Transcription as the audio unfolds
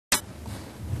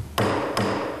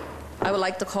I would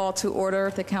like to call to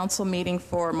order the council meeting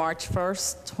for March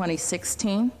 1st,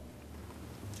 2016.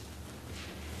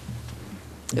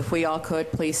 If we all could,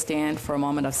 please stand for a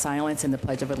moment of silence and the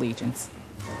Pledge of Allegiance.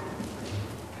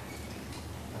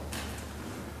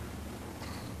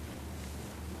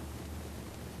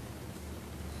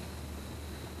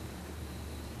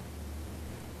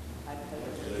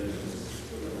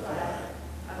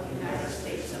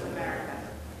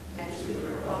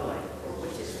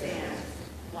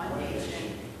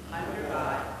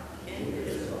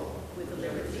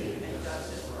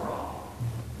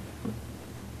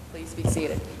 Please be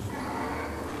seated.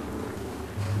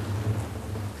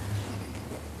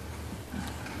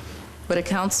 Would a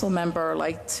council member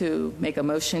like to make a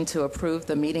motion to approve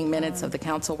the meeting minutes of the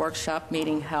council workshop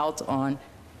meeting held on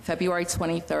February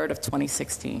 23rd of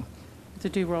 2016? To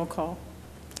do roll call.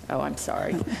 Oh, I'm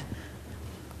sorry.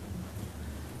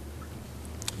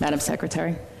 Madam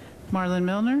Secretary. Marlon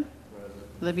Milner.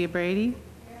 Olivia Brady.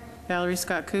 Valerie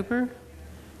Scott Cooper.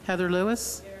 Heather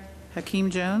Lewis. Hakeem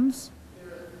Jones.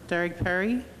 Derek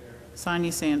Perry.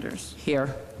 Sonia Sanders.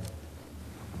 Here.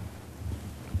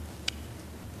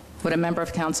 Would a member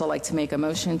of council like to make a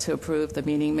motion to approve the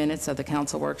meeting minutes of the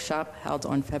council workshop held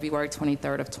on February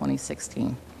 23rd of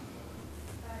 2016?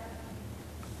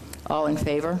 All in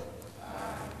favor?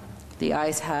 The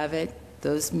ayes have it.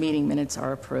 Those meeting minutes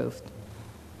are approved.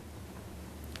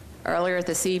 Earlier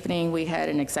this evening, we had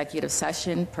an executive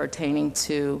session pertaining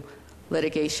to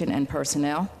litigation and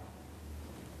personnel.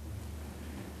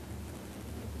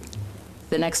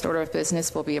 The next order of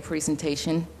business will be a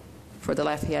presentation for the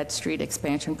Lafayette Street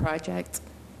Expansion Project.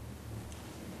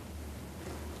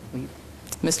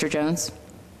 Mr. Jones.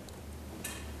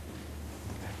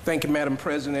 Thank you, Madam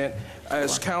President.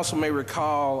 As council may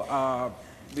recall,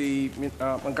 the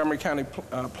Montgomery County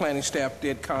planning staff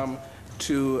did come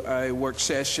to a work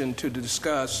session to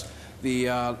discuss the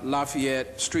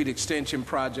Lafayette Street Extension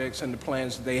projects and the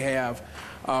plans that they have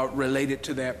related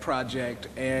to that project.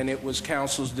 And it was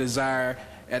council's desire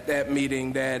at that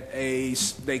meeting that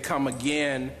they come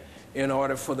again in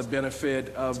order for the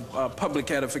benefit of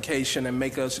public edification and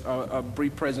make us a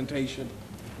brief presentation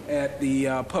at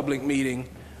the public meeting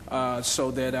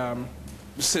so that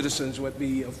citizens would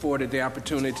be afforded the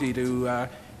opportunity to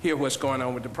hear what's going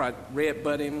on with the project. Red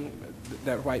button,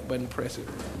 that white button, press it.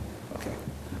 Okay.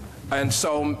 And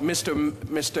so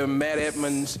Mr. Matt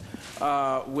Edmonds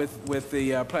with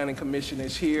the Planning Commission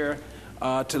is here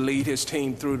to lead his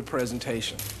team through the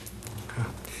presentation.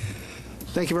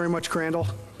 Thank you very much, Crandall.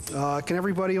 Can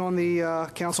everybody on the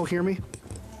council hear me?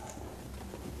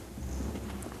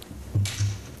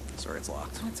 Sorry, it's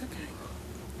locked. That's okay.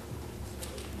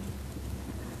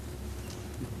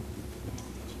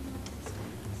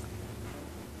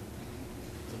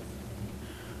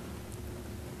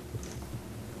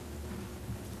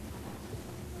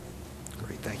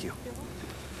 Great, thank you.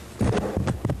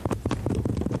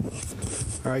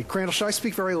 All right, Crandall, should I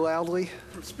speak very loudly?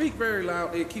 Speak very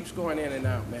loudly. It keeps going in and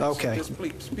out, man. Okay. So just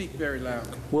please speak very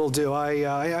loudly. Will do.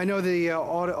 I know the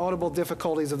audible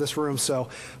difficulties of this room, so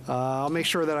I'll make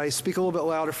sure that I speak a little bit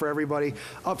louder for everybody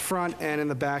up front and in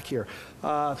the back here.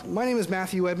 My name is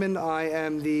Matthew Edmond. I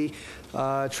am the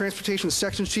Transportation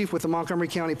Section Chief with the Montgomery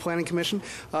County Planning Commission.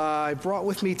 I brought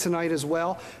with me tonight as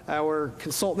well our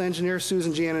consultant engineer,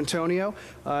 Susan Gianantonio,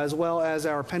 as well as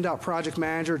our PennDOT project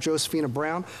manager, Josephina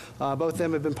Brown. Both of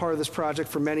them have been part of this project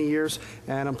for many years,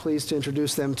 and I'm pleased to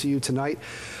introduce them to you tonight.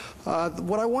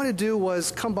 What I want to do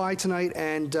was come by tonight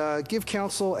and give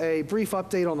council a brief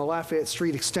update on the Lafayette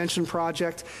Street Extension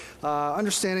project,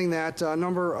 understanding that a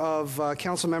number of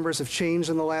council members have changed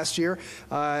in the last year,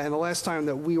 and the last time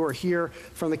that we were here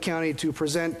from the county to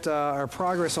present our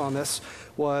progress on this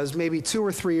was maybe 2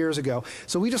 or 3 years ago.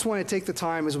 So we just want to take the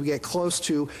time as we get close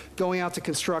to going out to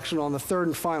construction on the third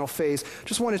and final phase.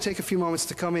 Just want to take a few moments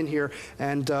to come in here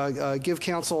and give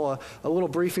council a little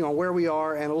briefing on where we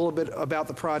are and a little bit about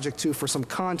the project too, for some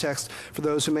context for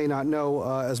those who may not know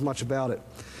as much about it.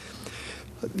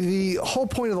 The whole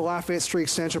point of the Lafayette Street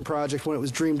Extension project, when it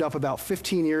was dreamed up about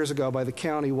 15 years ago by the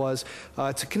county, was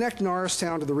to connect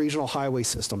Norristown to the regional highway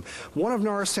system. One of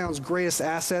Norristown's greatest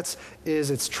assets is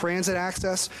its transit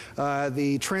access.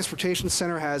 The transportation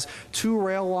center has 2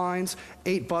 rail lines,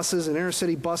 8 buses, an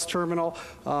intercity bus terminal.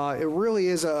 It really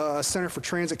is a center for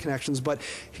transit connections. But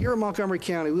here in Montgomery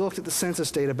County, we looked at the census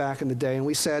data back in the day, and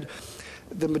we said,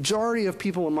 the majority of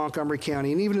people in Montgomery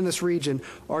County, and even in this region,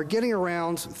 are getting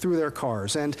around through their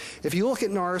cars. And if you look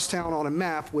at Norristown on a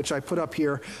map, which I put up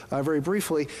here very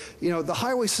briefly, the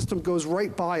highway system goes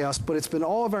right by us, but it's been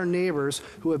all of our neighbors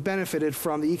who have benefited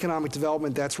from the economic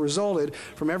development that's resulted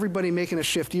from everybody making a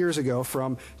shift years ago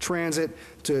from transit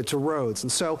to roads.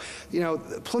 And so,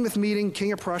 Plymouth Meeting,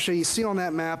 King of Prussia, you see on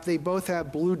that map, they both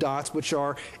have blue dots, which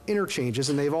are interchanges,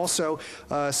 and they've also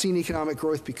seen economic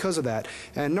growth because of that.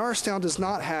 And Norristown does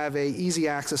not have a easy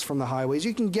access from the highways.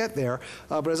 You can get there,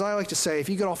 but as I like to say, if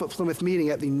you get off at Plymouth Meeting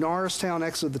at the Norristown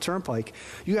exit of the Turnpike,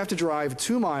 you have to drive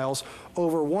 2 miles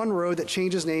over one road that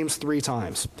changes names 3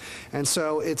 times. And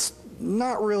so it's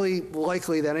not really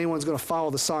likely that anyone's going to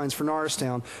follow the signs for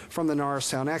Norristown from the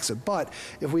Norristown exit. But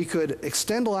if we could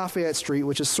extend Lafayette Street,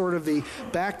 which is sort of the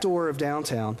back door of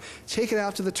downtown, take it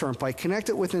out to the Turnpike, connect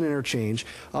it with an interchange,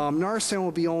 Norristown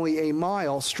will be only a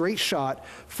mile straight shot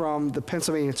from the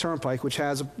Pennsylvania Turnpike, which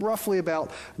has roughly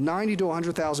about 90 to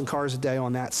 100,000 cars a day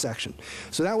on that section.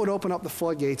 So that would open up the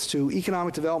floodgates to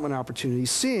economic development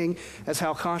opportunities, seeing as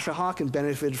how Conshohocken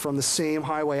benefited from the same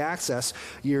highway access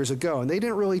years ago. And they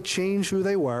didn't really change who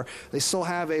they were. They still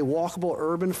have a walkable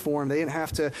urban form. They didn't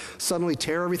have to suddenly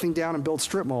tear everything down and build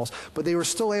strip malls, but they were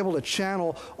still able to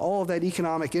channel all of that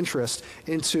economic interest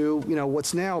into,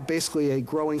 what's now basically a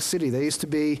growing city. They used to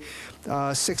be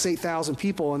 8,000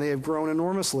 people, and they have grown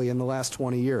enormously in the last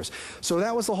 20 years. So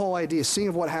that was the whole idea,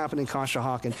 seeing what happened in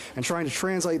Conshohocken and trying to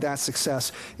translate that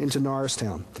success into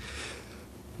Norristown.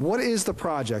 What is the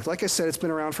project? Like I said, it's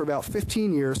been around for about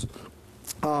 15 years.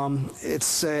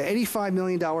 It's an $85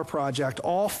 million project,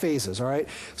 all phases, all right?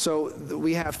 So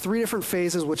we have 3 different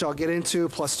phases, which I'll get into,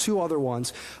 plus 2 other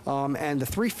ones. And the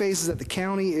 3 phases that the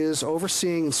county is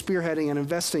overseeing and spearheading and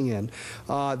investing in,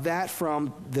 that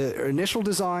from the initial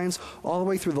designs all the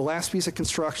way through the last piece of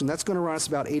construction, that's going to run us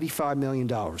about $85 million.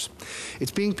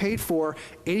 It's being paid for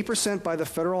 80% by the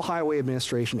Federal Highway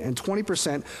Administration and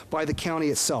 20% by the county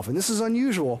itself. And this is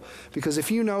unusual because if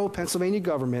you know Pennsylvania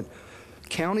government,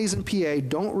 counties and PA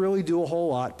don't really do a whole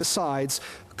lot besides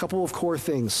a couple of core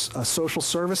things: social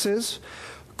services,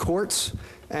 courts,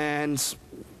 and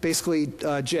basically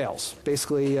jails,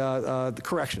 basically the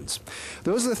corrections.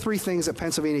 Those are the 3 things that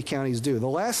Pennsylvania counties do. The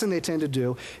last thing they tend to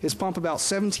do is pump about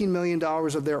 $17 million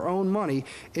of their own money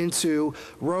into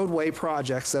roadway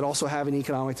projects that also have an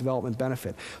economic development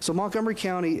benefit. So Montgomery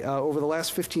County, over the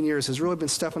last 15 years, has really been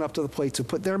stepping up to the plate to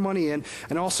put their money in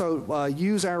and also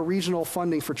use our regional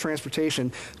funding for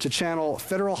transportation to channel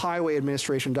Federal Highway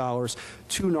Administration dollars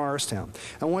to Norristown.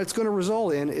 And what it's going to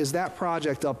result in is that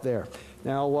project up there.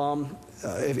 Now,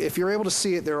 if you're able to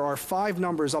see it, there are 5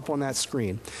 numbers up on that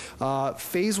screen.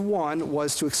 Phase 1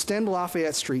 was to extend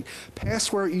Lafayette Street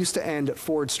past where it used to end at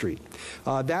Ford Street.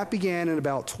 That began in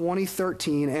about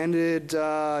 2013, ended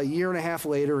a year and a half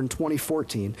later in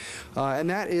 2014, and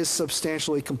that is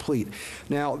substantially complete.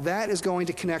 Now, that is going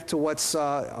to connect to what's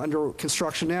under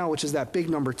construction now, which is that big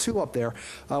number 2 up there,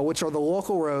 which are the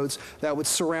local roads that would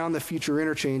surround the future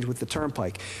interchange with the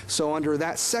Turnpike. So under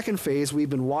that second phase, we've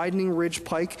been widening Ridge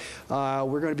Pike.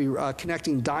 We're going to be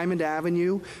connecting Diamond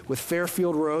Avenue with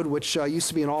Fairfield Road, which used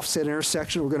to be an offset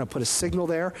intersection. We're going to put a signal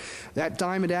there. That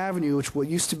Diamond Avenue, which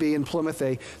used to be in Plymouth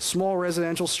a small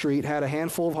residential street, had a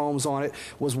handful of homes on it,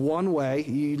 was one way.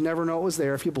 You'd never know it was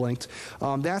there if you blinked.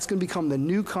 That's going to become the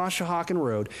new Conshohocken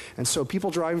Road. And so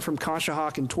people driving from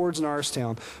Conshohocken towards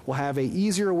Norristown will have an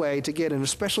easier way to get in,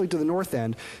 especially to the north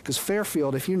end, because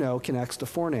Fairfield, if you know, connects to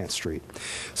Fournette Street.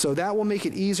 So that will make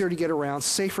it easier to get around,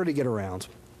 safer to get around.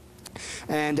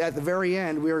 And at the very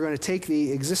end, we are going to take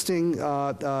the existing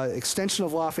extension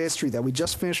of Lafayette Street that we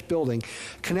just finished building,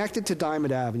 connect it to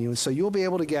Diamond Avenue, and so you'll be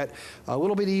able to get a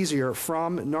little bit easier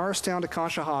from Norristown to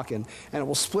Conshohocken, and it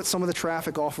will split some of the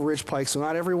traffic off of Ridge Pike, so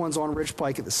not everyone's on Ridge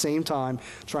Pike at the same time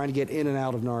trying to get in and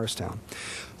out of Norristown.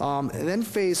 And then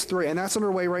phase 3, and that's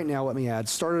underway right now, let me add,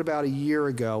 started about a year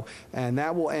ago, and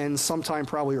that will end sometime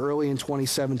probably early in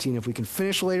 2017. If we can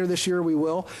finish later this year, we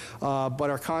will, but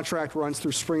our contract runs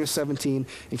through spring of 17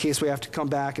 in case we have to come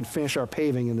back and finish our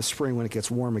paving in the spring when it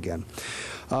gets warm again.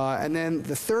 And then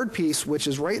the third piece, which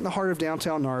is right in the heart of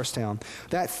downtown Norristown,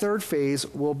 that third phase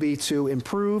will be to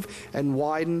improve and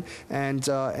widen and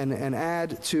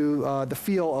add to the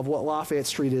feel of what Lafayette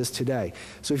Street is today.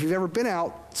 So if you've ever been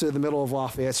out to the middle of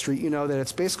Lafayette Street, you know that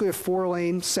it's basically a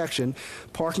 4-lane section,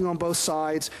 parking on both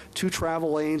sides, 2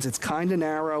 travel lanes. It's kind of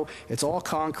narrow. It's all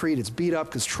concrete. It's beat up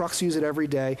because trucks use it every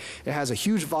day. It has a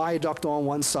huge viaduct on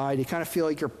one side. You kind of feel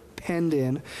like you're penned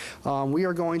in. We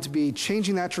are going to be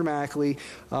changing that dramatically,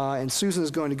 and Susan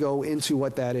is going to go into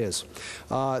what that is.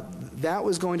 That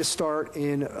was going to start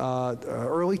in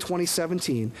early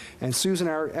 2017, and Susan,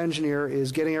 our engineer,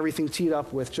 is getting everything teed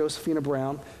up with Josephina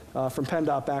Brown from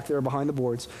PennDOT back there behind the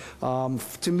boards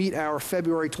to meet our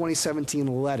February 2017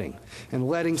 letting. And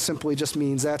letting simply just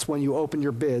means that's when you open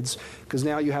your bids, because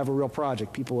now you have a real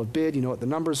project. People have bid, you know what the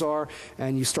numbers are,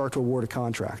 and you start to award a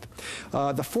contract.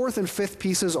 The fourth and fifth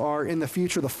pieces are in the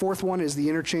future. The fourth one is the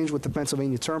interchange with the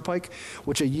Pennsylvania Turnpike,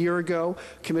 which a year ago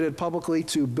committed publicly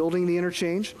to building the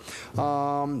interchange.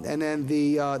 And then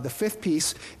the fifth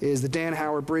piece is the Dan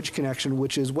Howard Bridge connection,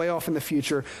 which is way off in the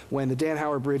future when the Dan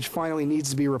Howard Bridge finally needs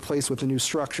to be replaced with a new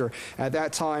structure. At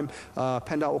that time,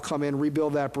 PennDOT will come in,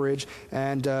 rebuild that bridge,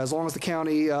 and as long as the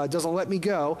county doesn't let me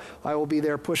go, I will be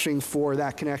there pushing for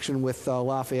that connection with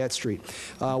Lafayette Street.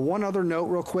 One other note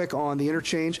real quick on the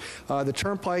interchange. The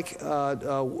Turnpike,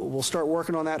 we'll start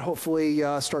working on that, hopefully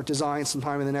start design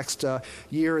sometime in the next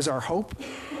year is our hope.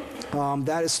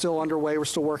 That is still underway. We're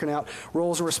still working out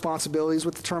roles and responsibilities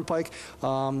with the Turnpike,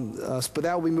 but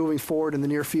that will be moving forward in the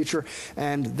near future.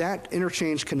 And that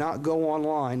interchange cannot go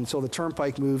online until the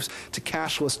Turnpike moves to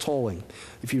cashless tolling.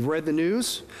 If you've read the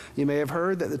news, you may have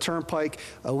heard that the Turnpike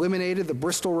eliminated the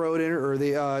Bristol Road or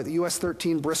the US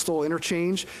 13 Bristol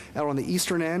interchange out on the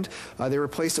eastern end. They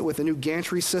replaced it with a new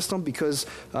gantry system because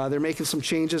they're making some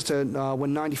changes to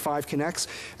when 95 connects.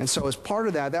 And so as part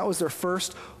of that, that was their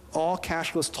first all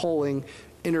cashless tolling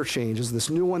interchange, is this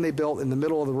new one they built in the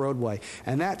middle of the roadway.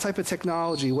 And that type of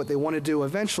technology, what they want to do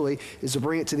eventually is to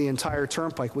bring it to the entire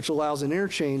Turnpike, which allows an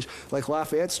interchange like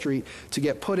Lafayette Street to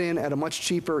get put in at a much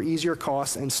cheaper, easier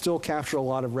cost and still capture a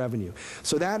lot of revenue.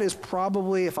 So that is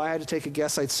probably, if I had to take a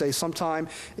guess, I'd say sometime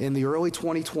in the early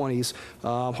 2020s.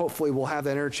 Hopefully we'll have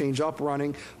that interchange up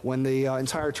running when the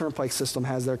entire Turnpike system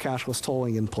has their cashless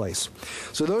tolling in place.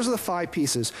 So those are the five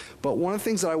pieces. But one of the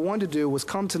things that I wanted to do was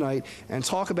come tonight and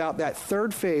talk about that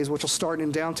third phase, which will start in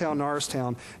downtown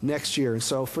Norristown next year. And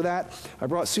so for that, I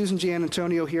brought Susan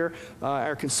Gianantonio here,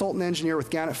 our consultant engineer with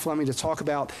Gannett Fleming, to talk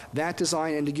about that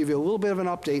design and to give you a little bit of an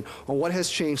update on what has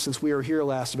changed since we were here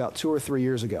last about 2 or 3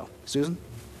 years ago. Susan?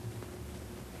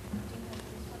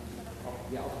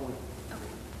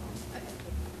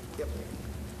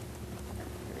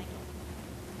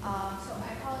 So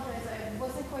I apologize, I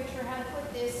wasn't quite sure how to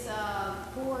put this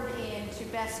board in to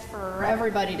best for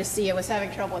everybody to see. I was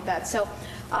having trouble with that. So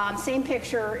same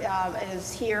picture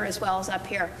is here as well as up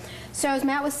here. So as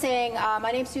Matt was saying,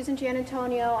 my name's Susan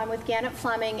Gianantonio. I'm with Gannett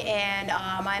Fleming, and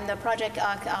I'm the project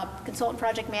consultant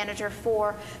project manager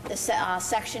for the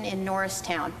section in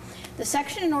Norristown. The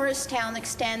section in Norristown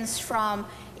extends from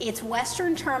its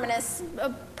western terminus,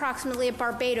 approximately at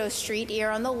Barbados Street, here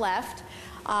on the left,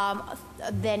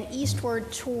 then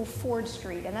eastward to Ford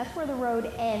Street. And that's where the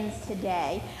road ends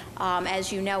today,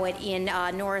 as you know it, in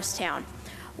Norristown.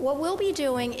 What we'll be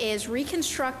doing is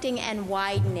reconstructing and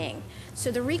widening.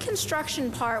 So the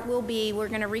reconstruction part will be, we're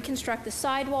going to reconstruct the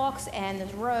sidewalks and the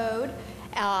road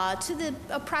to the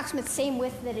approximate same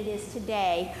width that it is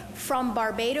today, from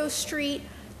Barbados Street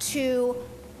to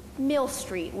Mill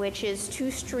Street, which is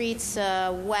 2 streets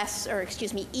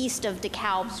east of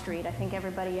DeKalb Street. I think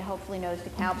everybody hopefully knows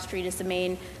DeKalb Street is the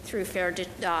main thoroughfare to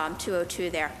 202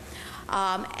 there.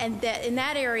 And in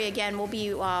that area, again, we'll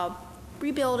be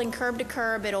rebuilding curb to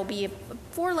curb. It'll be a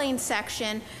 4-lane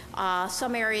section.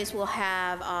 Some areas will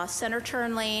have center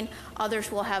turn lane.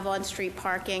 Others will have on-street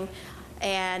parking.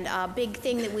 And a big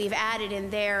thing that we've added in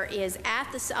there is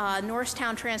at the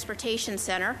Norristown Transportation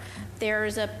Center,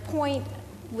 there's a point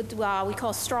with we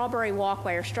call Strawberry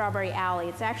Walkway or Strawberry Alley.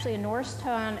 It's actually a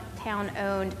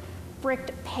Norristown-owned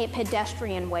bricked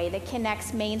pedestrian way that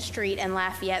connects Main Street and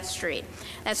Lafayette Street.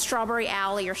 That Strawberry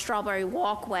Alley or Strawberry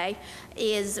Walkway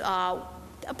is a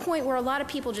point where a lot of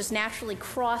people just naturally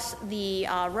cross the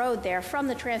road there from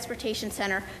the transportation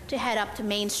center to head up to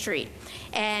Main Street.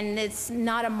 And it's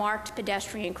not a marked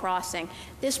pedestrian crossing.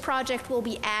 This project will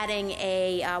be adding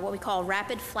a what we call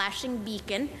rapid flashing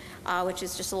beacon, which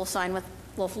is just a little sign with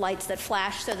little lights that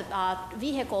flash so that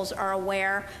vehicles are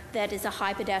aware that it's a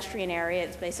high pedestrian area.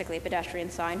 It's basically a pedestrian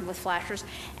sign with flashers.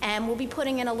 And we'll be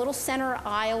putting in a little center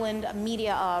island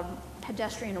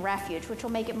pedestrian refuge, which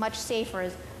will make it much safer,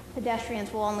 as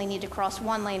pedestrians will only need to cross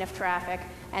 1 lane of traffic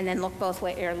and then look both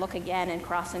ways, or look again and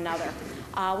cross another.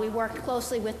 We worked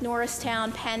closely with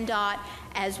Norristown, PennDOT,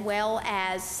 as well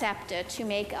as SEPTA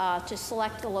to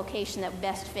select the location that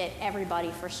best fit everybody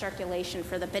for circulation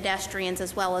for the pedestrians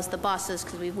as well as the buses,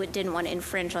 because we didn't want to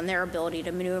infringe on their ability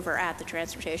to maneuver at the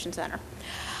transportation center.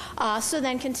 So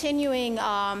then continuing,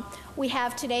 we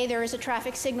have today, there is a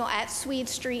traffic signal at Swede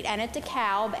Street and at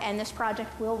DeKalb, and this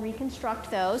project will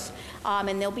reconstruct those,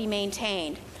 and they'll be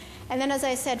maintained. And then, as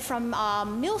I said, from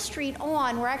Mill Street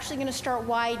on, we're actually going to start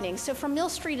widening. So from Mill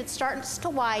Street, it starts to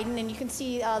widen, and you can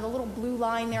see the little blue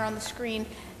line there on the screen.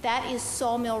 That is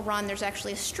Sawmill Run. There's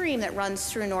actually a stream that runs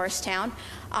through Norristown.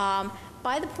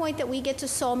 By the point that we get to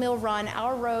Sawmill Run,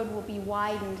 our road will be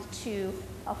widened to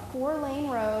a 4-lane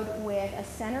road with a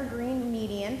center green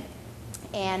median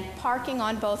and parking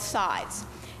on both sides.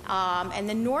 And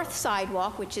the north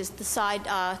sidewalk, which is the side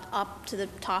up to the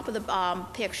top of the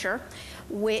picture,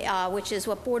 which is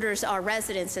what borders our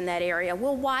residents in that area,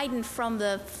 will widen from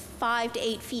the 5 to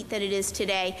 8 feet that it is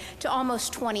today to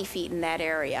almost 20 feet in that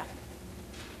area.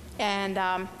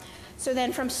 And so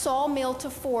then from Sawmill to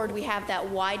Ford, we have that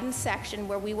widened section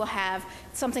where we will have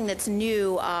something that's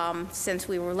new since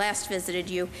we were last visited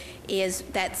you, is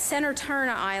that center turn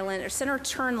island or center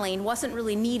turn lane wasn't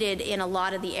really needed in a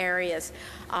lot of the areas.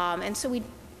 And so we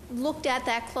looked at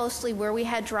that closely, where we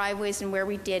had driveways and where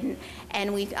we didn't,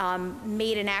 and we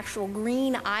made an actual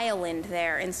green island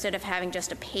there instead of having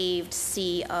just a paved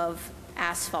sea of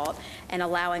asphalt, and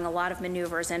allowing a lot of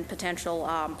maneuvers and potential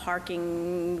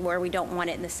parking where we don't want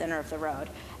it in the center of the road.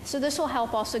 So this will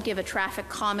help also give a traffic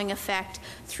calming effect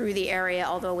through the area,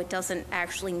 although it doesn't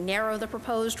actually narrow the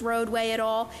proposed roadway at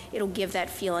all. It'll give that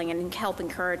feeling and help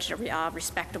encourage a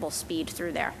respectable speed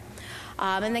through there.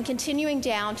 And then continuing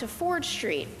down to Ford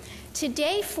Street.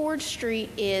 Today, Ford Street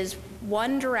is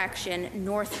one direction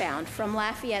northbound from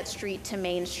Lafayette Street to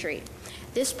Main Street.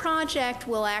 This project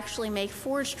will actually make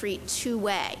Ford Street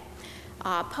two-way.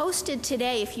 Posted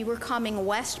today, if you were coming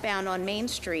westbound on Main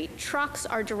Street, trucks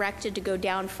are directed to go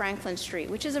down Franklin Street,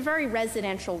 which is a very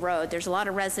residential road. There's a lot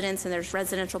of residents and there's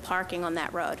residential parking on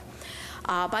that road.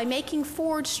 By making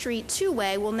Ford Street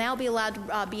two-way, we'll now be allowed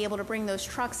to be able to bring those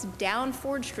trucks down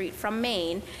Ford Street from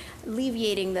Main,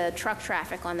 alleviating the truck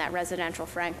traffic on that residential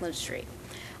Franklin Street.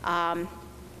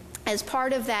 As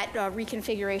part of that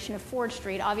reconfiguration of Ford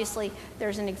Street, obviously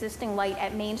there's an existing light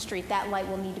at Main Street. That light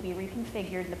will need to be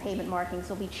reconfigured. The pavement markings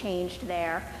will be changed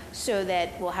there so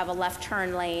that we'll have a left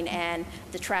turn lane and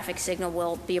the traffic signal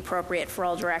will be appropriate for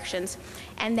all directions.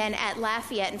 And then at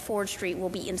Lafayette and Ford Street, we'll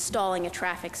be installing a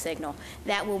traffic signal.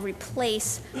 That will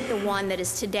replace the one that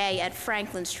is today at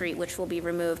Franklin Street, which will be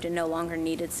removed and no longer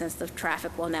needed since the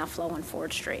traffic will now flow on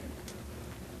Ford Street.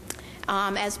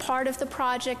 As part of the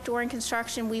project during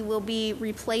construction, we will be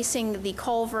replacing the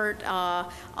culvert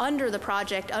under the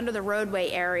project, under the roadway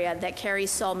area that carries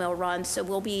Sawmill Run. So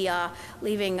we'll be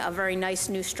leaving a very nice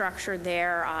new structure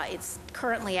there. It's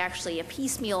currently actually a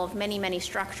piecemeal of many, many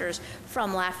structures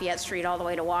from Lafayette Street all the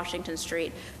way to Washington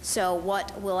Street. So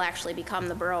what will actually become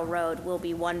the Borough Road will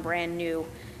be one brand new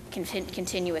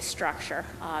continuous structure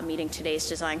meeting today's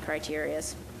design criteria.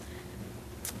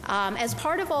 As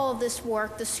part of all of this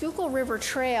work, the Schuylkill River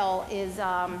Trail is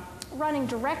running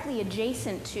directly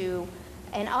adjacent to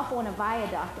and up on a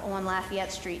viaduct on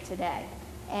Lafayette Street today.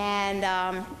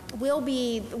 And we'll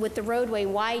be, with the roadway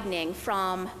widening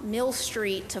from Mill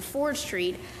Street to Ford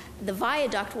Street, the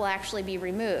viaduct will actually be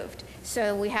removed.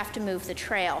 So we have to move the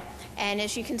trail. And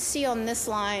as you can see on this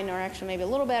line, or actually maybe a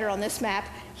little better on this map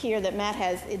here that Matt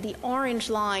has, the orange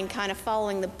line kind of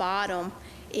following the bottom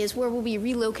is where we'll be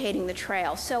relocating the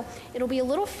trail. So it'll be a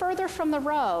little further from the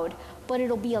road, but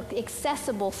it'll be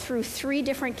accessible through 3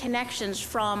 different connections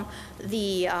from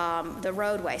the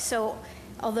roadway. So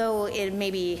although it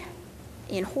may be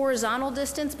in horizontal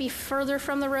distance be further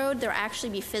from the road, there'll actually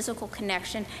be physical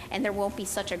connection and there won't be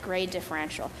such a grade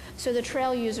differential. So the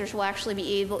trail users will actually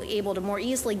be able to more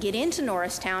easily get into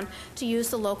Norristown to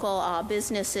use the local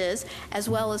businesses, as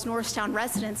well as Norristown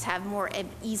residents have more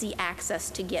easy access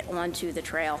to get onto the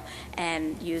trail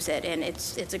and use it. And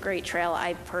it's a great trail.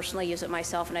 I personally use it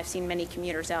myself, and I've seen many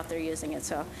commuters out there using it.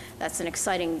 So that's an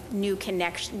exciting new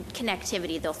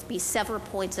connectivity. There'll be several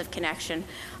points of connection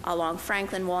along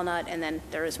Franklin, Walnut, and then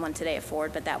there is one today at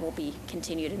Ford, but that will be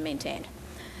continued and maintained.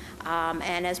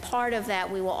 And as part of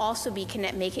that, we will also be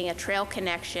making a trail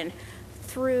connection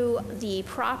through the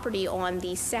property on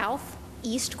the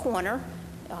southeast corner,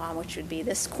 which would be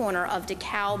this corner of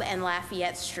DeKalb and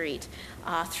Lafayette Street,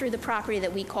 through the property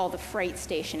that we call the freight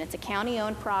station. It's a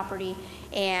county-owned property,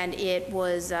 and it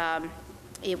was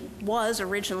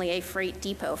originally a freight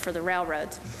depot for the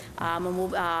railroads.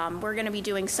 And we're going to be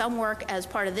doing some work as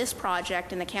part of this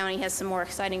project, and the county has some more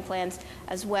exciting plans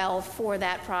as well for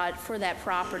that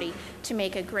property to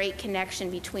make a great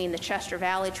connection between the Chester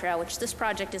Valley Trail, which this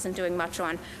project isn't doing much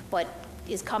on, but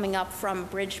is coming up from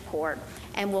Bridgeport,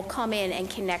 and will come in and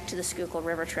connect to the Schuylkill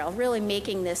River Trail, really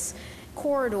making this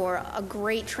corridor a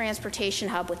great transportation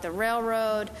hub with the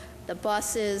railroad, the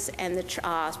buses, and the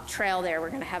trail there. We're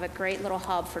going to have a great little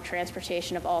hub for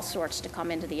transportation of all sorts to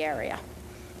come into the area.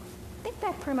 I think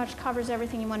that pretty much covers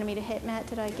everything you wanted me to hit, Matt.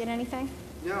 Did I get anything?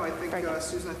 No, I think,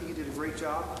 Susan, I think you did a great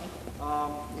job.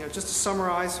 Just to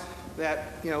summarize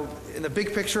that, in the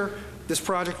big picture, this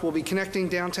project will be connecting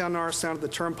downtown Norristown to the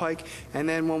Turnpike, and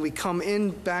then when we come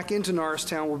back into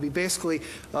Norristown, we'll be basically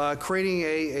creating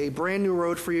a brand new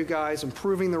road for you guys,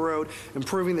 improving the road,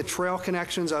 improving the trail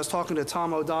connections. I was talking to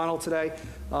Tom O'Donnell today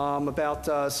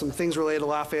about some things related to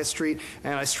Lafayette Street,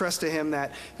 and I stressed to him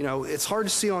that, it's hard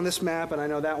to see on this map, and I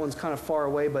know that one's kind of far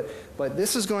away, but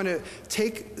this is going to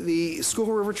take the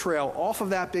Schuylkill River Trail off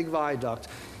of that big viaduct,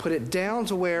 put it down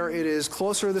to where it is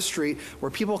closer to the street,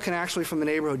 where people can actually from the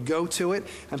neighborhood go to it,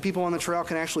 and people on the trail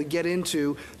can actually get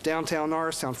into downtown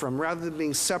Norristown from, rather than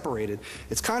being separated.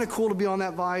 It's kind of cool to be on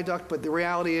that viaduct, but the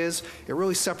reality is it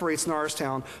really separates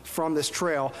Norristown from this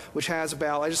trail, which has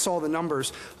about, I just saw the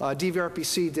numbers,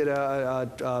 DVRPC did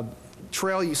a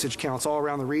trail usage counts all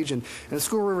around the region, and the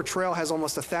Schuylkill River Trail has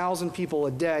almost 1,000 people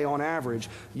a day on average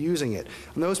using it.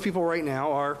 And those people right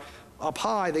now are up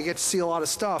high. They get to see a lot of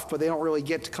stuff, but they don't really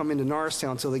get to come into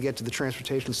Norristown until they get to the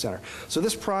transportation center. So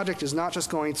this project is not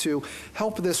just going to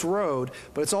help this road,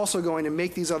 but it's also going to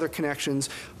make these other connections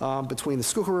between the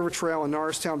Schuylkill River Trail and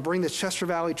Norristown, bring the Chester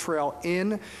Valley Trail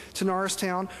in to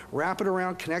Norristown, wrap it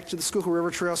around, connect to the Schuylkill River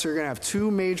Trail, so you're going to have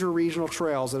two major regional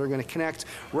trails that are going to connect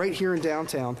right here in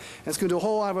downtown. And it's going to do a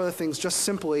whole lot of other things just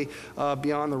simply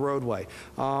beyond the roadway.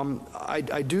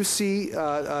 I do see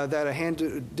that a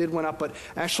hand did went up, but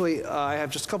actually I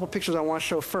have just a couple pictures I want to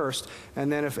show first,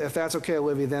 and then if that's okay,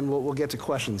 Olivia, then we'll get to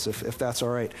questions if that's all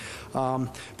right.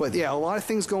 But yeah, a lot of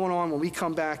things going on when we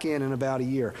come back in about a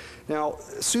year. Now,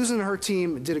 Susan and her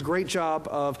team did a great job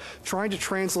of trying to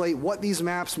translate what these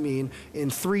maps mean in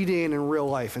 3D and in real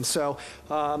life. And so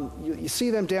you see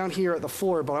them down here at the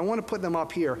floor, but I want to put them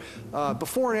up here.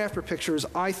 Before and after pictures,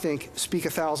 I think, speak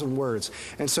 1,000 words.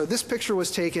 And so this picture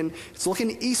was taken, it's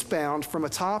looking eastbound from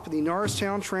atop the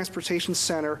Norristown Transportation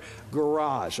Center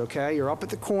garage, okay? You're up at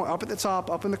the top,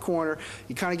 up in the corner.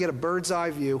 You kind of get a bird's eye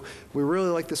view. We really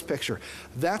like this picture.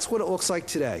 That's what it looks like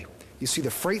today. You see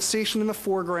the freight station in the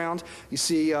foreground, you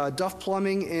see Duff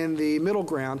Plumbing in the middle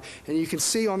ground, and you can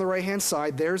see on the right-hand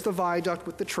side, there's the viaduct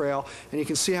with the trail, and you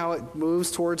can see how it moves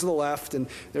towards the left, and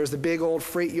there's the big old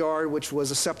freight yard, which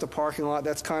was a SEPTA parking lot.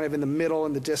 That's kind of in the middle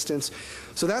in the distance.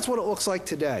 So that's what it looks like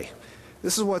today.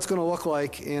 This is what it's going to look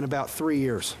like in about 3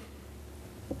 years.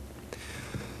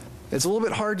 It's a little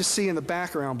bit hard to see in the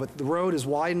background, but the road is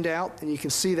widened out, and you can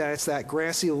see that it's that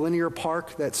grassy linear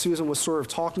park that Susan was sort of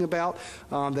talking about,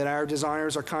 that our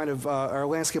designers are kind of, our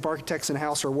landscape architects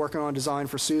in-house are working on design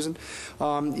for Susan.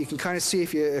 You can kind of see,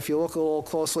 if you look a little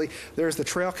closely, there's the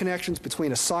trail connections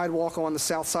between a sidewalk on the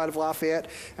south side of Lafayette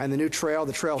and the new trail.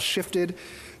 The trail shifted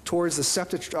towards the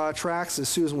SEPTA tracks, as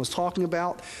Susan was talking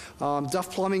about.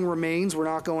 Duff Plumbing remains. We're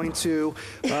not going to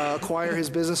acquire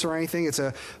his business or anything. It's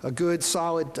a good,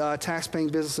 solid, tax-paying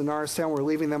business in Norristown. We're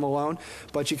leaving them alone.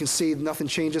 But you can see nothing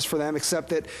changes for them except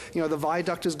that, the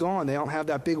viaduct is gone. They don't have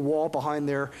that big wall behind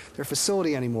their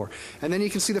facility anymore. And then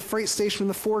you can see the freight station in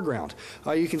the foreground.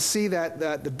 You can see that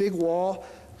the big wall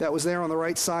that was there on the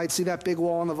right side. See that big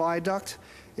wall on the viaduct?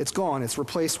 It's gone. It's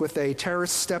replaced with a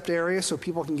terrace stepped area so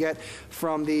people can get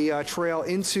from the trail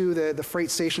into the freight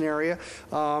station area.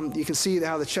 You can see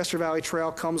how the Chester Valley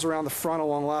Trail comes around the front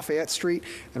along Lafayette Street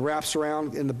and wraps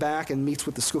around in the back and meets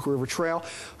with the Schuylkill River Trail.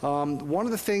 One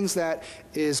of the things that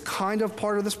is kind of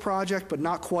part of this project, but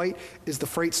not quite, is the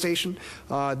freight station.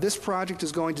 This project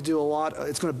is going to do a lot.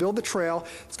 It's going to build the trail.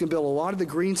 It's going to build a lot of the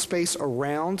green space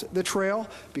around the trail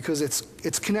because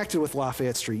it's connected with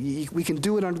Lafayette Street. We can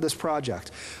do it under this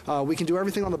project. We can do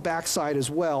everything on the backside as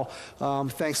well,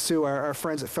 thanks to our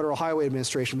friends at Federal Highway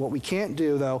Administration. What we can't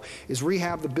do, though, is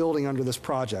rehab the building under this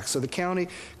project. So the county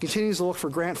continues to look for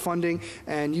grant funding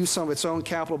and use some of its own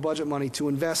capital budget money to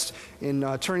invest in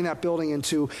turning that building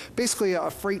into basically a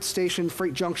freight station,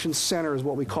 freight junction center is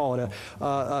what we call it,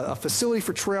 a facility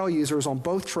for trail users on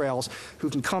both trails who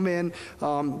can come in.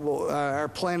 Our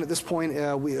plan at this point,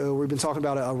 we've been talking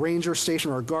about a ranger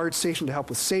station or a guard station to help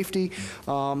with safety,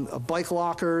 bike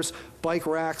lockers, bike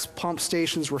racks, pump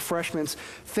stations, refreshments,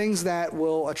 things that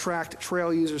will attract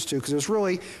trail users to, because there's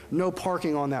really no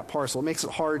parking on that parcel. It makes it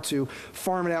hard to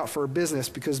farm it out for a business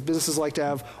because businesses like to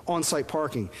have on-site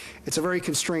parking. It's a very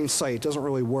constrained site. It doesn't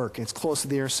really work. It's close to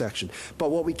the intersection.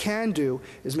 But what we can do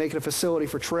is make it a facility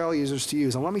for trail users to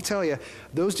use. And let me tell you,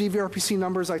 those DVRPC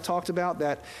numbers I talked about,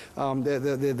 that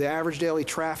the average daily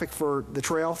traffic for the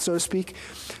trail, so to speak,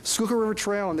 Schuylkill River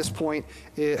Trail on this point,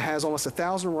 it has almost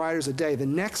 1,000 riders a day. The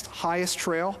next highest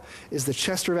trail is the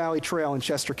Chester Valley Trail in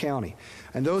Chester County.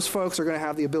 And those folks are going to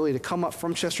have the ability to come up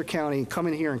from Chester County, come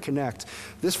in here and connect.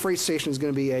 This freight station is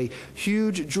going to be a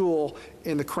huge jewel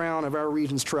in the crown of our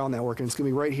region's trail network, and it's going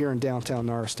to be right here in downtown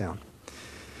Norristown.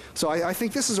 So I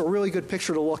think this is a really good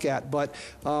picture to look at, but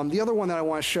the other one that I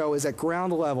want to show is at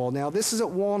ground level. Now, this is at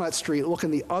Walnut Street, looking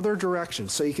the other direction.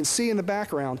 So you can see in the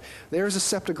background, there's a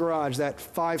SEPTA garage, that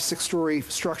 5-6-story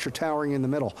structure towering in the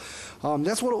middle.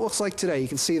 That's what it looks like today. You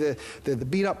can see the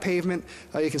beat-up pavement.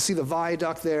 You can see the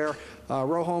viaduct there,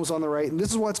 row homes on the right. And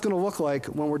this is what it's going to look like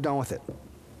when we're done with it.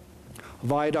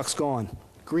 Viaduct's gone.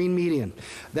 Green median.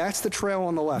 That's the trail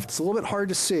on the left. It's a little bit hard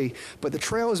to see, but the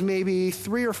trail is maybe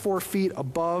 3 or 4 feet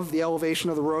above the elevation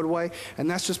of the roadway, and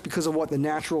that's just because of what the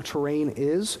natural terrain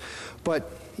is.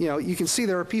 But you know, you can see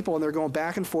there are people and they're going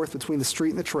back and forth between the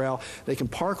street and the trail. They can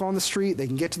park on the street, they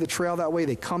can get to the trail that way,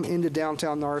 they come into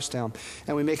downtown Norristown,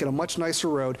 and we make it a much nicer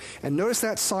road. And notice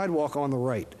that sidewalk on the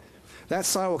right. That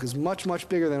sidewalk is much, much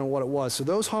bigger than what it was. So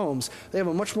those homes, they have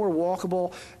a much more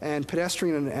walkable and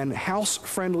pedestrian and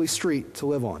house-friendly street to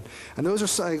live on. And those are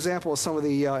some examples of some of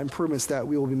the improvements that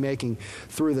we will be making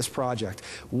through this project.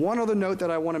 One other note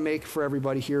that I want to make for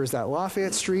everybody here is that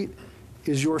Lafayette Street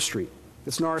is your street.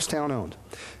 It's Norristown owned.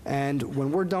 And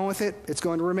when we're done with it, it's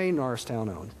going to remain Norristown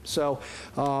owned. So,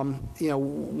 you know,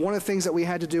 one of the things that we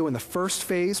had to do in the first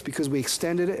phase, because we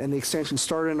extended it and the extension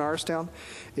started in Norristown,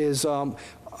 is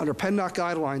under PennDOT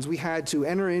guidelines, we had to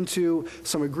enter into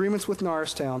some agreements with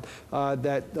Norristown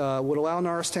that would allow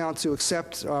Norristown to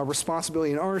accept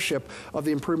responsibility and ownership of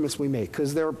the improvements we make,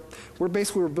 because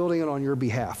we're building it on your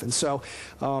behalf. And so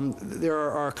there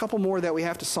are a couple more that we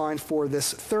have to sign for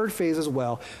this third phase as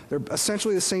well. They're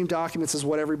essentially the same documents as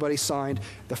what everybody signed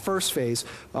the first phase,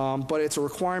 but it's a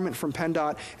requirement from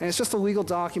PennDOT, and it's just a legal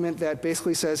document that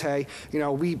basically says, hey, you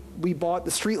know, we bought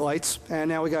the street lights, and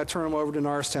now we got to turn them over to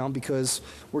Norristown because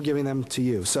we're giving them to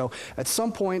you. So at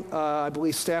some point, I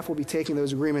believe staff will be taking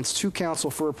those agreements to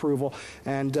council for approval,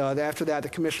 and after that, the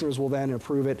commissioners will then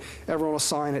approve it. Everyone will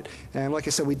sign it. And like I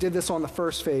said, we did this on the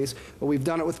first phase, but we've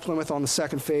done it with Plymouth on the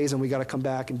second phase, and we got to come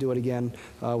back and do it again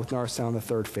with Norristown on the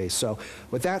third phase. So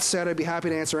with that said, I'd be happy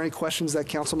to answer any questions that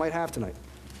council might have tonight.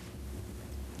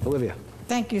 Olivia.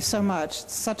 Thank you so much.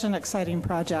 It's such an exciting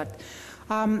project.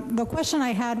 The question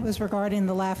I had was regarding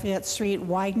the Lafayette Street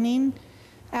widening.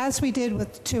 As we did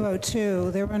with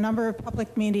 202, there were a number of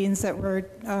public meetings that were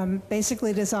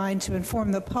basically designed to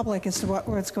inform the public as to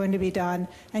what's going to be done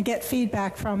and get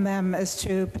feedback from them as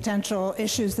to potential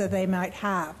issues that they might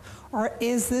have. Or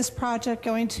is this project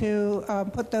going to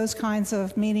put those kinds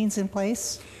of meetings in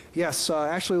place? Yes,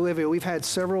 actually, Olivia, we've had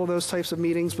several of those types of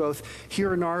meetings, both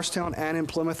here in Norristown and in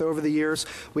Plymouth over the years.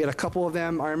 We had a couple of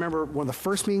them. I remember one of the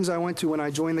first meetings I went to when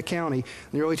I joined the county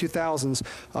in the early 2000s.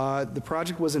 The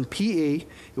project was in PE. It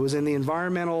was in the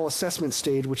environmental assessment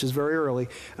stage, which is very early.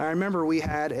 And I remember we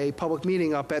had a public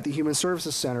meeting up at the Human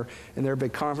Services Center in their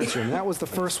big conference room. That was the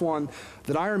first one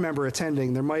that I remember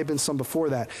attending. There might have been some before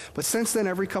that. But since then,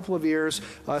 every couple of years,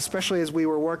 especially as we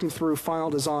were working through final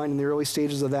design in the early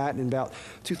stages of that in about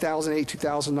 2008,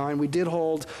 2009, we did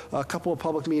hold a couple of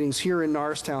public meetings here in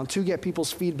Norristown to get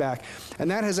people's feedback, and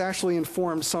that has actually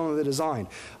informed some of the design.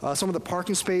 Some of the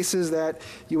parking spaces that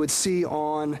you would see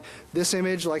on this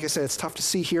image, like I said, it's tough to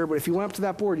see here, but if you went up to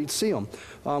that board, you'd see them.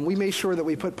 We made sure that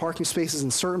we put parking spaces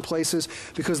in certain places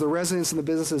because the residents and the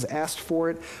businesses asked for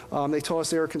it. They told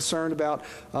us they were concerned about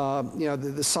you know,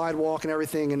 the sidewalk and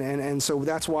everything, and so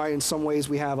that's why in some ways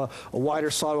we have a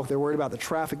wider sidewalk. They're worried about the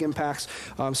traffic impacts.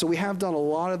 So we have done a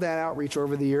lot of that outreach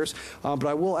over the years, but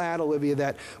I will add, Olivia,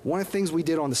 that one of the things we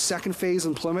did on the second phase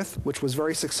in Plymouth, which was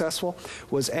very successful,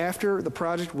 was after the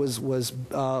project was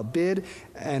bid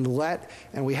and let,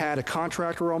 and we had a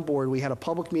contractor on board, we had a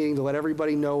public meeting to let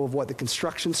everybody know of what the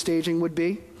construction staging would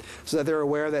be, so that they're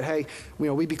aware that, hey, you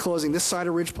know, we'd be closing this side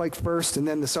of Ridge Pike first and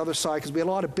then this other side, because we had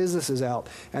a lot of businesses out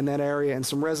in that area and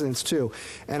some residents too.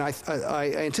 And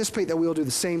I anticipate that we'll do the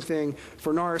same thing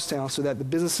for Norristown so that the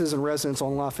businesses and residents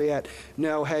on Lafayette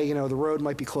know, hey, you know, the road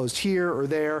might be closed here or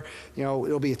there, you know,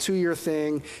 it'll be a 2-year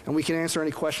thing, and we can answer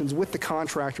any questions with the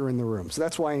contractor in the room. So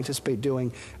that's why I anticipate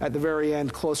doing at the very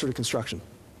end, closer to construction.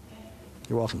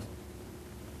 You're welcome.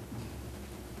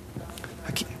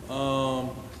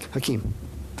 Hakeem.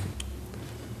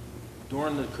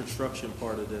 During the construction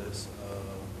part of this,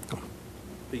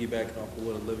 piggybacking off of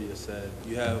what Olivia said,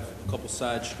 you have a couple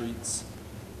side streets.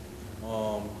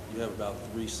 You have about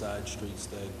 3 side streets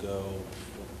that go,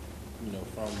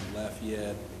 from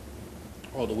Lafayette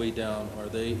all the way down. Are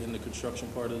they in the construction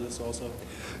part of this also?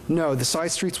 No, the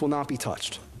side streets will not be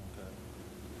touched.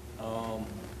 Okay.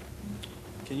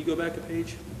 Can you go back a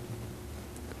page?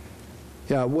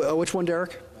 Yeah, which one,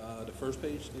 Derek? The first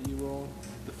page that you were on?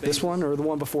 The This phases? one or the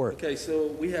one before it? Okay, so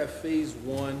we have phase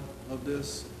 1 of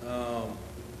this.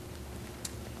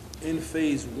 In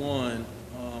phase 1,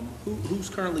 who's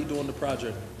currently doing the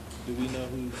project? Do we know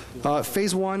who's doing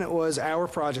Phase 1 was our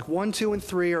project. 1, 2, and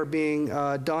 3 are being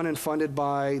done and funded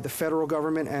by the federal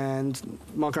government and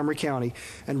Montgomery County.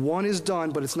 And 1 is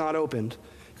done, but it's not opened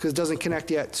because it doesn't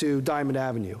connect yet to Diamond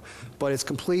Avenue. But it's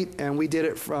complete, and we did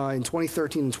it in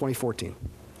 2013 and 2014.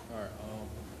 All right.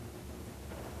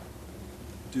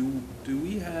 Do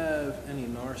we have any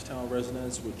Norristown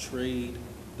residents with trade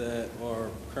that are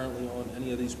currently on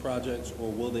any of these projects,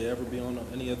 or will they ever be on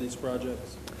any of these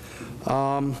projects?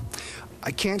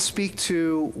 I can't speak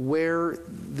to where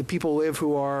the people live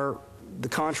who are the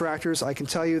contractors. I can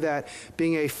tell you that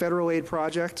being a federal aid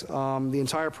project, the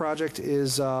entire project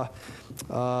is, I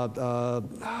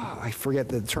forget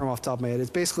the term off the top of my head. It's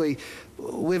basically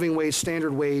living wage,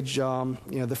 standard wage,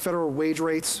 the federal wage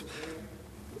rates.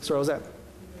 Sorry, what was that?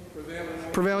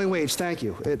 Prevailing wage, thank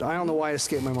you. I don't know why it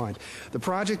escaped my mind. The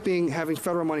project having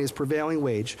federal money is prevailing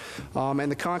wage,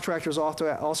 and the contractors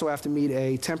also have to meet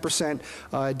a 10%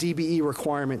 DBE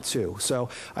requirement too. So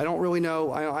I don't really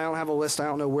know, I don't have a list, I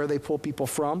don't know where they pull people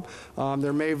from.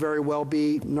 There may very well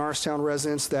be Norristown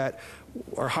residents that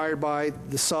are hired by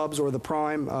the subs or the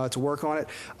prime to work on it.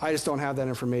 I just don't have that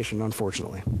information,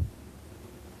 unfortunately.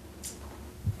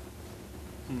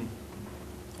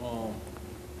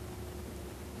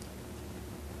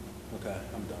 Okay,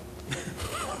 I'm done.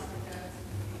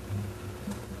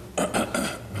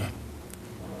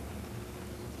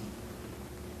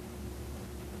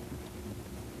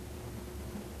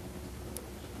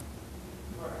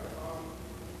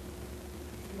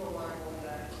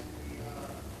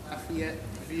 Lafayette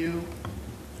view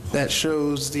that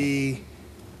shows the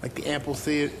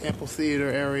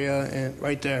amphitheater area and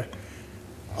right there.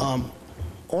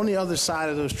 On the other side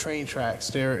of those train tracks,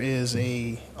 there is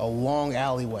a long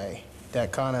alleyway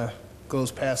that kind of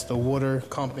goes past the water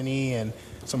company and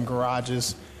some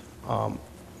garages. I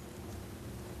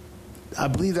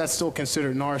believe that's still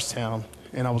considered Norristown,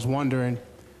 and I was wondering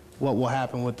what will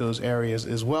happen with those areas,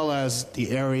 as well as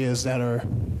the areas that are,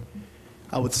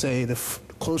 I would say, the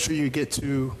closer you get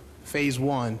to phase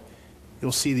 1,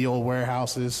 you'll see the old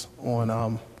warehouses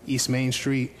on East Main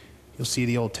Street. You'll see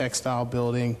the old textile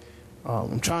building.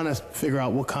 I'm trying to figure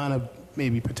out what kind of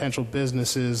maybe potential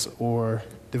businesses or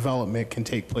development can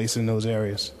take place in those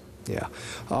areas. Yeah.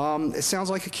 It sounds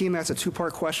like, Hakeem, that's a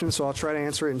 2-part question, so I'll try to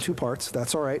answer it in 2 parts.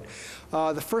 That's all right.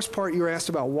 The first part, you were asked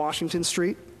about Washington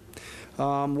Street.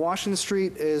 Washington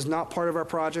Street is not part of our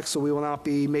project, so we will not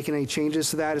be making any changes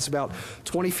to that. It's about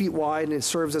 20 feet wide, and it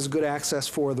serves as good access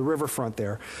for the riverfront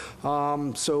there.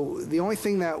 So the only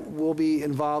thing that will be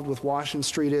involved with Washington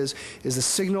Street is the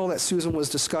signal that Susan was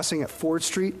discussing at Ford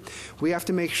Street. We have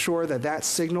to make sure that that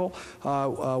signal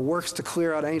works to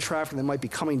clear out any traffic that might be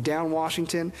coming down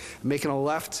Washington, making a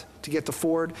left to get to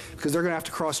Ford, because they're going to have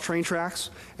to cross train tracks,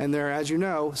 and there, as you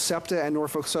know, SEPTA and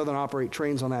Norfolk Southern operate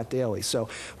trains on that daily. So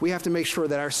we have to make sure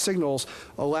that our signals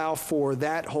allow for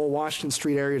that whole Washington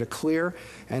Street area to clear,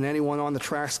 and anyone on the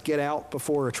tracks get out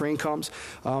before a train comes.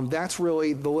 That's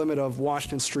really the limit of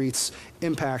Washington Street's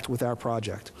impact with our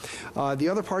project. The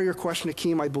other part of your question,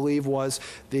 Hakeem, I believe, was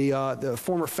the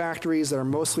former factories that are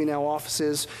mostly now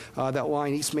offices that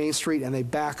line East Main Street, and they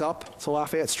back up to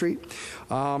Lafayette Street.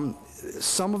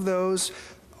 Some of those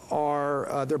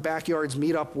are, their backyards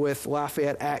meet up with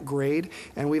Lafayette at grade,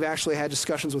 and we've actually had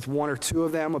discussions with 1 or 2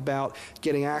 of them about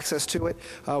getting access to it.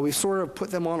 We sort of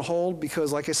put them on hold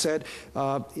because, like I said,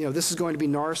 this is going to be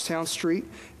Norristown Street,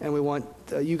 and we want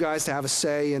you guys to have a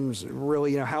say in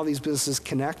really, how these businesses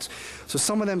connect. So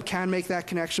some of them can make that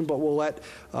connection, but we'll let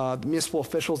the municipal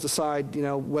officials decide,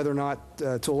 whether or not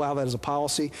to allow that as a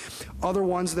policy. Other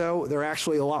ones, though, they're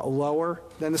actually a lot lower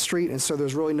than the street, and so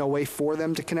there's really no way for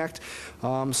them to connect.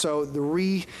 So the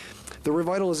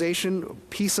revitalization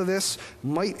piece of this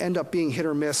might end up being hit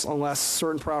or miss unless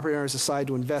certain property owners decide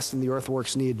to invest in the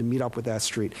earthworks needed to meet up with that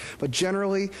street. But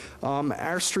generally,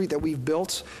 our street that we've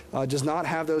built does not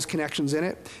have those connections in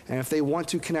it, and if they want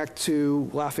to connect to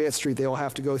Lafayette Street, they will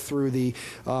have to go through the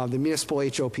municipal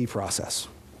HOP process.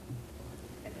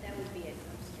 That would be it,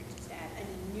 just to add,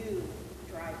 any new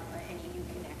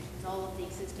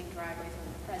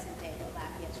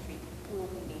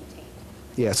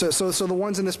Yeah, so the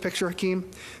ones in this picture,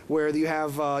 Hakeem, where you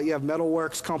have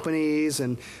metalworks companies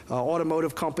and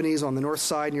automotive companies on the north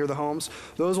side near the homes,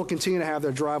 those will continue to have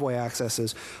their driveway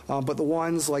accesses. But the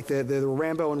ones like the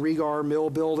Rambo and Regar Mill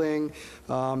building,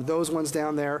 those ones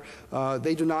down there,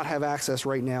 they do not have access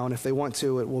right now, and if they want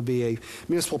to, it will be a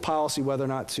municipal policy whether or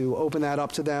not to open that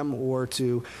up to them or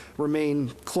to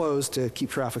remain closed to keep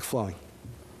traffic flowing.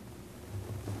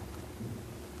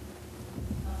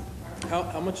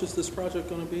 How much is this project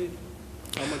going to be?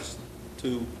 How much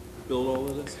to build all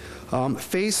of this?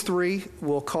 Phase 3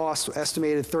 will cost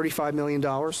estimated $35 million,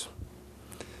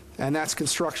 and that's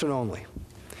construction only.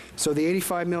 So the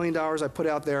 $85 million I put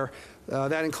out there,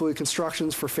 that included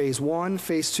constructions for Phase 1,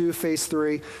 Phase 2, Phase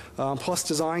 3, plus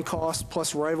design costs,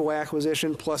 plus right-of-way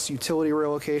acquisition, plus utility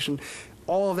relocation.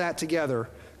 All of that together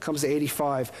comes to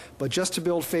 85, but just to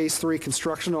build Phase 3,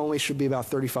 construction only should be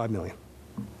about $35 million.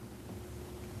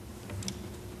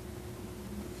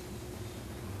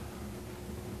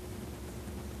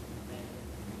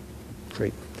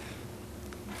 Great.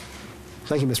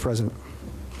 Thank you, Mr. President.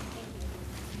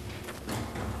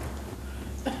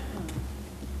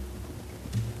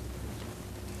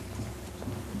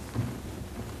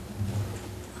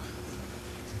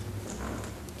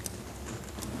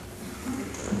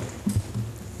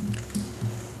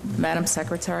 Madam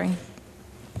Secretary,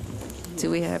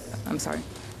 do we have, I'm sorry,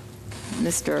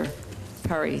 Mr.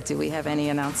 Perry, do we have any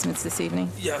announcements this evening?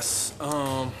 Yes.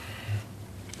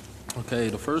 Okay,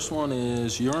 the first one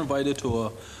is you're invited to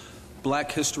a Black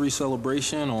History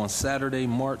celebration on Saturday,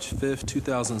 March 5th,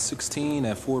 2016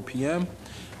 at 4 p.m.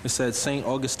 It's at St.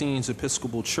 Augustine's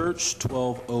Episcopal Church,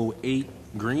 1208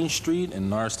 Green Street in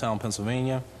Norristown,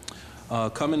 Pennsylvania.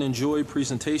 Come and enjoy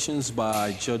presentations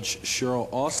by Judge Cheryl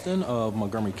Austin of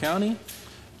Montgomery County,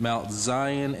 Mount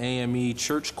Zion AME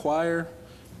Church Choir,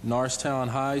 Norristown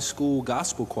High School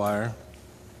Gospel Choir,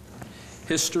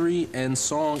 history and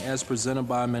song as presented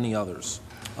by many others.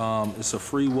 It's a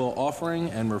free will offering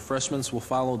and refreshments will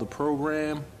follow the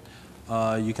program.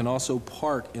 You can also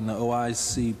park in the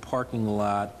OIC parking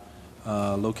lot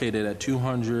located at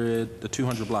the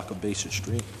 200 block of Bassett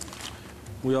Street.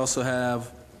 We also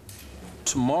have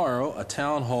tomorrow a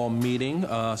town hall meeting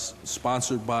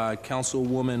sponsored by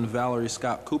Councilwoman Valerie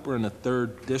Scott Cooper in the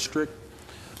 3rd District.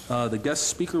 The guest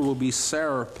speaker will be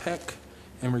Sarah Peck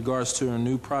in regards to a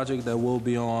new project that will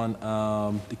be on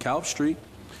DeKalb Street.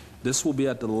 This will be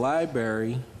at the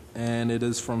library, and it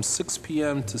is from 6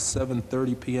 p.m. to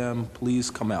 7:30 p.m.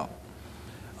 Please come out.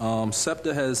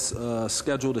 SEPTA has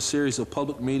scheduled a series of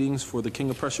public meetings for the King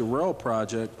of Prussia Rail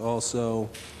project. Also,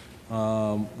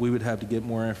 we would have to get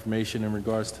more information in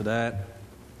regards to that.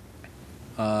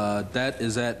 That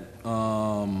is at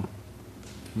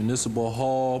Municipal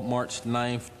Hall, March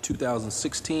 9th,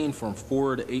 2016, from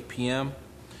 4 to 8 p.m.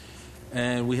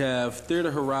 And we have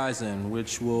Theater Horizon,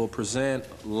 which will present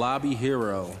Lobby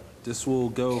Hero. This will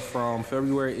go from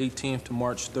February 18th to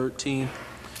March 13th.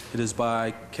 It is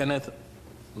by Kenneth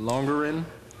Longerin,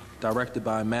 directed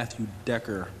by Matthew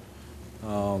Decker.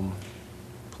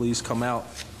 Please come out.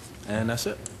 And that's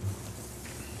it.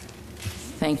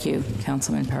 Thank you,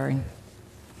 Councilman Perry.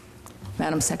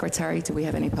 Madam Secretary, do we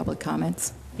have any public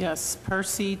comments? Yes,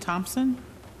 Percy Thompson.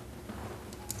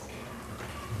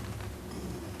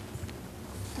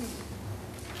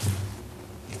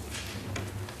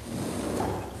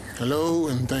 Hello,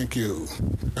 and thank you.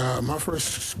 My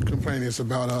first complaint is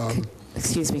about...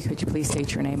 Excuse me, could you please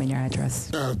state your name and your address?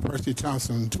 Percy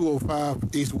Thompson,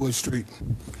 205 Eastwood Street.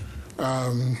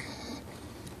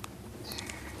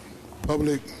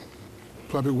 Public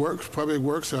Works,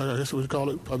 I guess we would call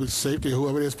it, public safety,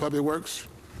 whoever it is, Public Works.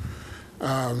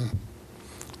 I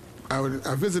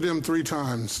visited them 3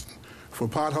 times for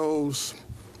potholes.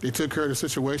 They took care of the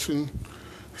situation.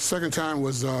 Second time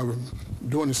was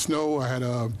during the snow. I had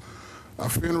a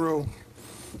funeral,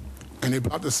 and they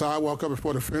blocked the sidewalk up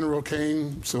before the funeral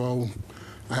came, so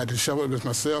I had to shovel it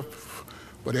myself.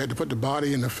 But they had to put the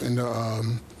body in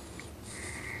the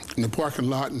parking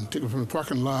lot and take it from the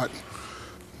parking lot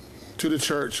to the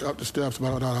church, up the steps,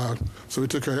 so we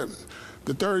took care of it.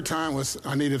 The third time was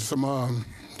I needed some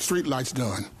street lights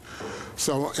done.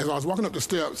 So as I was walking up the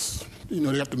steps, they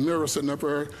got the mirror sitting up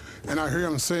there, and I hear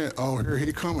him saying, "Oh, here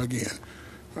he come again."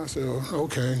 I said,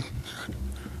 "Okay."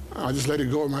 I just let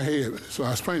it go in my head, so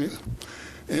I explained it.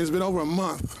 And it's been over a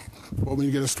month when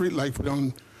you get a street light put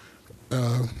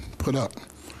up.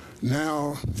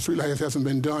 Now, street light hasn't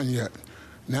been done yet.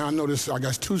 Now I notice I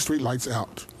got 2 street lights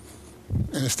out,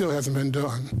 and it still hasn't been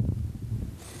done.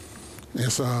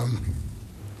 It's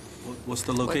What's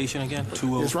the location again?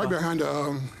 205? It's right behind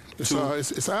the.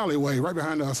 It's an alleyway right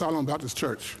behind the Solomon Baptist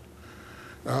Church.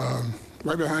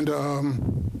 right behind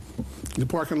the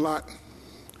parking lot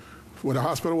where the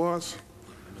hospital was,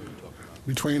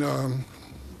 between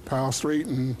Powell Street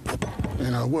and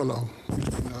Willow.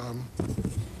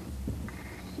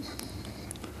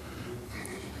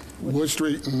 Wood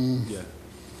Street and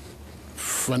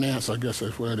Finance, I guess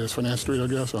that's where it is. Finance Street, I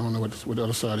guess. I don't know what the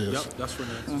other side is. Yep, that's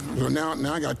Finance. So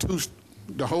now I got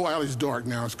the whole alley's dark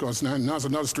now. It's because now there's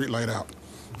another street light out.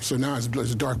 So now it's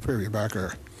a dark period back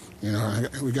there. You know,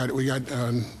 we got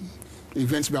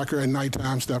events back there at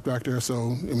nighttime, stuff back there.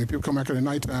 So I mean, people come back here at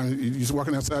nighttime. You're just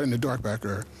walking outside in the dark back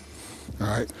there. All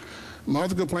right. My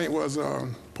other complaint was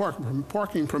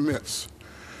parking permits.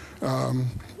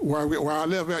 Where I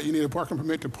live at, you need a parking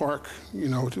permit to park, you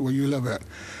know, to where you live at.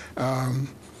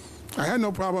 I had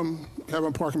no problem having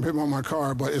a parking permit on my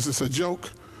car, but it's just a joke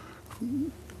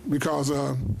because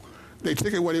they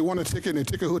ticket where they want to ticket and they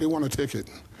ticket who they want to ticket.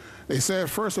 They said,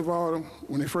 first of all,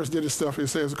 when they first did this stuff, they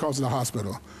said it's because of the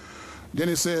hospital. Then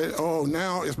they said, oh,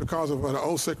 now it's because of the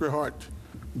old Sacred Heart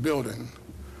building.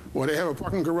 Well, they have a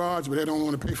parking garage, but they don't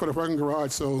want to pay for the parking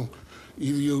garage, so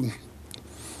either you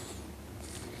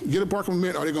get a parking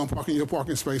permit or they're going to park in your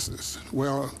parking spaces.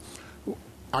 Well,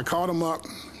 I called them up,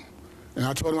 and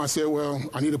I told them, I said, well,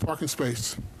 I need a parking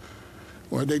space.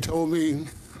 Well, they told me,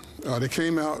 they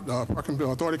came out, the parking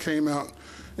bill authority came out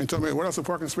and told me, what else a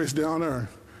parking space down there?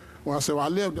 Well, I said, well, I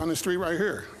live down the street right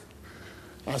here.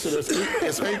 I said,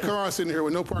 there's 8 cars sitting here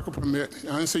with no parking permit.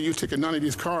 I didn't say you ticket none of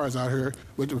these cars out here,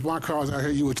 but if my cars out here,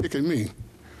 you would ticket me.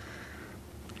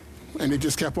 And it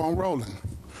just kept on rolling.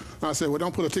 I said, well,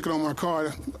 don't put a ticket on my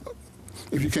car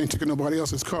if you can't ticket nobody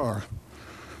else's car.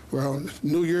 Well,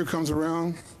 New Year comes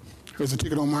around, there's a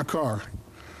ticket on my car.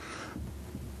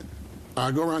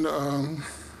 I go around the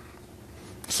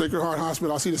Sacred Heart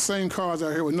Hospital, I see the same cars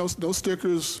out here with no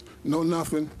stickers, no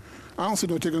nothing. I don't see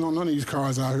no ticket on none of these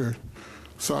cars out here.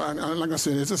 So, like I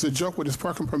said, it's just a joke with this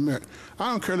parking permit. I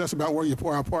don't care less about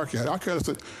where I park at. I care less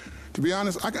to be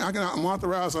honest, I'm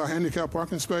authorized a handicapped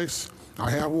parking space. I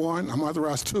have one. I'm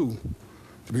authorized 2,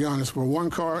 to be honest, for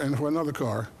one car and for another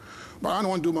car. But I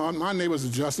don't want to do my neighbors a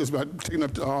justice by taking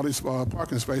up all these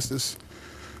parking spaces,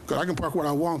 because I can park where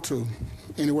I want to,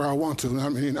 anywhere I want to. I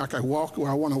mean, I can walk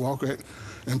where I want to walk at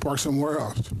and park somewhere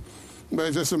else. But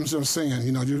it's just something I'm saying,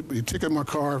 you know, you ticket my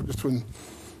car just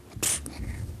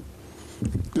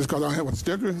because I don't have a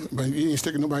sticker, but you ain't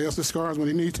sticking nobody else's cars when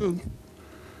you need to.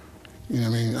 You know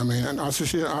what I mean? And I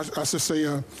should say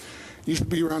you should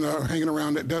be around hanging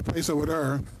around that place over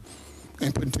there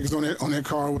and putting tickets on that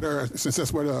car over there, since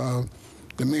that's where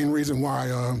the main reason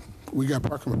why we got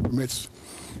parking permits.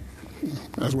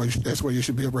 That's where you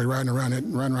should be riding around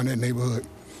that neighborhood.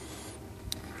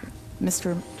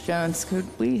 Mr. Jones, could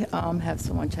we have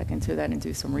someone check into that and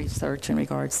do some research in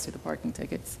regards to the parking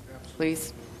tickets,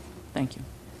 please? Thank you.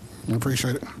 I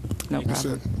appreciate it. No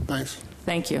problem. Thanks.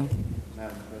 Thank you.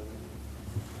 Madam President,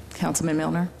 Councilman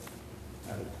Milner?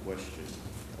 I have a question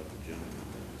of the gentleman.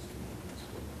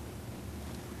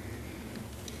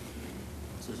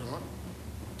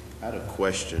 I had a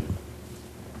question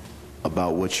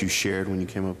about what you shared when you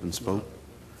came up and spoke.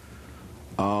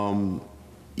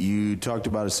 You talked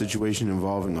about a situation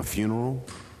involving a funeral.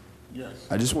 Yes.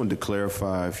 I just wanted to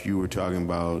clarify if you were talking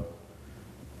about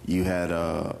you had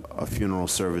a funeral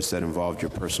service that involved your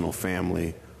personal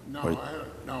family. No,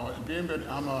 being that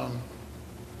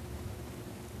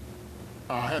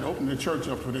I had opened the church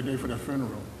up for the day for the funeral,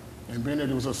 and being that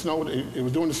it was it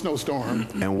was during the snowstorm.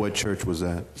 And what church was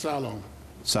that? Siloam.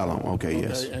 Siloam, okay,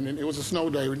 yes. And then it was a snow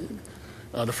day.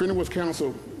 The funeral was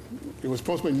canceled. It was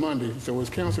supposed to be Monday, so it was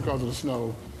canceled because of the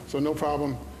snow. So no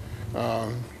problem.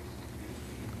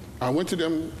 I went to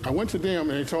them, and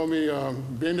they told me,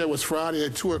 being there was Friday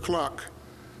at 2 o'clock,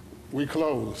 we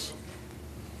closed.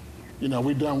 You know,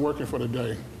 we done working for the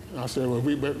day. I said, well,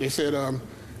 they said,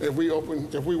 if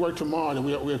we work tomorrow, then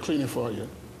we'll clean it for you.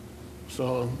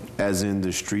 So. As in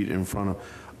the street in front of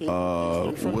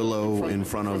Willow, in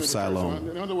front of Siloam.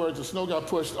 In other words, the snow got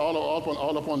pushed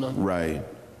all up on the. Right.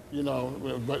 You know,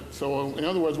 but so in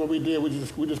other words, what we did, we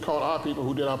just called our people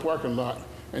who did our parking lot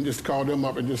and just called them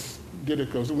up and just did it.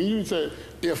 Because when you say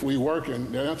if we working,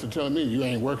 they're not telling me you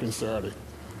ain't working Saturday.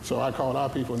 So I called our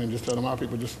people and then just tell them, our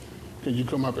people, just can you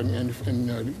come up and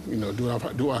you know,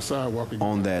 do our sidewalk again.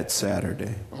 On that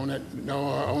Saturday. On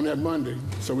that Monday.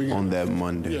 So we. On that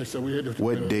Monday. Yeah. So we had to.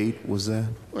 What date was that?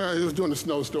 Well, it was during the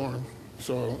snowstorm.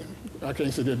 So I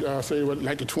can't say that. I say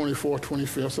like the 24th,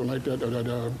 25th, something like that.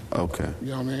 Okay.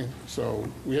 You know what I mean? So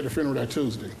we had the funeral that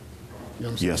Tuesday. You know what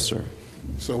I'm saying? Yes, sir.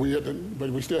 So but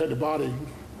we still had the body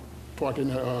parked in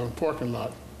the parking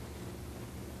lot.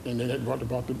 And then they brought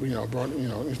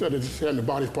instead of just having the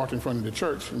bodies parked in front of the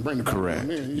church and bring the Correct.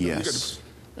 bodies in. Yes.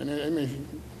 And I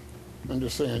mean, I'm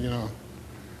just saying,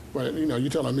 but you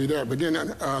telling me that. But then,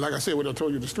 like I said, what I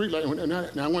told you, the street light.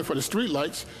 And I went for the street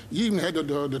lights. You even had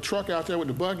the truck out there with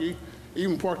the buggy,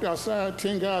 even parked outside.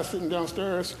 10 guys sitting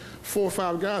downstairs, 4 or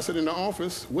 5 guys sitting in the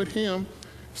office with him,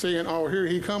 saying, "Oh, here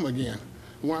he come again."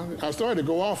 Well, I started to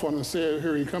go off on him and say,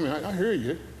 "Here he come." I hear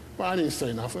you. Well, I didn't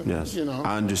say nothing. Yes,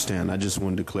 I understand. I just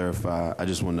wanted to clarify. I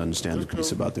just wanted to understand the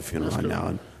piece about the funeral. I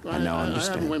now I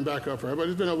understand. haven't went back up there, but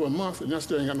it's been over a month, and that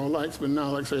still ain't got no lights. But now,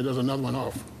 like I say, there's another one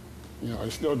off.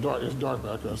 It's still dark. It's dark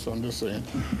back there, so I'm just saying.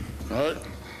 All right?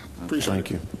 Appreciate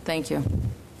Thank it. you. Thank you.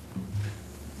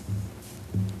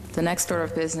 The next order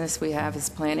of business we have is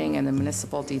planning and the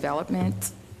municipal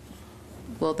development.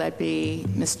 Will that be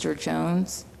Mr.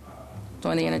 Jones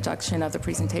doing the introduction of the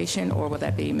presentation, or will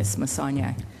that be Ms.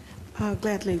 Massagne?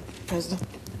 Gladly, President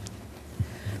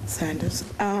Sanders.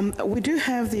 We do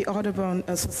have the Audubon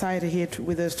Society here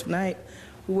with us tonight,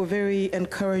 who were very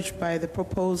encouraged by the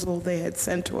proposal they had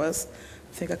sent to us,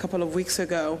 I think a couple of weeks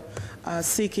ago,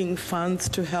 seeking funds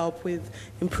to help with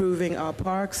improving our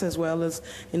parks as well as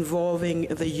involving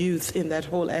the youth in that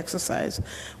whole exercise.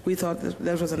 We thought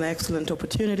that was an excellent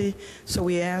opportunity, so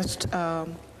we asked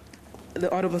the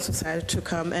Audubon Society to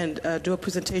come and do a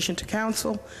presentation to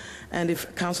council, and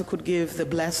if council could give the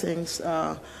blessings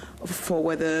for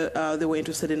whether they were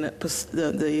interested in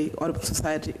the Audubon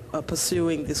Society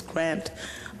pursuing this grant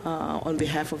on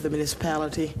behalf of the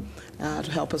municipality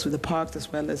to help us with the parks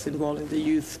as well as involving the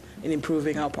youth in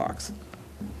improving our parks.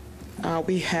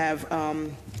 We have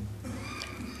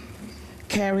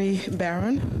Carrie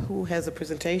Barron, who has a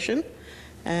presentation,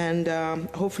 and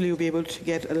hopefully you'll be able to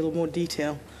get a little more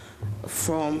detail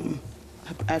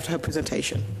after her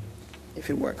presentation, if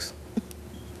it works.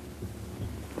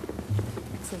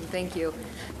 Awesome, thank you.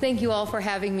 Thank you all for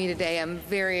having me today. I'm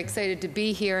very excited to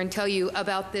be here and tell you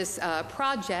about this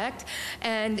project.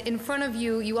 And in front of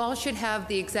you, you all should have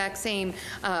the exact same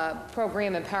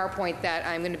program and PowerPoint that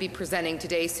I'm going to be presenting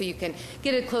today, so you can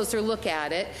get a closer look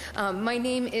at it. My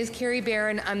name is Carrie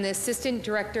Barron. I'm the Assistant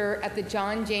Director at the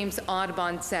John James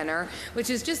Audubon Center, which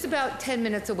is just about 10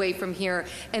 minutes away from here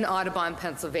in Audubon,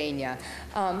 Pennsylvania.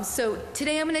 So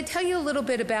today I'm going to tell you a little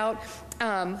bit about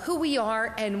who we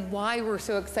are and why we're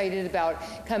so excited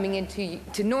about coming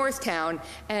into Norristown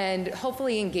and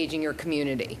hopefully engaging your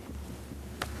community.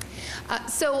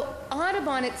 So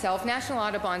Audubon itself, National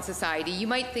Audubon Society, you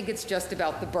might think it's just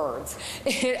about the birds.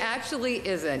 It actually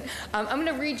isn't. I'm going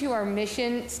to read you our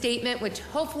mission statement, which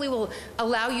hopefully will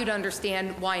allow you to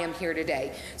understand why I'm here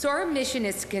today. So our mission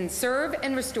is to conserve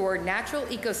and restore natural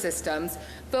ecosystems,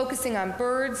 focusing on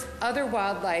birds, other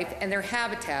wildlife, and their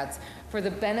habitats for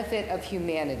the benefit of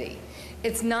humanity.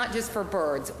 It's not just for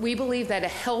birds. We believe that a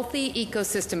healthy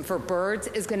ecosystem for birds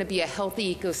is going to be a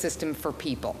healthy ecosystem for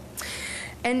people.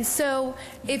 And so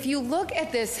if you look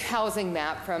at this housing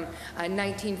map from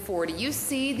 1940, you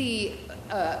see the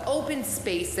open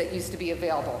space that used to be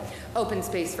available. Open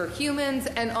space for humans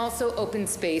and also open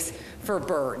space for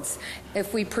birds.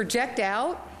 If we project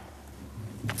out,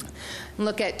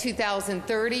 look at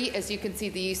 2030, as you can see,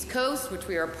 the East Coast, which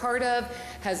we are a part of,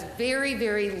 has very,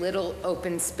 very little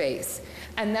open space.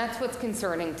 And that's what's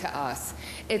concerning to us.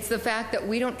 It's the fact that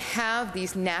we don't have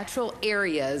these natural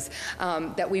areas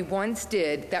that we once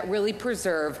did that really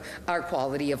preserve our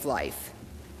quality of life.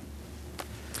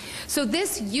 So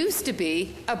this used to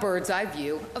be a bird's eye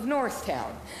view of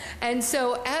Norristown. And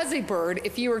so as a bird,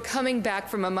 if you were coming back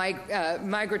from a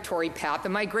migratory path, a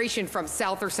migration from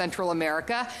South or Central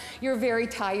America, you're very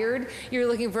tired, you're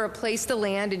looking for a place to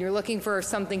land, and you're looking for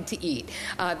something to eat.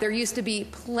 There used to be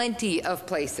plenty of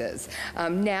places.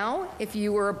 Now, if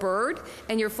you were a bird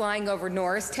and you're flying over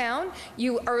Norristown,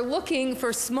 you are looking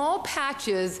for small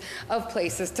patches of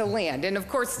places to land. And of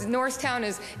course, Norristown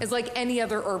is like any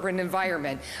other urban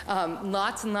environment.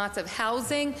 Lots and lots of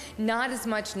housing, not as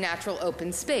much natural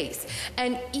open space.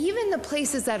 And even the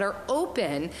places that are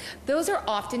open, those are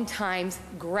oftentimes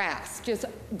grass, just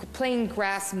plain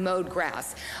grass, mowed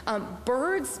grass.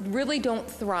 Birds really don't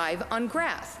thrive on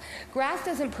grass. Grass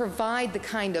doesn't provide the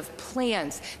kind of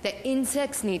plants that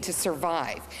insects need to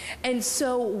survive. And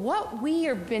so what we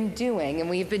have been doing, and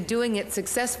we've been doing it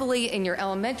successfully in your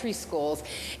elementary schools,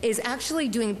 is actually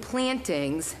doing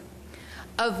plantings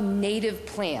of native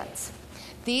plants.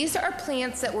 These are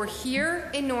plants that were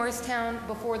here in Norristown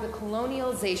before the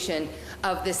colonialization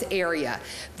of this area.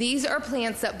 These are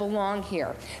plants that belong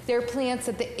here. They're plants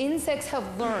that the insects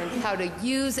have learned how to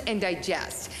use and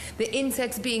digest. The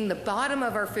insects being the bottom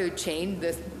of our food chain,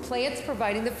 the plants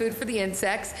providing the food for the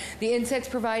insects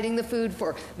providing the food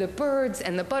for the birds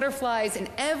and the butterflies and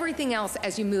everything else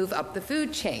as you move up the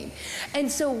food chain.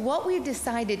 And so what we've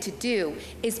decided to do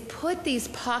is put these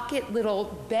pocket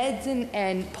little beds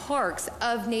and parks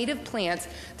of native plants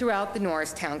throughout the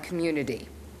Norristown community.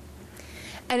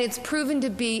 And it's proven to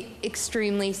be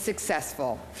extremely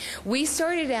successful. We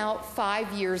started out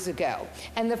 5 years ago,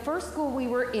 and the first school we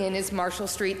were in is Marshall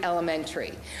Street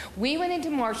Elementary. We went into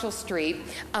Marshall Street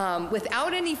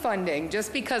without any funding,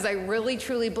 just because I really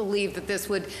truly believed that this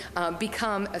would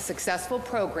become a successful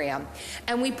program,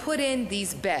 and we put in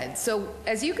these beds. So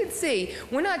as you can see,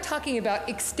 we're not talking about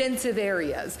extensive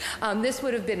areas. This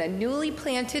would have been a newly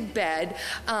planted bed,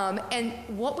 and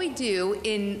what we do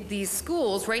in these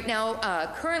schools right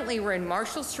now, currently, we're in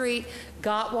Marshall Street,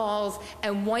 Gottwalls,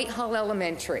 and Whitehall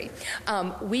Elementary.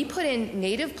 We put in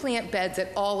native plant beds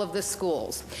at all of the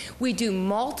schools. We do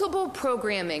multiple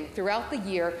programming throughout the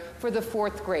year for the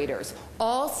 4th graders,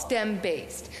 all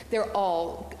STEM-based. They're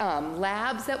all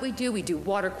labs that we do. We do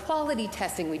water quality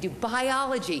testing. We do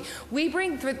biology. We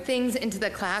bring things into the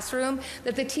classroom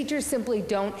that the teachers simply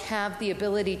don't have the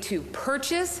ability to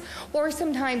purchase, or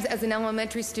sometimes as an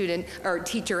elementary student or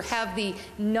teacher have the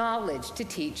knowledge to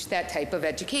teach that type of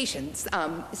education,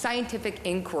 scientific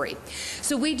inquiry.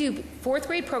 So we do 4th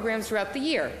grade programs throughout the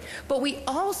year, but we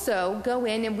also go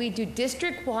in and we do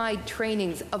district-wide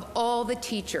trainings of all the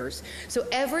teachers. So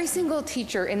every single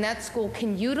teacher in that school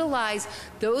can utilize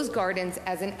those gardens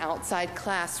as an outside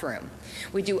classroom.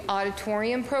 We do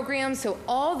auditorium programs, so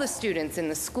all the students in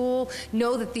the school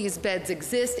know that these beds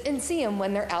exist and see them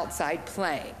when they're outside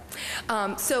playing.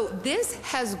 So this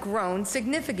has grown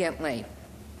significantly.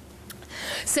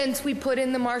 Since we put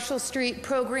in the Marshall Street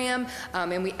program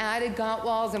and we added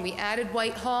Gottwalls and we added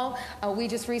Whitehall, we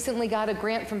just recently got a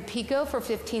grant from PICO for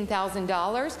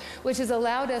 $15,000, which has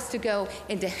allowed us to go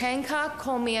into Hancock,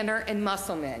 Coal Manor, and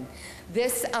Musselman.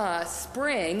 This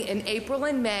spring, in April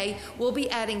and May, we'll be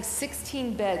adding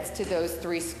 16 beds to those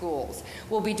 3 schools.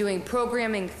 We'll be doing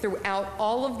programming throughout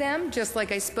all of them, just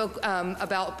like I spoke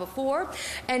about before.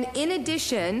 And in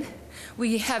addition,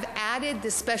 we have added the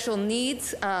special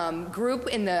needs group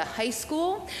in the high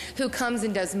school who comes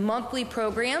and does monthly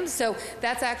programs. So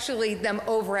that's actually them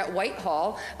over at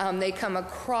Whitehall. They come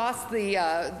across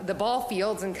the ball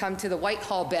fields and come to the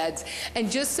Whitehall beds.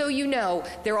 And just so you know,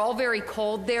 they're all very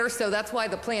cold there, so that's why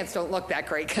the plants don't look that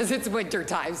great, because it's winter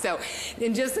time. So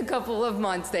in just a couple of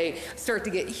months, they start to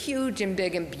get huge and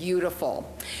big and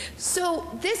beautiful.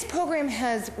 So this program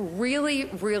has really,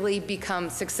 really become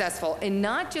successful, and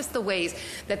not just the ways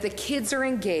that the kids are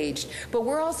engaged, but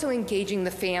we're also engaging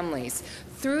the families.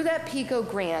 Through that PICO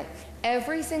grant,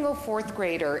 every single 4th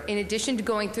grader, in addition to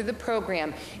going through the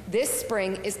program, this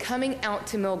spring is coming out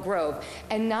to Mill Grove.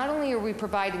 And not only are we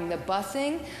providing the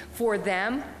busing for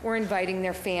them, we're inviting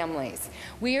their families.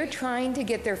 We are trying to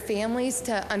get their families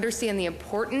to understand the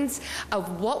importance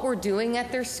of what we're doing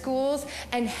at their schools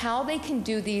and how they can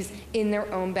do these in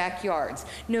their own backyards,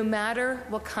 no matter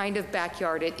what kind of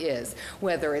backyard it is,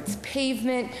 whether it's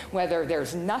pavement, whether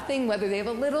there's nothing, whether they have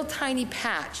a little tiny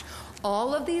patch.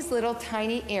 All of these little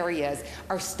tiny areas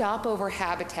are stopover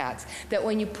habitats that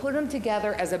when you put them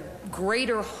together as a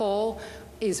greater whole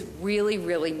is really,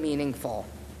 really meaningful.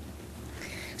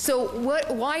 So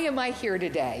why am I here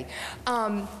today?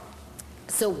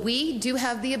 So we do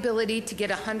have the ability to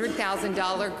get a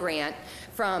 $100,000 grant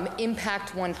from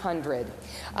Impact 100.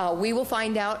 We will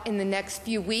find out in the next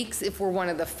few weeks if we're one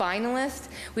of the finalists.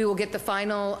 We will get the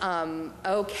final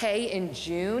okay in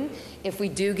June if we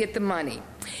do get the money.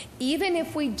 Even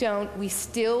if we don't, we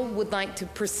still would like to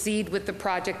proceed with the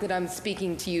project that I'm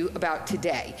speaking to you about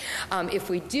today. If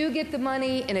we do get the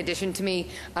money, in addition to me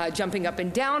jumping up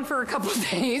and down for a couple of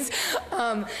days,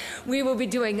 we will be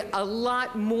doing a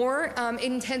lot more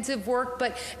intensive work,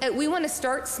 but we want to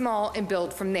start small and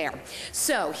build from there.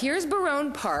 So here's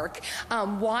Barone Park.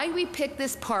 Why we picked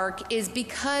this park is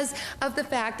because of the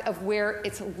fact of where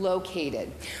it's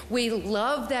located. We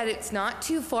love that it's not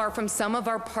too far from some of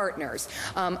our partners.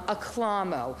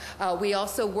 Aclamo. We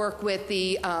also work with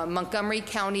the Montgomery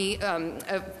County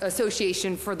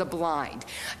Association for the Blind,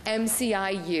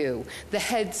 MCIU, the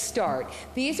Head Start.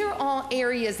 These are all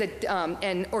areas that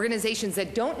and organizations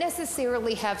that don't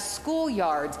necessarily have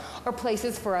schoolyards or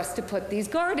places for us to put these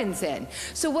gardens in.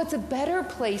 So what's a better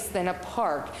place than a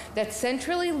park that's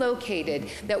centrally located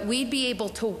that we'd be able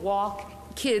to walk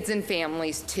kids and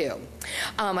families too.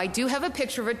 I do have a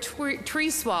picture of a tree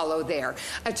swallow there.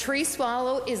 A tree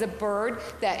swallow is a bird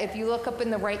that, if you look up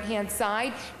in the right-hand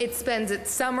side, it spends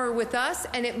its summer with us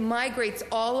and it migrates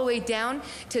all the way down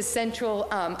to Central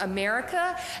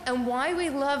America. And why we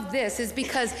love this is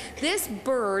because this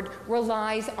bird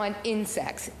relies on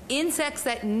insects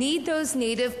that need those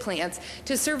native plants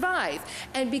to survive.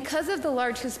 And because of the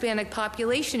large Hispanic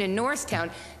population in Norristown,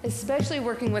 especially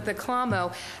working with the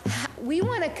Clamo, we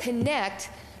want to connect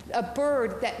a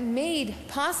bird that made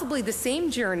possibly the same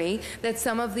journey that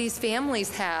some of these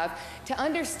families have to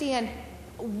understand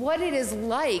what it is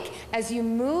like as you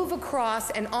move across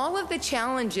and all of the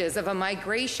challenges of a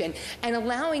migration and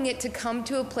allowing it to come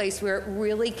to a place where it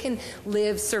really can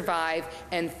live, survive,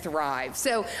 and thrive.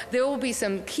 So there will be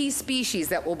some key species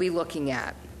that we'll be looking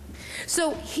at.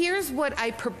 So here's what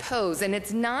I propose, and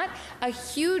it's not a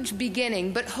huge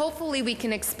beginning, but hopefully we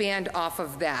can expand off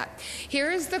of that. Here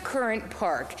is the current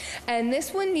park, and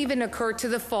this wouldn't even occur to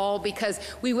the fall because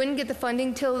we wouldn't get the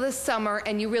funding till the summer,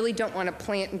 and you really don't want to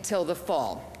plant until the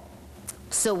fall.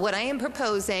 So what I am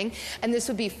proposing, and this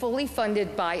would be fully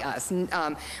funded by us,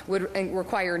 would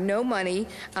require no money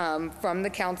from the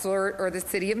council or the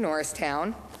city of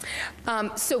Norristown.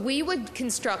 So we would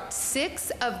construct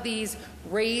 6 of these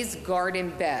raised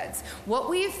garden beds. What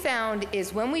we have found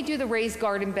is when we do the raised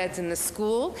garden beds in the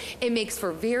school, it makes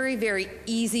for very, very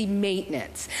easy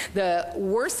maintenance. The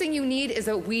worst thing you need is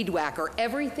a weed whacker.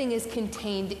 Everything is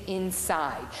contained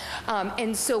inside.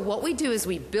 And so what we do is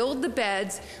we build the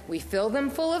beds, we fill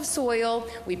them full of soil,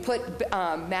 we put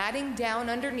matting down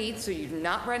underneath so you're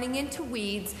not running into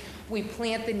weeds. We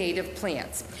plant the native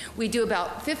plants. We do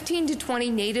about 15 to 20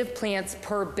 native plants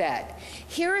per bed.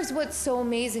 Here is what's so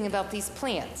amazing about these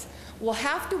plants. We'll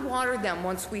have to water them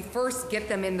once we first get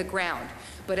them in the ground,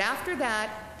 but after that,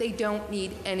 they don't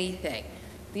need anything.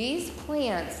 These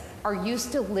plants are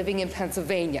used to living in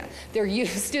Pennsylvania. They're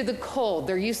used to the cold.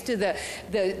 They're used to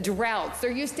the droughts.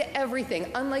 They're used to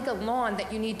everything. Unlike a lawn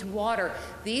that you need to water,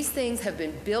 these things have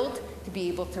been built to be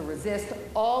able to resist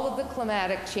all of the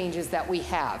climatic changes that we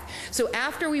have. So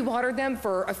after we water them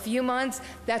for a few months,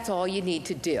 that's all you need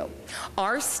to do.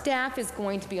 Our staff is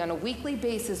going to be on a weekly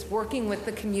basis working with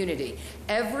the community.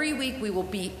 Every week we will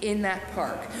be in that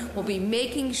park. We'll be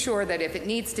making sure that if it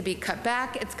needs to be cut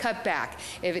back, it's cut back.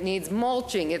 If it needs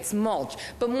mulching, it's mulch.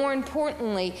 But more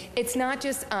importantly, it's not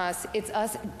just us, it's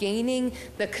us gaining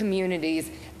the community's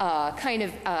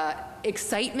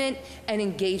excitement and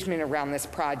engagement around this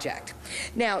project.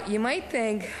 Now, you might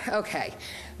think, okay,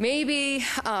 maybe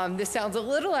this sounds a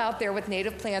little out there with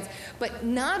native plants, but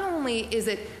not only is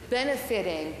it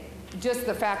benefiting just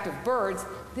the fact of birds,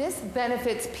 this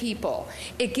benefits people.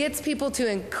 It gets people to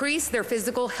increase their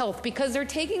physical health because they're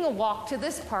taking a walk to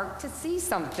this park to see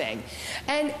something.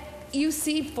 And you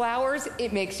see flowers,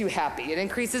 it makes you happy. It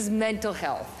increases mental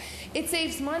health. It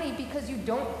saves money because you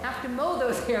don't have to mow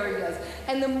those areas.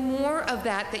 And the more of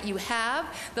that you have,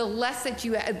 the less that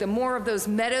you the more of those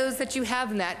meadows that you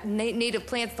have and that native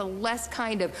plants, the less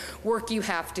kind of work you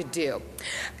have to do.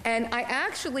 And I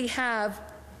actually have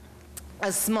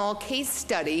a small case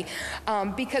study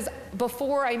because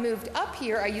before I moved up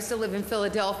here, I used to live in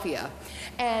Philadelphia.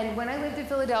 And when I lived in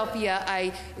Philadelphia,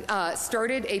 I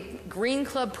started a Green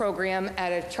Club program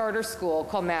at a charter school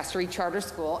called Mastery Charter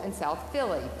School in South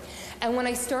Philly. And when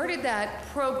I started that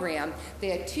program, they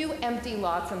had 2 empty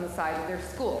lots on the side of their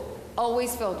school,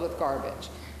 always filled with garbage.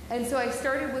 And so I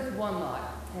started with 1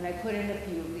 lot, and I put in a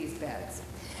few of these beds.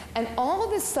 And all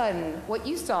of a sudden, what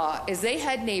you saw is they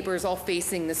had neighbors all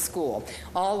facing the school,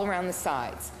 all around the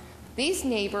sides. These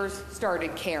neighbors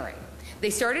started caring. They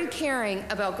started caring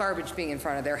about garbage being in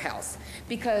front of their house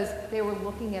because they were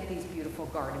looking at these beautiful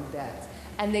garden beds.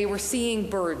 And they were seeing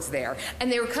birds there.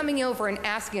 And they were coming over and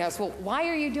asking us, well, why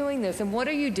are you doing this? And what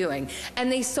are you doing?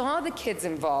 And they saw the kids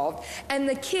involved. And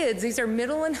the kids, these are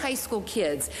middle and high school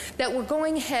kids, that were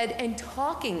going ahead and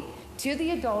talking to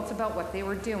the adults about what they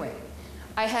were doing.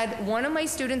 I had one of my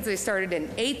students, they started in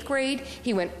 8th grade.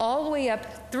 He went all the way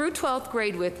up through 12th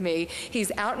grade with me.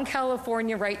 He's out in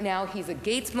California right now. He's a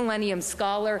Gates Millennium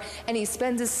Scholar, and he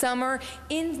spends his summer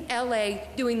in LA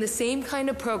doing the same kind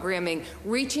of programming,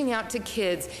 reaching out to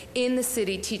kids in the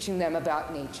city, teaching them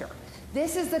about nature.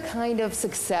 This is the kind of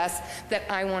success that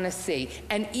I want to see.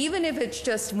 And even if it's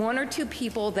just 1 or 2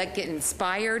 people that get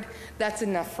inspired, that's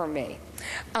enough for me.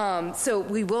 So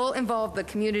we will involve the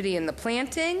community in the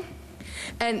planting.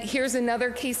 And here's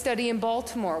another case study in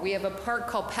Baltimore. We have a park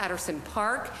called Patterson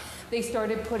Park. They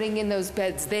started putting in those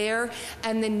beds there,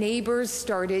 and the neighbors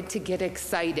started to get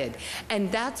excited.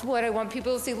 And that's what I want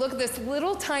people to see. Look at this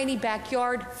little tiny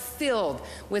backyard filled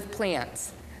with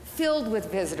plants. filled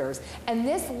with visitors. And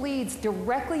this leads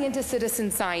directly into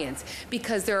citizen science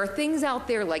because there are things out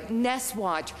there like Nest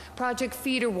Watch, Project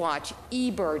Feeder Watch,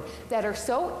 eBird that are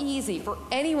so easy for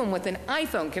anyone with an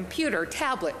iPhone, computer,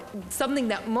 tablet, something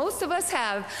that most of us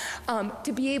have,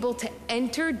 to be able to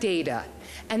enter data.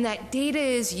 And that data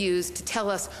is used to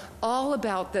tell us all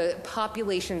about the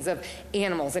populations of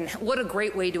animals. And what a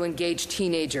great way to engage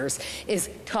teenagers is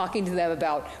talking to them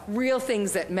about real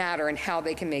things that matter and how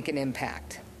they can make an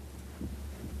impact.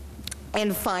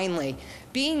 And finally,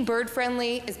 being bird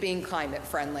friendly is being climate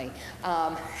friendly.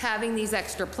 Having these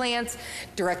extra plants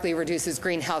directly reduces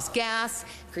greenhouse gas,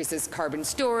 increases carbon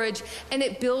storage, and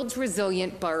it builds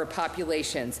resilient bird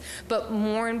populations. But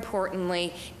more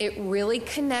importantly, it really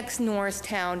connects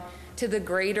Norristown to the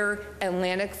greater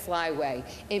Atlantic Flyway.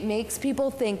 It makes people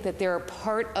think that they're a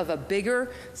part of a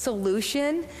bigger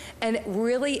solution, and it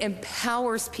really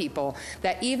empowers people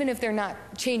that even if they're not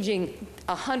changing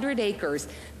 100 acres,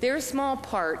 their small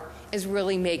part is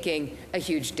really making a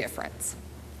huge difference.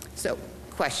 So,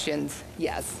 questions?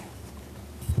 Yes.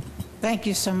 Thank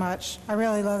you so much. I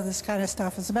really love this kind of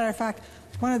stuff. As a matter of fact,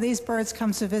 one of these birds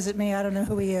comes to visit me. I don't know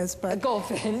who he is, but a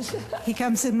goldfinch. He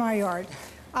comes in my yard.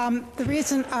 One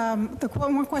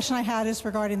question I had is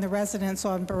regarding the residents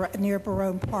near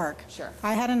Barone Park. Sure.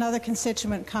 I had another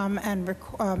constituent come and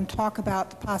talk about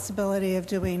the possibility of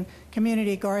doing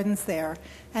community gardens there,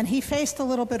 and he faced a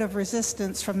little bit of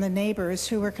resistance from the neighbors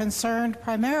who were concerned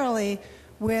primarily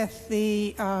with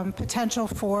the potential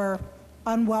for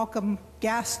unwelcome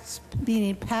guests,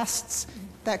 meaning pests,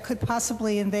 that could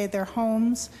possibly invade their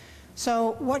homes.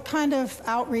 So what kind of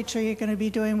outreach are you going to be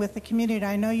doing with the community?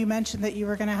 I know you mentioned that you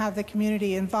were going to have the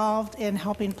community involved in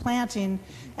helping planting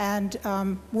and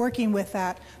working with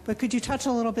that, but could you touch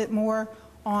a little bit more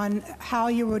on how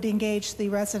you would engage the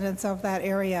residents of that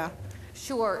area?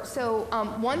 Sure. So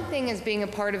one thing as being a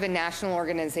part of a national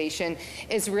organization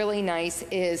is really nice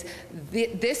is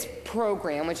this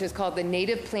program, which is called the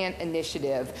Native Plant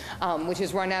Initiative, which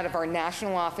is run out of our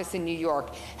national office in New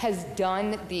York, has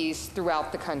done these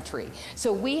throughout the country.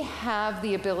 So we have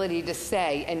the ability to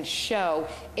say and show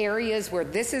areas where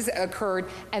this has occurred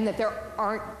and that there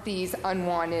aren't these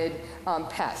unwanted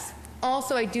pests.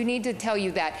 Also, I do need to tell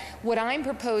you that what I'm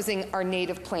proposing are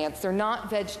native plants. They're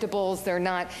not vegetables, they're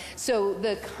not, so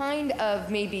the kind of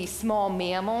maybe small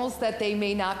mammals that they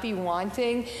may not be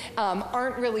wanting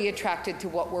aren't really attracted to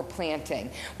what we're planting.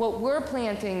 What we're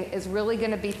planting is really going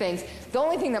to be things, the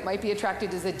only thing that might be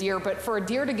attracted is a deer, but for a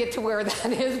deer to get to where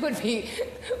that is would be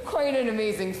quite an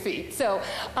amazing feat. So,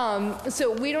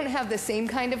 so we don't have the same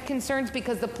kind of concerns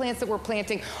because the plants that we're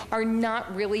planting are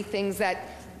not really things that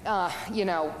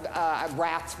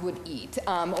rats would eat,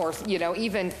 or,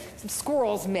 even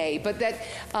squirrels may. But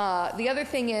that the other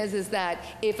thing is that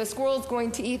if a squirrel is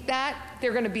going to eat that,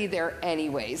 they're going to be there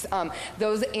anyways.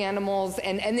 Those animals,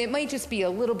 and it might just be a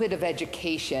little bit of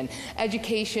education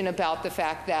about the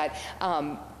fact that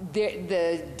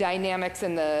the dynamics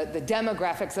and the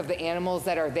demographics of the animals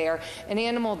that are there. An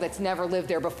animal that's never lived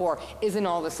there before isn't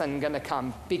all of a sudden going to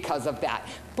come because of that.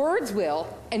 Birds will,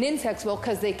 and insects will,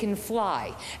 because they can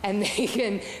fly, and they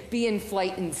can be in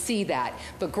flight and see that.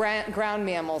 But ground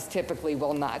mammals typically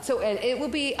will not. So it will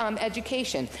be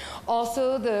education.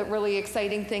 Also, the really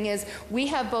exciting thing is we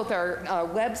have both our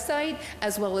website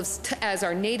as well as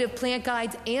our native plant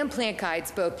guides and plant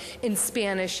guides both in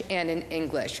Spanish and in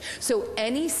English. So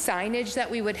any signage that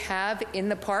we would have in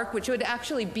the park, which would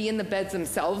actually be in the beds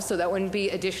themselves, so that wouldn't be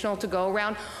additional to go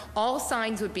around, all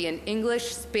signs would be in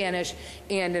English, Spanish,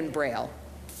 and in Braille.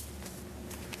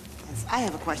 Yes, I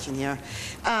have a question here.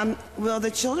 Will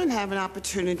the children have an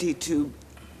opportunity to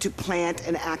plant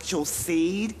an actual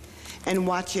seed and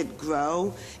watch it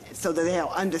grow so that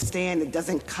they'll understand it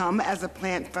doesn't come as a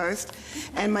plant first?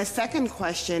 And my second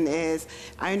question is,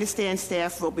 I understand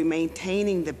staff will be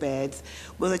maintaining the beds.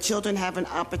 Will the children have an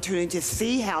opportunity to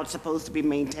see how it's supposed to be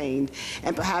maintained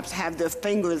and perhaps have their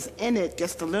fingers in it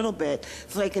just a little bit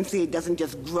so they can see it doesn't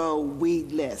just grow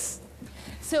weedless?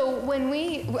 So when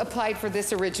we applied for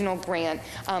this original grant,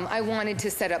 I wanted to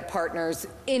set up partners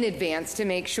in advance to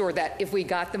make sure that if we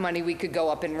got the money, we could go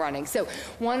up and running. So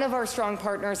one of our strong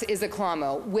partners is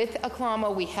Aclamo. With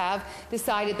Aclamo, we have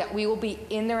decided that we will be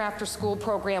in their after-school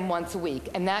program once a week,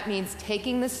 and that means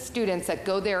taking the students that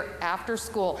go there after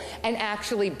school and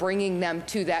actually bringing them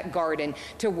to that garden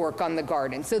to work on the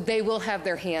garden. So they will have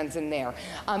their hands in there.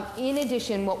 In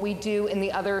addition, what we do in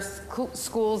the other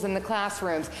schools and the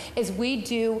classrooms is we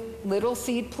do little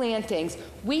seed plantings.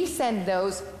 We send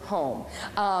those home.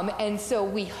 And so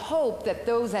we hope that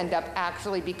those end up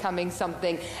actually becoming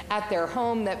something at their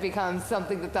home that becomes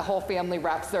something that the whole family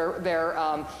wraps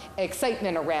their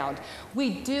excitement around. We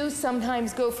do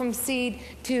sometimes go from seed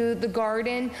to the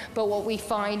garden, but what we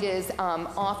find is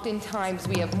oftentimes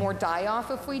we have more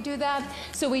die-off if we do that.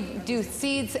 So we do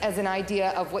seeds as an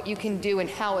idea of what you can do and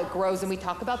how it grows, and we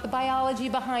talk about the biology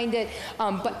behind it,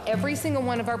 but every single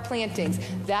one of our plantings,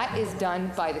 that is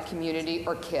done by the community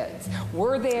or kids.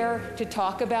 We're there to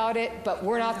talk about it, but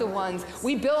we're not the ones.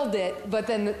 We build it, but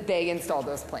then they install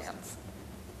those plants.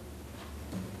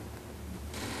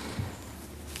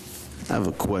 I have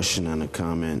a question and a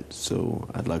comment, so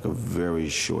I'd like a very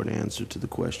short answer to the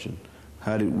question.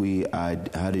 How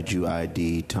did you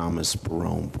ID Thomas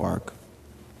Barone Park?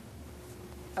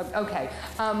 Okay,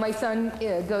 my son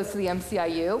goes to the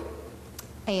MCIU,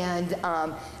 and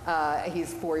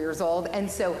he's 4 years old, and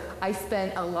so I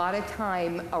spent a lot of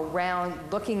time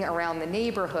looking around the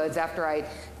neighborhoods after I'd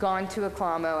gone to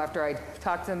Aclamo, after I'd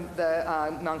talked to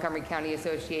the Montgomery County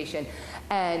Association,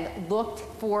 and looked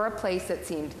for a place that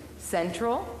seemed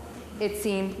central. It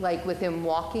seemed like within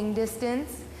walking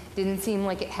distance. Didn't seem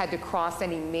like it had to cross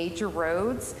any major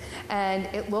roads, and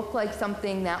it looked like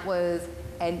something that was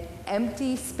an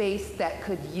empty space that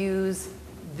could use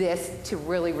this to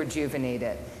really rejuvenate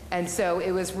it. And so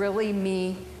it was really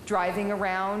me driving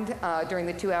around during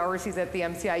the 2 hours he's at the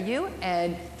MCIU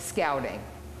and scouting.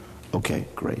 Okay,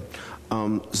 great.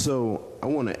 So I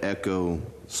want to echo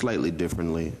slightly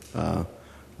differently.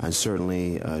 I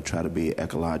certainly try to be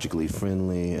ecologically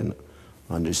friendly and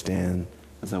understand,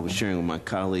 as I was sharing with my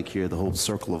colleague here, the whole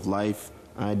circle of life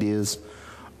ideas.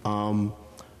 But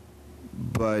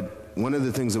one of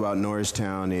the things about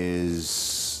Norristown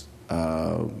is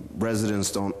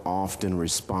residents don't often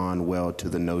respond well to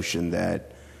the notion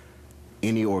that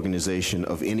any organization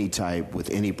of any type with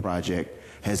any project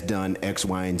has done X,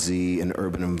 Y, and Z in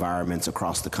urban environments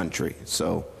across the country.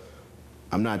 So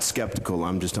I'm not skeptical,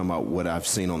 I'm just talking about what I've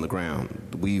seen on the ground.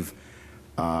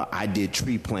 I did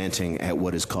tree planting at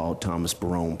what is called Thomas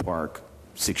Barone Park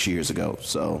 6 years ago.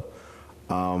 So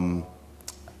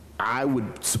I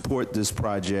would support this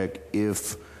project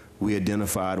if we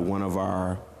identified one of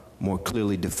our more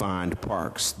clearly defined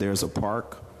parks. There's a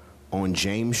park on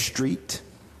James Street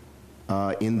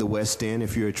in the West End,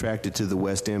 if you're attracted to the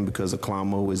West End, because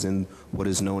Aclamo is in what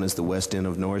is known as the West End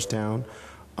of Norristown.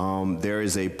 There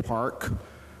is a park,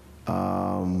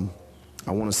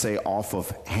 I want to say off of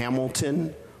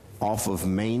Hamilton, off of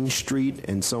Main Street,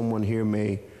 and someone here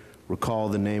may recall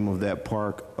the name of that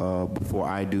park before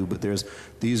I do, but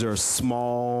these are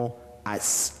small,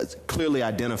 clearly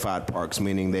identified parks,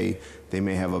 meaning they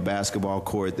may have a basketball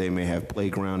court, they may have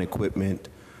playground equipment,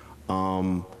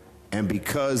 and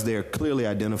because they're clearly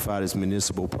identified as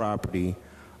municipal property,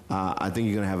 I think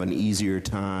you're going to have an easier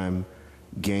time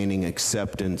gaining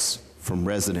acceptance from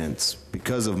residents.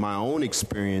 Because of my own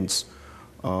experience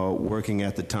working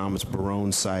at the Thomas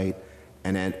Barone site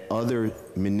and at other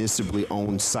municipally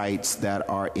owned sites that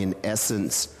are in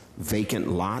essence vacant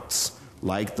lots,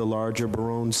 like the larger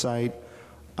Barone site,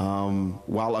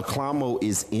 while Aclamo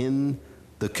is in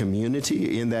the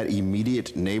community, in that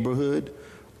immediate neighborhood,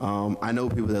 I know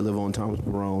people that live on Thomas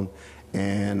Barone,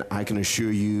 and I can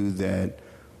assure you that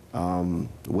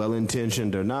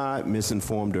well-intentioned or not,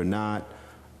 misinformed or not,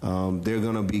 there are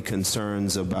going to be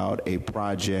concerns about a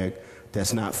project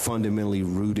that's not fundamentally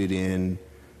rooted in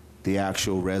the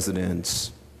actual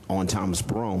residents on Thomas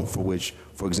Barone, for which,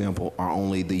 for example, are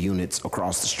only the units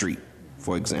across the street,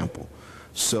 for example.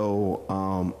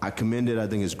 So I commend it. I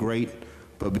think it's great.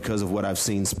 But because of what I've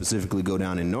seen specifically go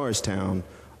down in Norristown,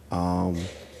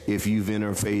 if you've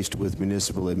interfaced with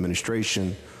municipal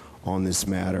administration on this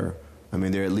matter, I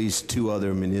mean, there are at least 2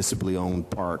 other municipally owned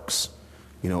parks,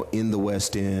 in the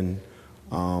West End,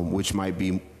 which might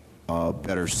be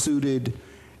better suited,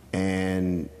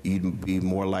 and you'd be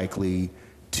more likely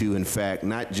to, in fact,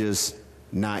 not just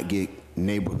not get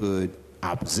neighborhood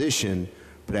opposition,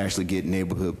 but actually get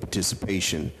neighborhood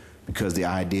participation, because the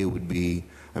idea would be,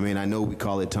 I mean, I know we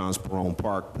call it Thomas Barone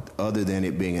Park, but other than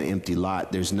it being an empty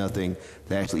lot, there's nothing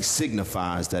that actually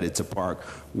signifies that it's a park,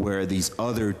 where these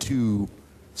other 2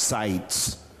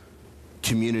 sites,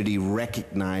 community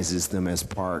recognizes them as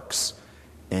parks,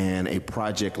 and a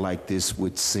project like this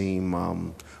would seem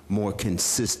more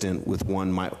consistent with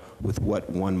what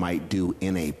one might do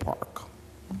in a park.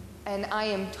 And I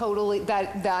am totally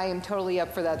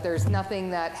up for that. There's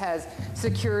nothing that has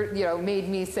secured, made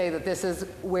me say that this is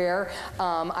where.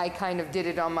 I kind of did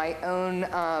it on my own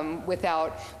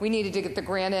we needed to get the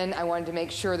grant in. I wanted to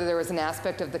make sure that there was an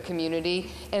aspect of the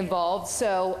community involved.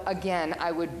 So again,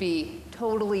 I would be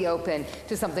totally open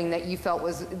to something that you felt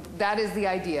that is the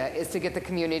idea, is to get the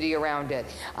community around it,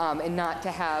 and not to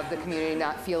have the community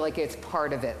not feel like it's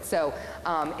part of it. So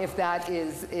if that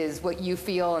is what you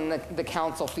feel and the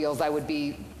council feels, I'd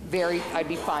be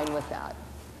fine with that.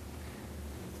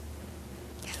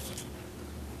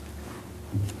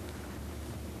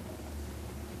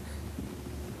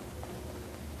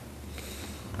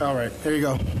 All right, there you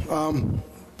go.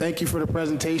 Thank you for the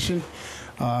presentation.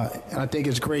 And I think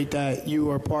it's great that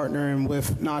you are partnering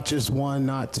with not just one,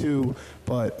 not two,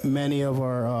 but many of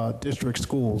our district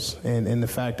schools. And the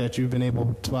fact that you've been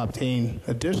able to obtain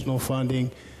additional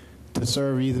funding to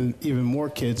serve even more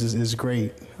kids is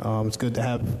great. It's good to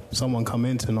have someone come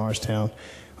into Norristown.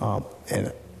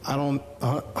 And I don't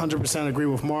 100% agree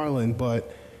with Marlon,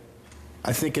 but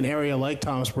I think an area like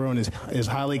Thomasboro is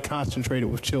highly concentrated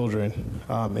with children.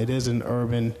 It is an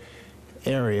urban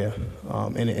area,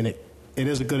 and it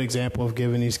is a good example of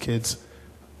giving these kids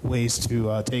ways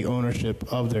to take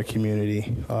ownership of their community,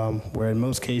 where in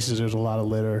most cases there's a lot of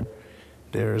litter.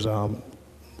 There's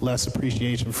less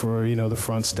appreciation for the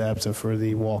front steps and for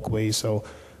the walkways. So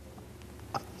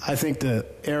I think the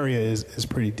area is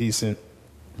pretty decent,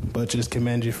 but just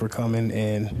commend you for coming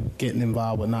and getting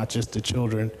involved with not just the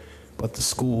children, but the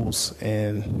schools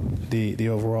and the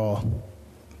overall.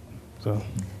 So.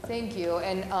 Thank you.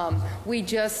 And we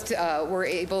just were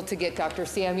able to get Dr.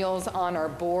 Samuels on our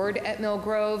board at Mill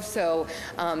Grove, so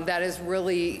that has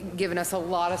really given us a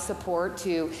lot of support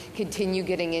to continue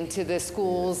getting into the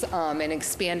schools and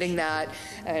expanding that.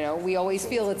 We always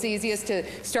feel it's easiest to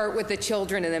start with the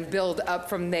children and then build up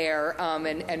from there,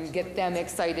 and get them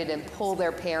excited and pull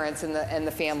their parents and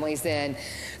the families in.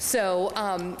 So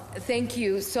thank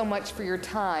you so much for your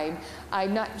time.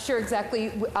 I'm not sure exactly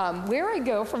where I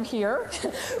go from here,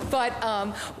 but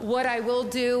what I will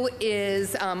do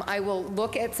is I will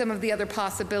look at some of the other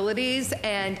possibilities,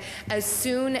 and as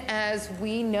soon as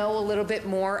we know a little bit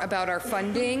more about our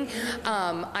funding,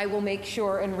 I will make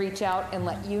sure and reach out and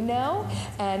let you know,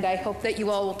 and I hope that you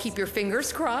all will keep your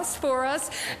fingers crossed for us.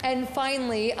 And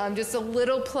finally, just a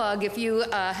little plug, if you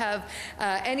have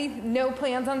no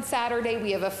plans on Saturday,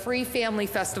 we have a free family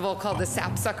festival called the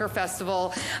Sapsucker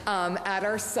Festival at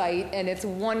our site, and it's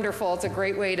wonderful. It's a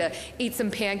great way to eat some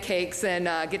pancakes and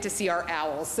get to see our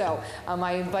owls. So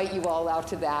I invite you all out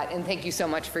to that, and thank you so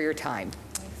much for your time.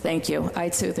 Thank you. I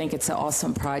too think it's an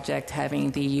awesome project,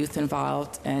 having the youth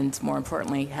involved, and more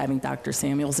importantly, having Dr.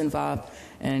 Samuels involved.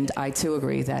 And I too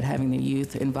agree that having the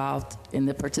youth involved in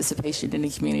the participation in the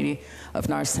community of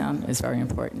Norristown is very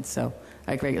important. So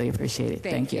I greatly appreciate it.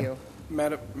 Thank you.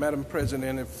 Madam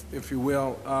President, if you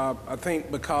will, I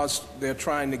think because they're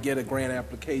trying to get a grant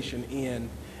application in,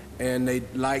 and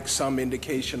they'd like some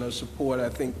indication of support, I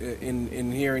think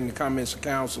in hearing the comments of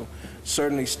council,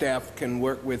 certainly staff can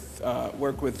work with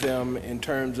them in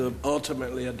terms of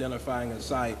ultimately identifying a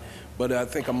site. But I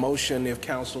think a motion, if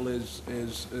council is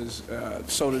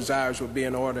so desires, would be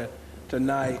in order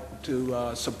tonight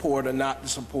to support or not to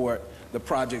support the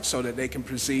project, so that they can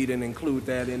proceed and include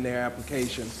that in their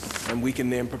application, and we can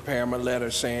then prepare them a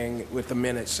letter saying, with the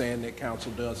minutes saying that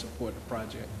council does support the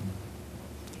project.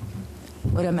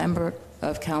 Would a member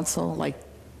of council like?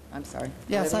 I'm sorry.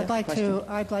 Yes, I'd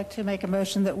like to make a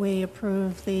motion that we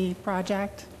approve the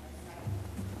project.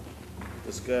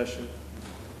 Discussion.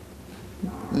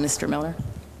 Mr. Miller.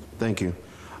 Thank you.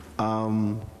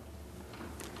 I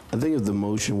think if the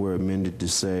motion were amended to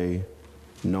say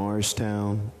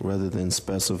Norristown rather than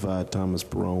specify Thomas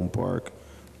Perone Park,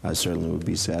 I certainly would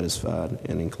be satisfied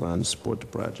and inclined to support the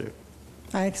project.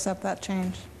 I accept that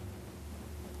change.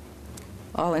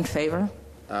 All in favor?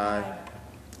 Aye.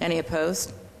 Any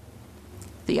opposed?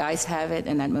 The ayes have it,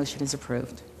 and that motion is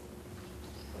approved.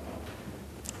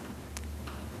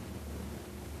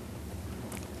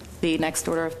 The next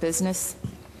order of business,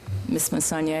 Ms.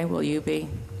 Massagne, will you be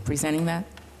presenting that?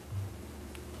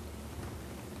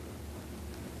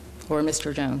 Or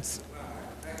Mr. Jones?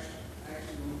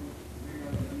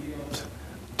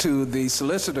 To the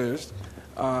solicitors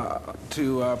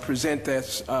to present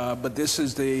this, but this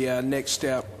is the next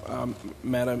step,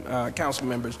 Madam Council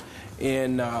members,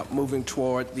 in moving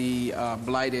toward the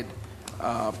Blighted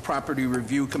Property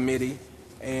Review Committee.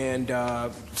 And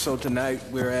so tonight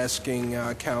we're asking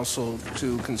council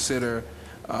to consider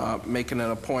making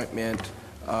an appointment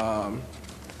of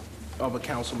a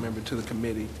council member to the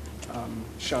committee.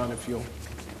 Sean, if you'll.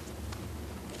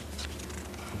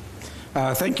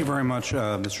 Thank you very much,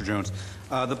 Mr. Jones.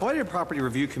 The Blighted Property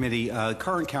Review Committee,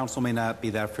 current council may not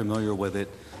be that familiar with it.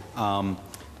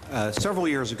 Several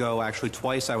years ago, actually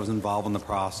twice, I was involved in the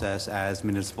process as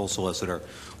municipal solicitor,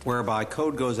 whereby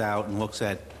code goes out and looks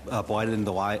at blighted and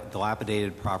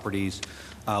dilapidated properties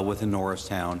within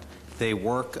Norristown. They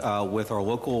work with our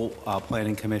local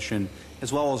planning commission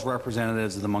as well as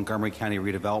representatives of the Montgomery County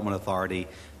Redevelopment Authority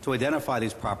to identify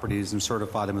these properties and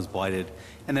certify them as blighted,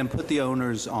 and then put the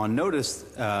owners on notice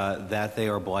that they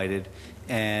are blighted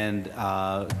and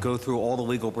go through all the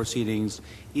legal proceedings,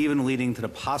 even leading to the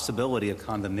possibility of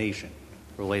condemnation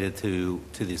related to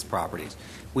these properties.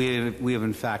 We have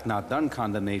in fact not done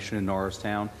condemnation in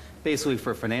Norristown, basically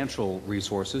for financial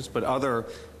resources, but other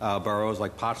boroughs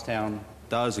like Pottstown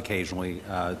does occasionally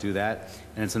do that,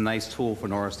 and it's a nice tool for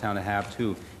Norristown to have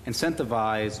to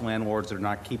incentivize landlords that are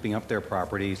not keeping up their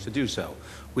properties to do so.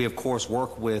 We of course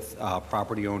work with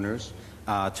property owners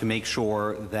to make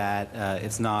sure that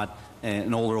it's not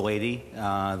an older lady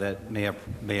that may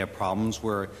have problems.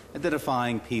 We're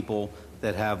identifying people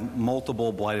that have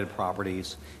multiple blighted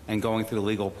properties and going through the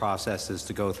legal processes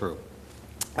to go through.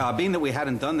 Being that we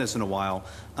hadn't done this in a while,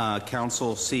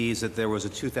 Council sees that there was a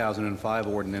 2005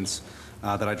 ordinance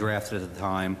that I drafted at the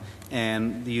time,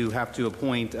 and you have to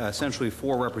appoint essentially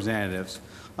 4 representatives.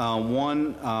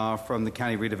 One from the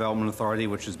County Redevelopment Authority,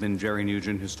 which has been Jerry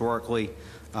Nugent historically,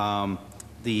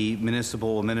 the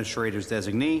Municipal Administrator's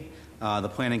designee, the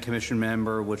Planning Commission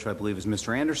member, which I believe is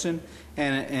Mr. Anderson,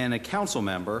 and a council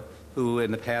member who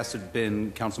in the past had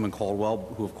been Councilman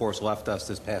Caldwell, who of course left us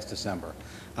this past December.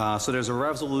 So there's a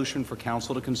resolution for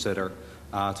council to consider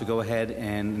to go ahead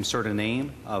and insert a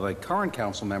name of a current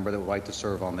council member that would like to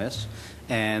serve on this,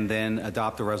 and then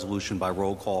adopt a resolution by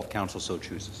roll call if council so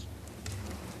chooses.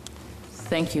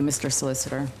 Thank you, Mr.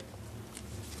 Solicitor.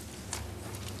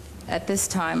 At this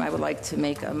time, I would like to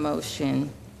make a motion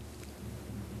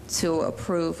to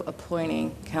approve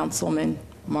appointing Councilman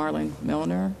Marlon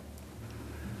Milner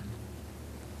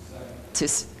to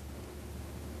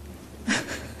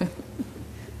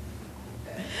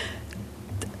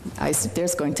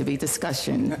there's going to be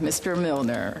discussion. Mr.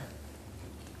 Milner.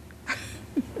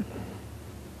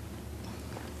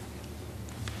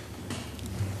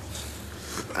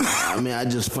 I mean, I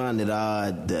just find it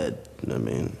odd that, I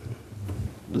mean,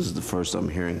 this is the first I'm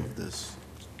hearing of this.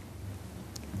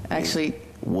 Actually,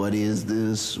 what is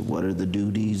this? What are the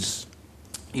duties?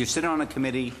 You sit on a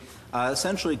committee.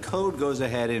 Essentially, code goes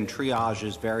ahead and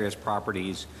triages various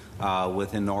properties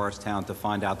within Norristown to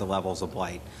find out the levels of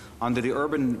blight. Under the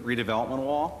urban redevelopment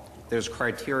law, there's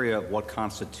criteria of what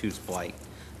constitutes blight.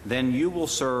 Then you will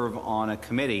serve on a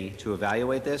committee to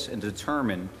evaluate this and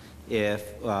determine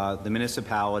if the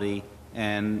municipality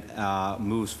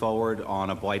moves forward on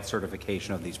a blight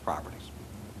certification of these properties.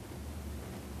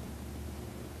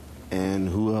 And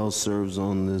who else serves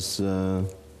on this?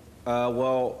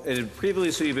 Well, it had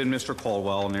previously been Mr.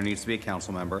 Caldwell, and there needs to be a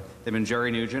council member. There had been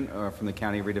Jerry Nugent from the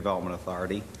County Redevelopment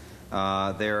Authority.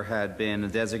 There had been a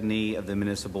designee of the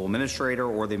municipal administrator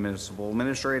or the municipal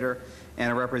administrator,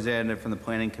 and a representative from the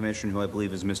Planning Commission, who I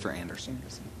believe is Mr. Anderson.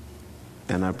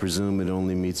 And I presume it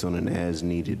only meets on an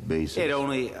as-needed basis. It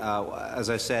only, as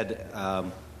I said,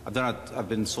 I've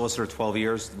been solicitor 12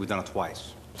 years. We've done it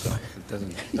twice, so it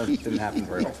didn't happen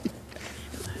very often.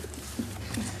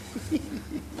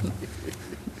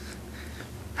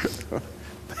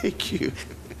 Thank you.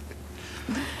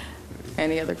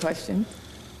 any other questions?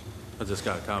 I just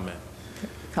got a comment.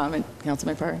 Comment,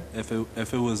 Councilman Perry? If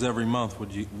it was every month,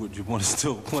 would you want to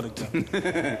still appoint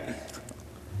it?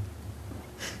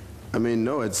 I mean,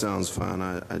 no, it sounds fine.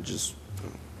 I just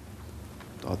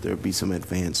thought there'd be some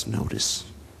advance notice.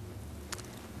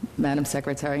 Madam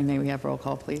Secretary, may we have roll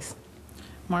call, please?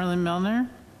 Marlon Milner,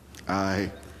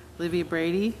 Aye. Olivia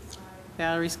Brady,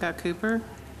 Valerie Scott Cooper,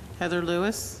 Heather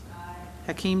Lewis,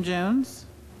 Hakeem Jones,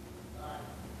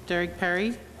 Derek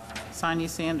Perry, Sonia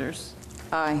Sanders.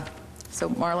 Aye. So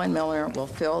Marlon Miller will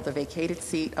fill the vacated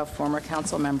seat of former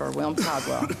council member William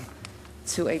Caldwell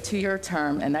to a 2-year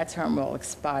term, and that term will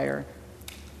expire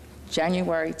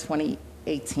January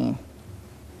 2018.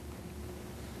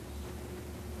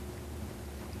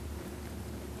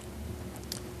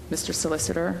 Mr.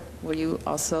 Solicitor, will you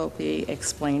also be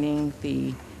explaining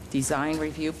the Design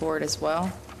Review Board as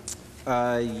well?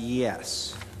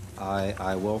 Yes,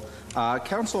 I will.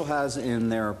 Council has in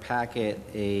their packet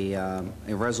a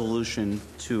resolution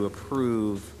to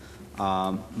approve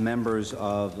members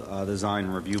of the Design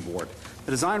Review Board.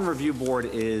 The Design Review Board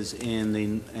is in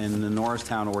the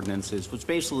Norristown ordinances, which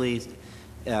basically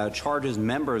charges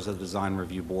members of the Design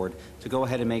Review Board to go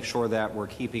ahead and make sure that we're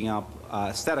keeping up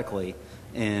aesthetically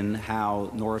in how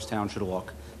Norristown should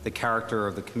look, the character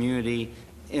of the community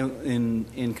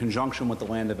in conjunction with the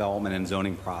land development and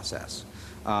zoning process.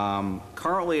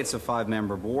 Currently, it's a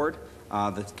 5-member board.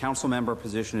 The council member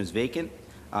position is vacant.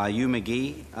 Hugh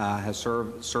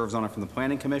McGee serves on it from the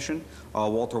Planning Commission.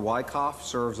 Walter Wyckoff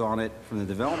serves on it from the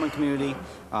Development Community.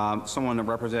 Someone, a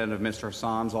representative of Mr.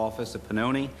 Hassan's office at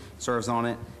Pannoni, serves on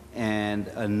it. And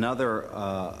another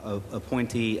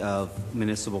appointee of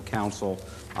Municipal Council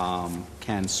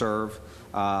can serve.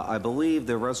 I believe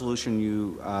the resolution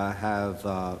you have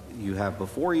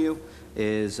before you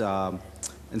is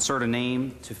insert a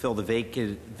name to fill the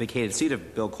vacated seat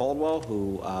of Bill Caldwell,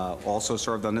 who also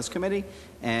served on this committee,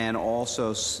 and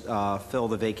also fill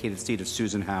the vacated seat of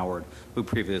Susan Howard, who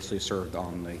previously served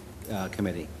on the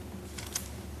committee.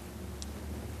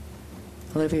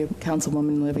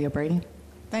 Councilwoman Olivia Brady.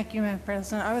 Thank you, Madam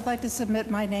President. I would like to submit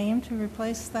my name to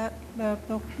replace that,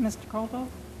 Mr. Caldwell.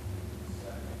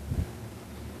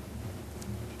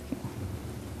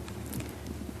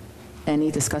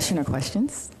 Any discussion or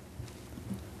questions?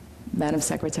 Madam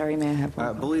Secretary, may I have one?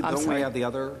 I believe, don't we have the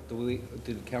other?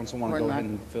 Did council want to go ahead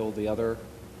and fill the other?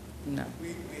 No.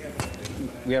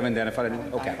 We haven't identified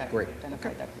it? Okay, great.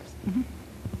 Identified that person.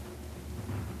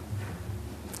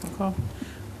 Roll call.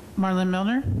 Marlon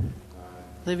Milner.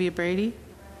 Olivia Brady.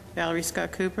 Valerie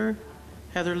Scott Cooper.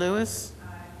 Heather Lewis.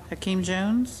 Hakeem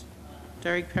Jones.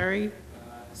 Derek Perry.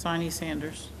 Sonia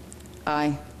Sanders.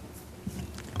 Aye.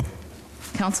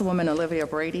 Councilwoman Olivia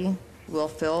Brady will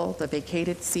fill the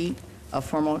vacated seat of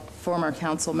former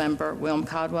council member William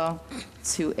Caldwell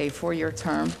to a 4-year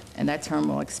term, and that term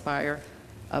will expire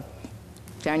of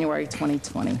January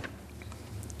 2020.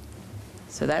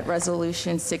 So that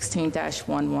resolution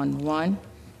 16-111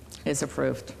 is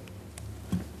approved.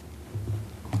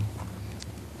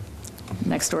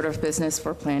 Next order of business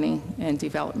for planning and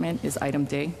development is item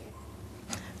D.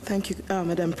 Thank you,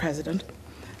 Madam President.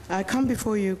 I come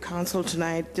before you, Council,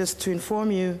 tonight just to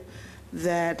inform you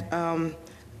that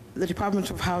the Department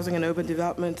of Housing and Urban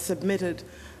Development submitted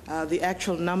the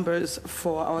actual numbers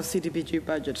for our CDBG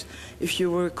budget. If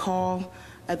you will recall,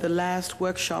 at the last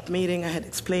workshop meeting, I had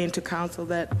explained to Council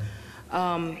that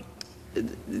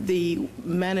the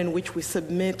manner in which we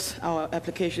submit our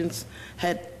applications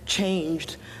had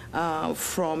changed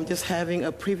from just having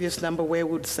a previous number where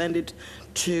we would send it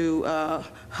to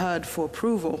HUD for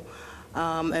approval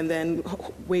and then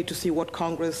wait to see what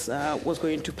Congress was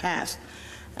going to pass.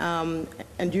 And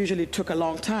usually it took a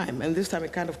long time, and this time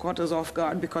it kind of caught us off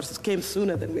guard because it came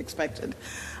sooner than we expected.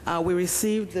 We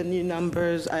received the new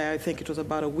numbers, I think it was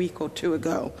about a week or two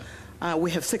ago.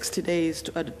 We have 60 days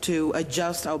to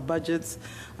adjust our budgets.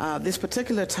 This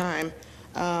particular time,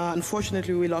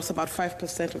 unfortunately, we lost about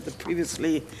 5% of the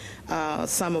previously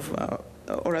sum of,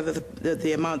 or rather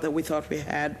the amount that we thought we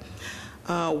had.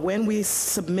 When we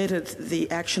submitted the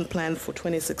action plan for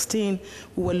 2016,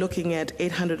 we were looking at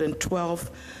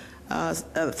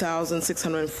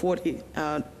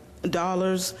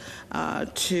 $812,640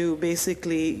 to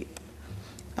basically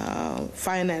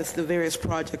finance the various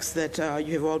projects that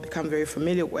you have all become very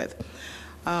familiar with.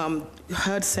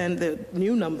 HUD sent the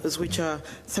new numbers, which are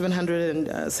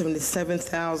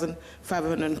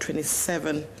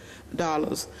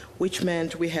 $777,527, which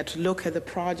meant we had to look at the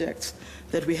projects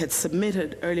that we had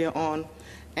submitted earlier on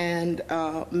and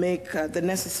make the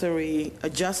necessary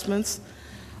adjustments,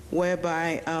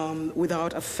 whereby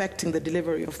without affecting the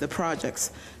delivery of the projects.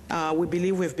 We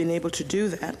believe we've been able to do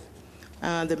that.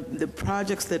 The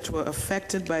projects that were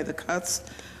affected by the cuts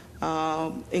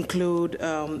include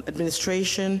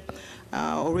administration.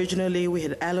 Originally, we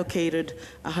had allocated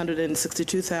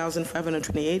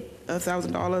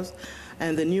 $162,528,000,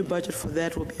 and the new budget for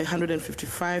that will be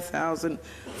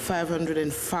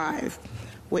 $155,505.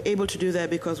 We're able to do that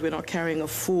because we're not carrying a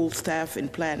full staff in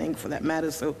planning, for that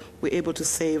matter, so we're able to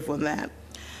save on that.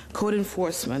 Code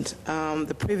enforcement,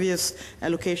 the previous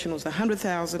allocation was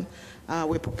 $100,000.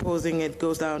 We're proposing it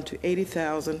goes down to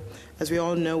 $80,000. As we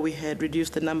all know, we had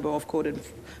reduced the number of code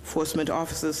enforcement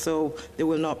officers, so they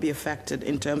will not be affected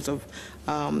in terms of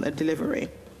delivery.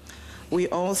 We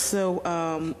also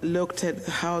looked at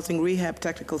housing rehab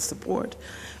technical support,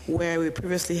 where we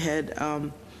previously had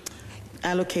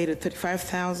allocated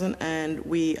 $35,000, and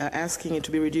we are asking it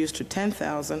to be reduced to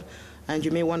 $10,000. And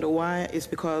you may wonder why. It's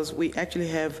because we actually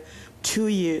have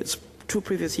 2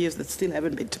 previous years that still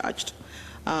haven't been touched.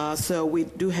 So we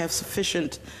do have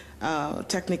sufficient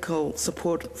technical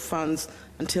support funds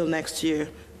until next year,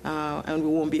 and we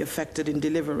won't be affected in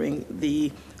delivering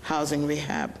the housing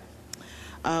rehab.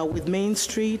 With Main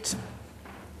Street,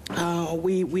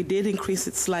 we did increase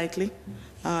it slightly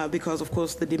because, of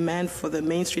course, the demand for the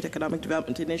Main Street Economic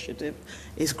Development Initiative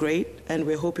is great, and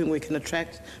we're hoping we can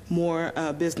attract more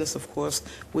business, of course,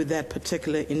 with that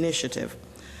particular initiative.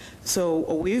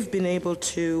 So we've been able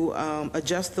to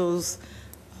adjust those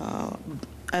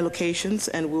allocations,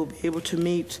 and we'll be able to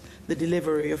meet the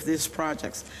delivery of these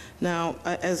projects. Now,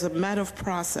 as a matter of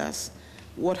process,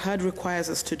 what HUD requires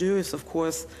us to do is, of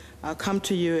course, come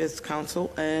to you as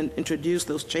council and introduce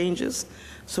those changes.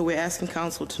 So we're asking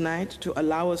council tonight to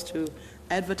allow us to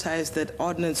advertise that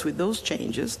ordinance with those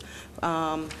changes,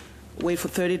 wait for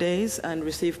 30 days and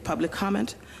receive public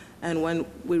comment. And when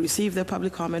we receive their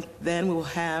public comment, then we will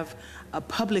have a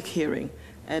public hearing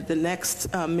at the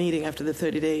next meeting after the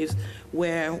 30 days,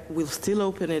 where we'll still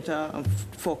open it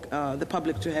for the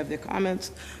public to have their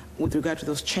comments with regard to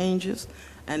those changes.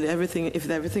 And if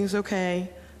everything's okay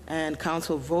and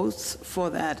council votes for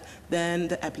that, then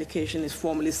the application is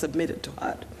formally submitted to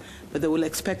HUD. But they will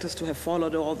expect us to have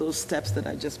followed all those steps that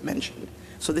I just mentioned.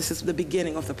 So this is the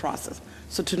beginning of the process.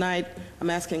 So tonight, I'm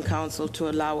asking council to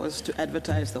allow us to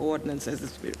advertise the ordinance as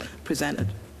it's presented.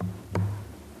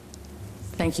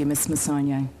 Thank you, Ms.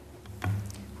 Massagne.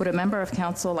 Would a member of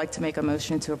council like to make a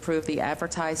motion to approve the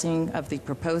advertising of the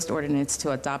proposed ordinance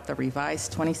to adopt the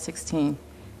revised 2016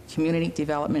 Community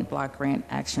Development Block Grant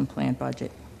Action Plan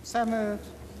budget? So moved.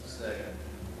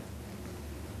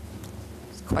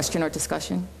 Question or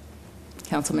discussion?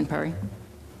 Councilman Perry?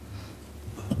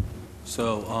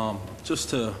 So just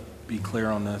to be clear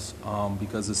on this,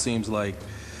 because it seems like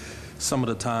some of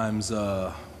the times,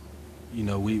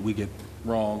 we get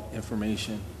wrong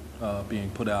information being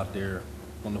put out there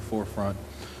on the forefront.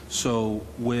 So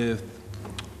with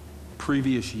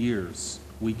previous years,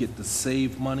 we get to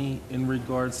save money in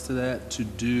regards to that to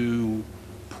do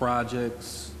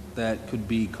projects that could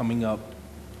be coming up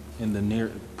in the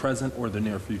near present or the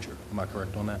near future. Am I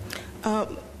correct on that?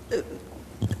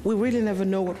 We really never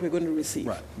know what we're going to receive.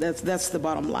 Right. That's the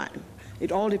bottom line.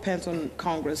 It all depends on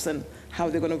Congress and how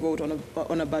they're going to vote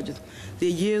on a budget. The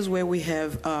years where we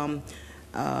have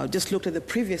just looked at the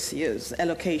previous year's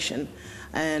allocation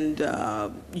and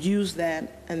used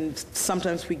that, and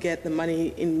sometimes we get the money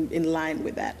in line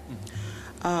with that.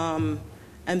 Mm-hmm.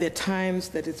 And there are times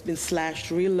that it's been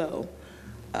slashed real low.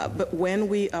 But when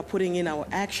we are putting in our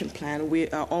action plan, we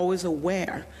are always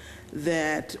aware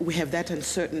that we have that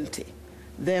uncertainty.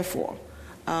 Therefore,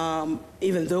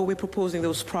 even though we're proposing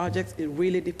those projects, it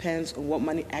really depends on what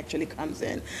money actually comes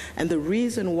in. And the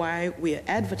reason why we are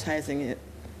advertising it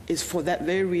is for that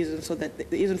very reason, so that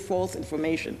there isn't false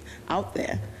information out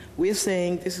there. We're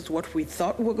saying this is what we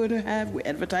thought we were going to have. We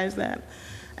advertise that.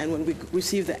 And when we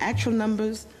receive the actual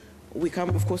numbers, we come,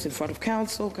 of course, in front of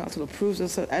council. Council approves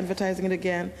us advertising it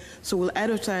again. So we'll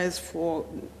advertise for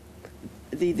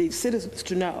the citizens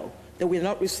to know that we're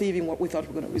not receiving what we thought we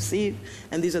were going to receive,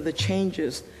 and these are the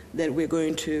changes that we're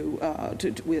going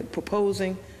we're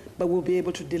proposing, but we'll be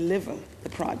able to deliver the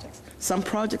projects. Some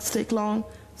projects take long.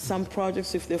 Some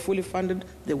projects, if they're fully funded,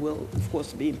 they will, of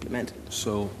course, be implemented.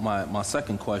 So my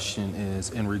second question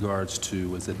is in regards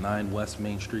to, is it 9 West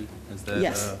Main Street? Is that,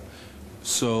 yes.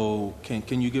 So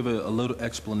can you give a little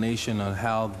explanation on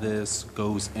how this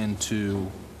goes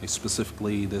into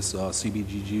specifically this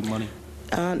CBGG money?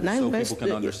 9 so West, people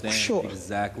can understand sure.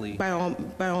 Exactly. By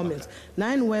all means.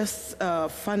 9 West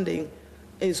funding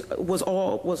was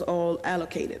all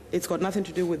allocated. It's got nothing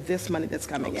to do with this money that's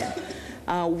coming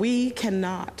in. We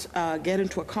cannot get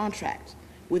into a contract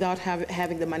without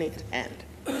having the money at hand.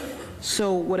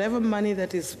 So whatever money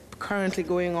that is currently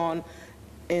going on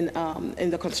in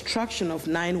the construction of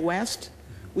 9 West,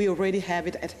 we already have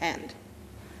it at hand.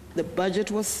 The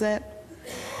budget was set.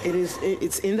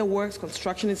 It's in the works.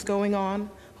 Construction is going on.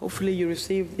 Hopefully you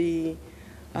receive the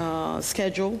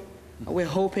schedule. We're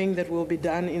hoping that we'll be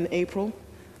done in April,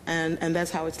 and that's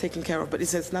how it's taken care of. But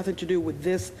it has nothing to do with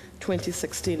this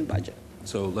 2016 budget.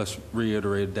 So let's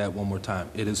reiterate that one more time.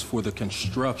 It is for the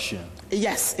construction.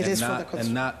 Yes, it is for the construction.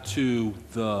 And not to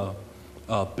the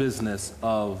business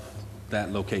of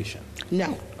that location?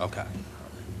 No. Okay.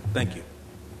 Thank you.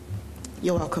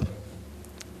 You're welcome.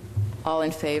 All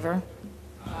in favor?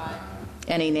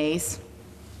 Any nays?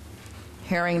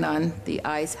 Hearing none, the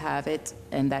ayes have it,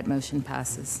 and that motion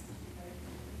passes.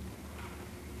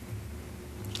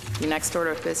 The next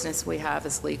order of business we have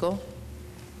is legal.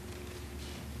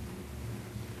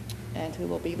 And who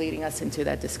will be leading us into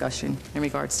that discussion in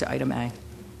regards to item A? I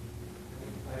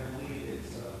believe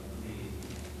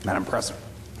it's Madam President.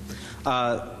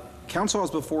 Council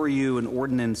has before you an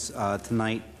ordinance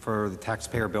tonight for the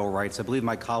taxpayer bill rights. I believe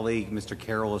my colleague, Mr.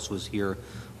 Carolus, was here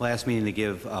last meeting to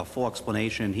give a full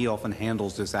explanation. He often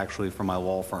handles this actually for my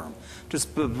law firm.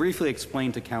 Just to briefly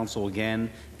explain to Council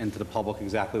again and to the public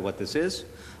exactly what this is.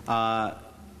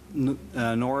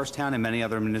 Norristown and many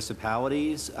other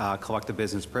municipalities collect a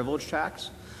business privilege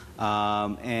tax.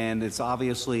 And it's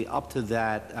obviously up to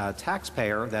that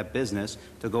taxpayer, that business,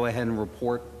 to go ahead and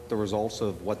report the results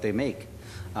of what they make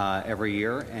every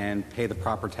year and pay the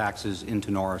proper taxes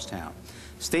into Norristown.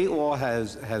 State law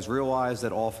has realized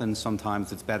that often,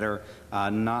 sometimes it's better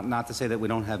not to say that we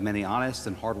don't have many honest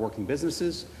and hardworking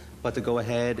businesses, but to go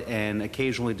ahead and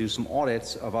occasionally do some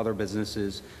audits of other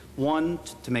businesses. One,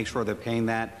 to make sure they're paying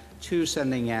that. Two,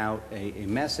 sending out a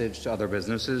message to other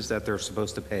businesses that they're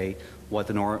supposed to pay what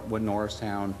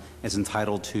Norristown is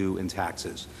entitled to in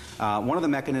taxes. One of the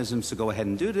mechanisms to go ahead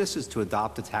and do this is to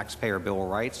adopt a taxpayer bill of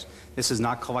rights. This is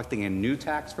not collecting a new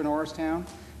tax for Norristown.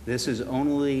 This is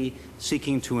only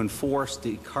seeking to enforce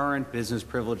the current business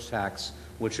privilege tax,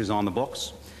 which is on the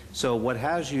books. So what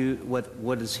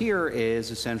is here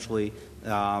is essentially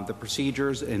the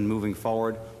procedures in moving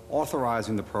forward,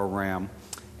 authorizing the program,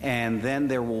 and then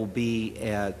there will be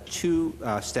two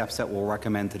steps that we'll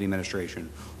recommend to the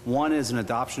administration. One is an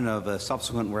adoption of a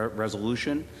subsequent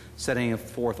resolution setting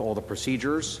forth all the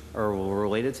procedures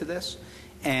related to this.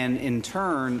 And in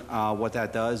turn, what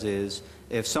that does is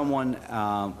if someone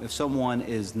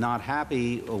is not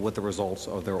happy with the results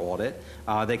of their audit,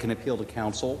 they can appeal to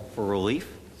council for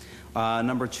relief.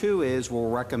 Number two is we'll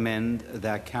recommend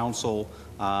that council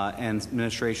and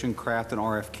administration craft an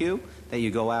RFQ, that you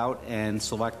go out and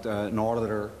select an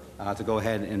auditor to go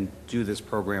ahead and do this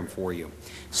program for you.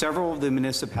 Several of the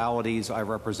municipalities I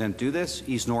represent do this.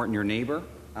 East Norton, your neighbor,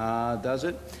 does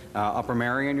it. Upper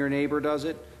Marion, your neighbor, does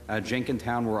it.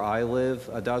 Jenkintown, where I live,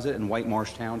 does it. And White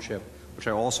Marsh Township, which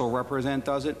I also represent,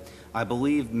 does it. I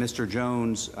believe Mr.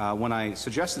 Jones, when I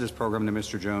suggested this program to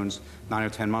Mr. Jones 9 or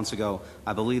 10 months ago,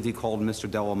 I believe he called Mr.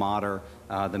 Delamater,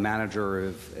 the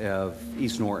manager of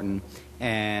East Norton,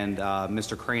 and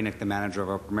Mr. Kranick, the manager of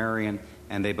Upper Marion,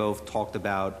 and they both talked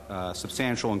about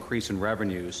substantial increase in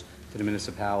revenues to the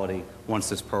municipality once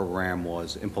this program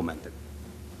was implemented.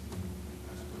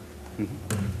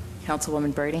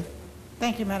 Councilwoman Brady.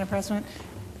 Thank you, Madam President.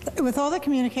 With all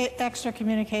the extra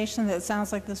communication that it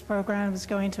sounds like this program is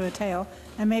going to entail,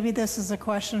 and maybe this is a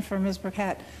question for Ms.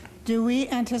 Burkett, do we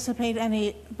anticipate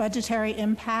any budgetary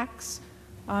impacts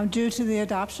due to the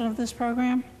adoption of this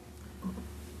program?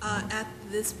 At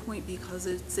this point, because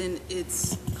it's in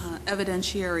its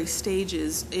evidentiary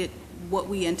stages, what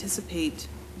we anticipate,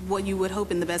 what you would hope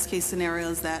in the best case scenario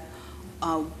is that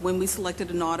when we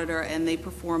selected an auditor and they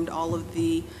performed all of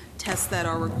the tests that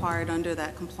are required under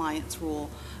that compliance rule,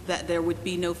 that there would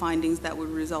be no findings that would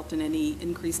result in any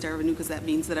increased revenue, because that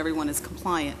means that everyone is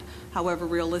compliant. However,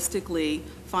 realistically,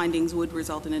 findings would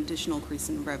result in an additional increase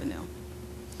in revenue,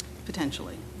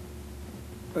 potentially.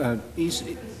 I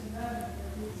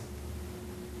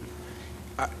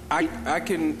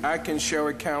can share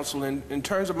with council in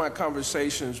terms of my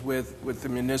conversations with the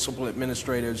municipal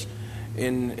administrators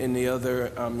in the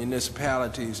other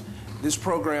municipalities. This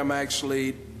program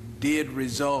actually did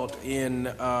result in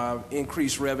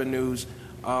increased revenues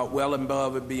well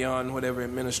above and beyond whatever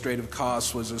administrative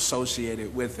cost was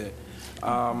associated with it.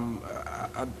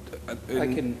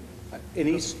 In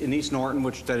East Norton,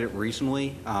 which did it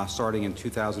recently, starting in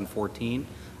 2014,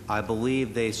 I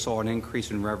believe they saw an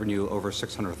increase in revenue over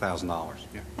 $600,000.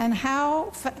 Yeah. And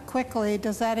how quickly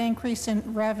does that increase in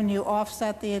revenue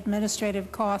offset the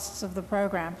administrative costs of the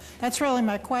program? That's really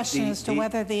my question as to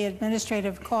whether the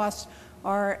administrative costs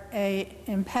are an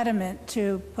impediment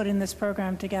to putting this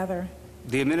program together.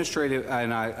 The administrative,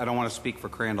 and I don't want to speak for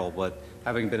Crandall, but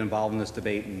having been involved in this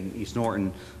debate in East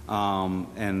Norton,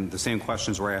 and the same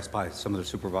questions were asked by some of the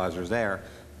supervisors there,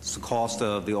 it's the cost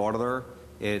of the auditor,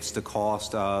 it's the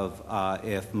cost of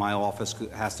if my office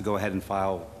has to go ahead and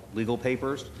file legal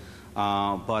papers.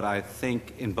 But I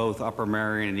think in both Upper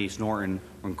Marion and East Norton,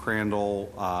 when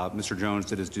Crandall, Mr. Jones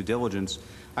did his due diligence,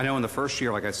 I know in the first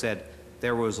year, like I said,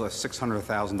 there was a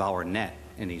 $600,000 net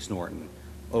in East Norton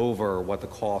over what the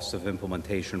costs of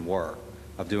implementation were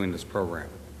of doing this program.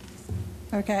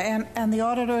 Okay, and the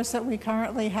auditors that we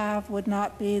currently have would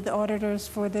not be the auditors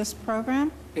for this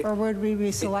program? Or would we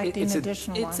be selecting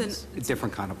additional ones? It's a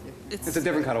different kind of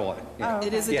audit. Yeah.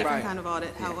 It is a different kind of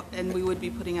audit, and we would be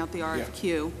putting out the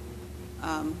RFQ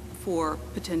for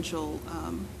potential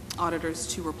auditors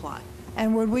to reply.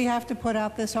 And would we have to put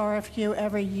out this RFQ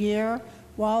every year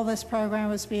while this program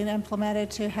was being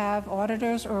implemented to have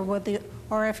auditors, or would the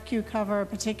RFQ cover a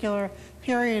particular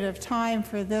period of time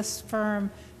for this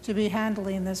firm to be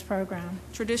handling this program?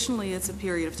 Traditionally, it's a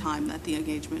period of time that the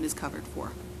engagement is covered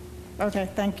for. Okay,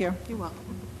 thank you. You're welcome.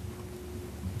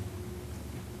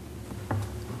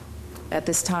 At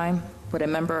this time, would a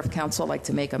member of council like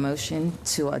to make a motion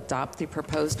to adopt the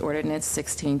proposed ordinance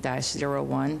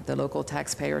 16-01, the Local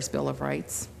Taxpayers Bill of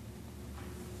Rights?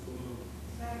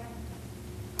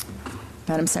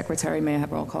 Madam Secretary, may I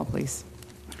have roll call, please?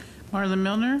 Marlon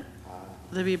Milner.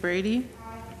 Olivia Brady.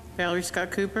 Valerie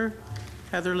Scott Cooper.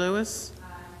 Heather Lewis.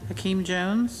 Hakeem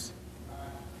Jones.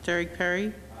 Derek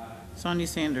Perry. Sonia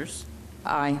Sanders.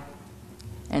 Aye.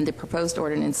 And the proposed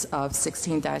ordinance of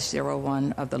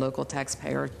 16-01 of the local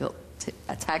taxpayers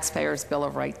Bill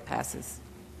of Rights passes.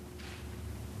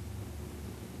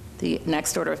 The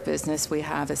next order of business we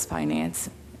have is finance.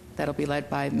 That'll be led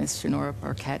by Ms. Janora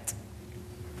Burkett.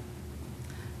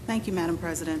 Thank you, Madam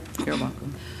President. You're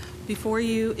welcome. Before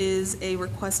you is a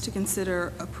request to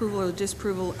consider approval or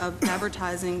disapproval of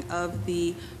advertising of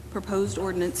the proposed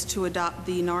ordinance to adopt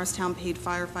the Norristown Paid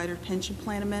Firefighter Pension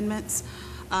Plan amendments.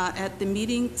 At the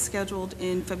meeting scheduled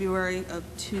in February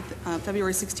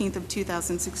 16th of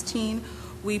 2016,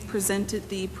 we presented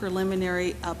the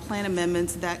preliminary plan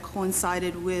amendments that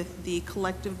coincided with the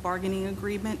collective bargaining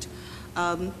agreement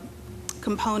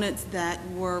components that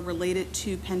were related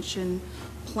to pension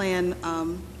plan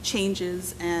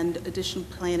changes and additional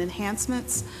plan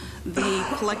enhancements. The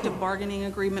collective bargaining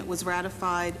agreement was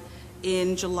ratified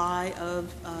in July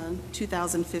of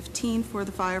 2015 for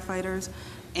the firefighters,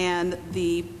 and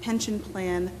the pension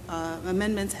plan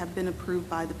amendments have been approved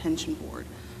by the pension board.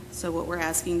 So what we're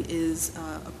asking is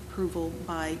approval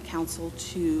by council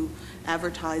to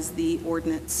advertise the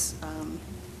ordinance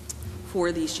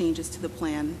for these changes to the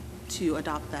plan, to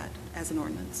adopt that as an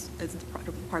ordinance, as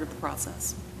part of the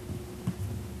process.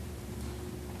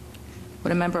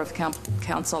 Would a member of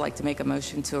council like to make a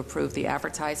motion to approve the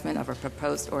advertisement of a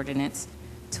proposed ordinance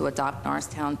to adopt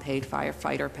Norristown Paid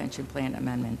Firefighter Pension Plan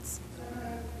amendments?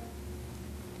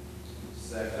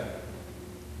 Second.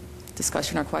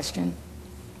 Discussion or question?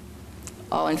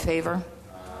 All in favor?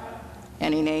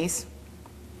 Any nays?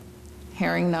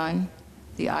 Hearing none,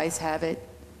 the ayes have it.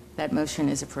 That motion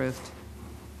is approved.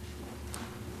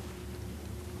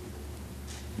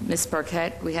 Ms.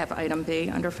 Burkett, we have item B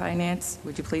under finance.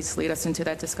 Would you please lead us into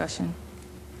that discussion?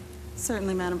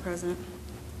 Certainly, Madam President.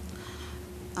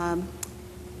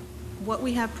 What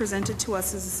we have presented to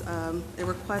us is a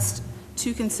request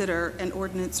to consider an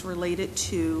ordinance related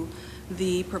to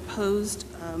the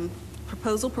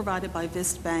proposal provided by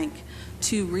Vist Bank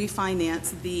to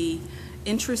refinance the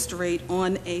interest rate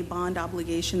on a bond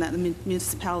obligation that the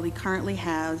municipality currently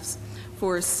has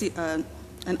for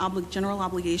an general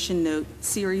obligation note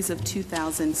series of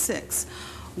 2006.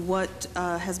 What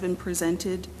has been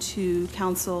presented to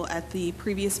council at the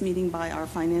previous meeting by our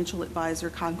financial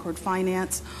advisor, Concord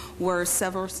Finance, were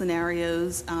several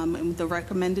scenarios. And the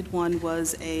recommended one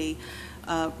was a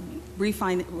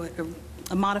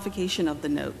modification of the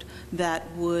note that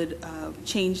would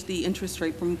change the interest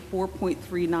rate from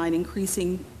 4.39,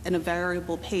 increasing in a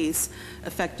variable pace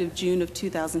effective June of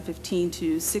 2015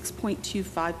 to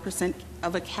 6.25%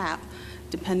 of a cap,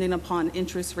 depending upon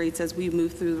interest rates as we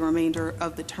move through the remainder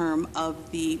of the term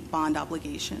of the bond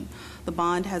obligation. The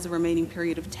bond has a remaining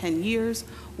period of 10 years.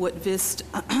 What VIST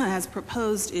has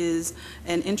proposed is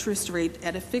an interest rate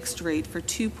at a fixed rate for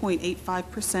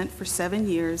 2.85% for 7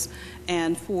 years,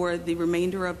 and for the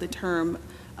remainder of the term,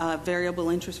 variable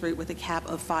interest rate with a cap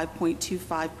of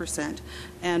 5.25%.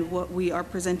 And what we are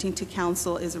presenting to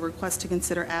council is a request to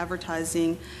consider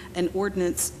advertising an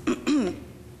ordinance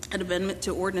an amendment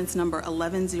to ordinance number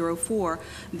 1104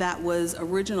 that was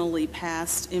originally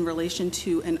passed in relation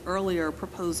to an earlier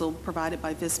proposal provided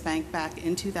by Vist Bank back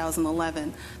in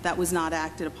 2011 that was not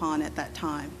acted upon at that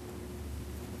time.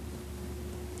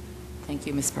 Thank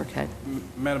you, Ms. Burkett.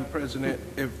 Madam President,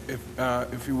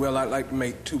 if you will, I'd like to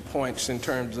make 2 points in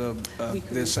terms of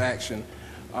this action.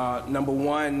 Number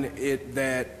one,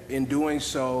 that in doing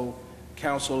so,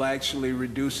 council actually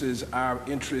reduces our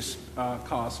interest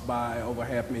costs by over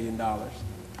 $500,000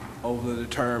 over the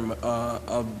term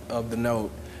of the note.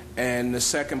 And the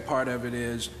second part of it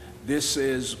is, this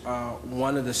is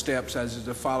one of the steps, as is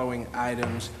the following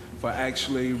items, for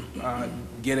actually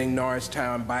getting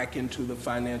Norristown back into the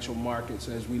financial markets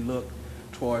as we look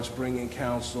towards bringing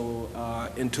council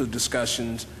into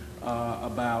discussions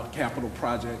about capital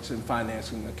projects and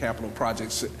financing the capital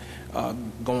projects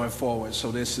going forward.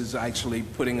 So this is actually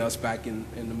putting us back in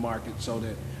the market so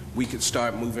that we could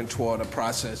start moving toward a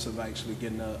process of actually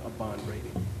getting a bond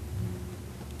rating.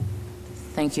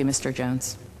 Thank you, Mr.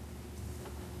 Jones.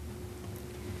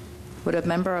 Would a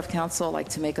member of council like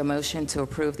to make a motion to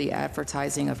approve the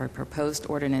advertising of a proposed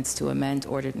ordinance to amend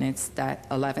ordinance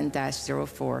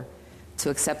 11-04 to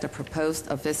accept a proposed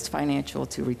of Vist Financial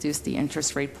to reduce the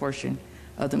interest rate portion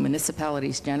of the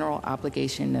municipality's general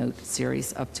obligation note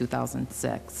series of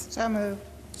 2006? So moved.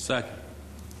 Second.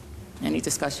 Any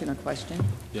discussion or question?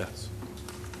 Yes.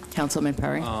 Councilman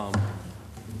Perry?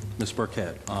 Ms.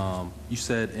 Burkett, you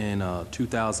said in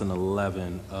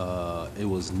 2011 it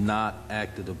was not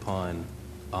acted upon.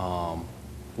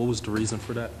 What was the reason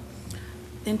for that?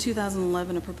 In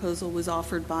 2011, a proposal was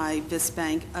offered by Vis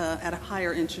Bank at a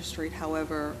higher interest rate.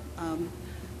 However,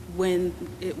 when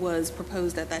it was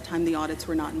proposed at that time, the audits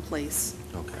were not in place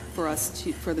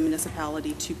for the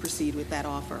municipality to proceed with that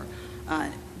offer.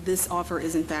 This offer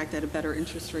is in fact at a better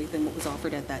interest rate than what was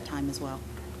offered at that time as well.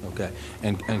 Okay.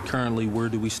 And currently, where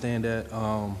do we stand at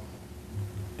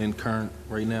in current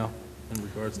right now in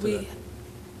regards to that?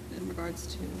 In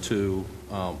regards to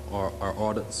our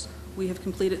audits? We have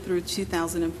completed through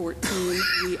 2014.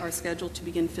 We are scheduled to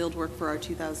begin field work for our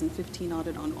 2015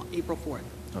 audit on April 4th.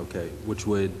 Okay, which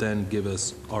would then give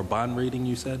us our bond rating,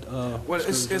 you said? Well,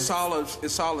 it's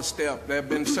all a step. There have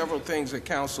been several things that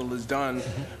council has done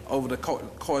over the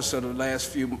course of the last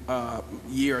few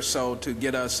year or so to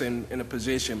get us in a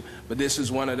position. But this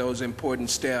is one of those important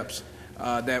steps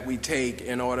that we take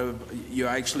in order. You're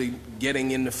actually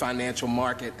getting in the financial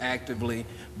market actively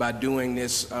by doing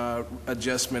this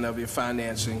adjustment of your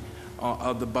financing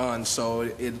of the bonds. So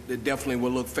it definitely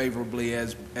will look favorably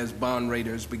as bond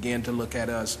raters begin to look at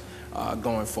us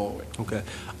going forward. Okay.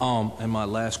 And my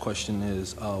last question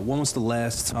is, when was the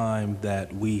last time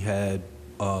that we had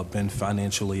been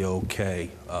financially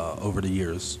okay over the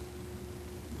years?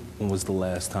 When was the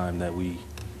last time that we,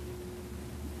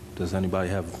 does anybody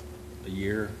have a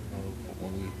year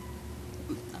when we?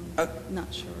 I'm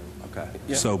not sure. Okay.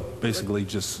 Yeah. So basically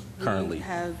just currently. We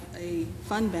have a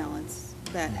fund balance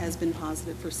that has been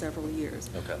positive for several years.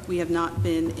 Okay. We have not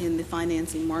been in the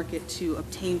financing market to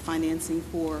obtain financing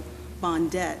for bond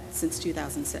debt since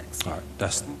 2006. All right.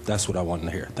 That's what I wanted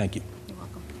to hear. Thank you. You're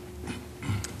welcome.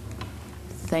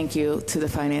 Thank you to the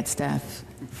finance staff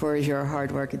for your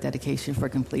hard work and dedication for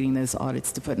completing those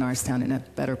audits to put Norristown in a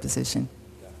better position.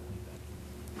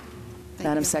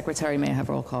 Madam Secretary, may I have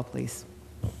roll call, please?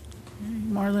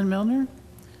 Marlon Milner.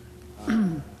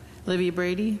 Olivia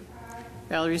Brady.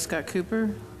 Valerie Scott Cooper.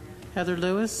 Heather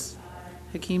Lewis.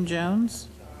 Hakeem Jones.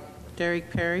 Derek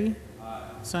Perry.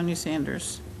 Sonia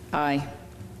Sanders. Aye.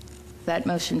 That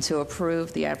motion to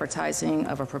approve the advertising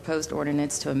of a proposed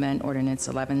ordinance to amend Ordinance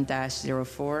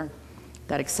 11-04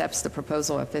 that accepts the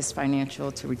proposal of Vis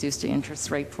Financial to reduce the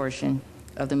interest rate portion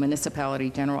of the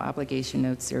Municipality General Obligation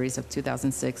Note Series of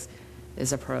 2006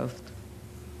 is approved.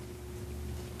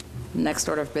 Next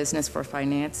order of business for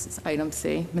finance is item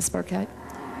C. Ms. Burkett?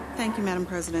 Thank you, Madam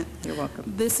President. You're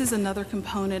welcome. This is another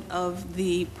component of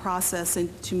the process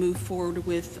to move forward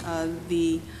with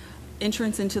the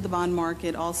entrance into the bond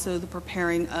market, also the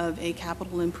preparing of a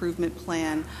capital improvement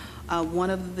plan. One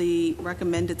of the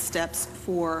recommended steps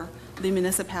for the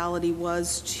municipality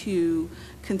was to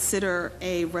consider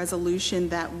a resolution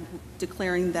that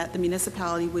declaring that the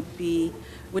municipality would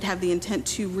have the intent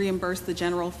to reimburse the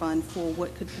general fund for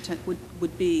what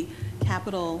would be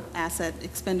capital asset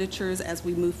expenditures as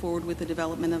we move forward with the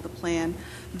development of the plan.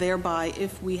 Thereby,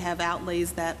 if we have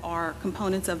outlays that are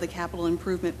components of the capital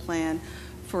improvement plan,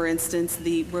 for instance,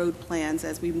 the road plans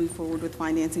as we move forward with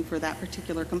financing for that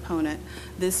particular component,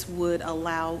 this would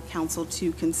allow council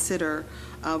to consider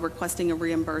requesting a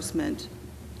reimbursement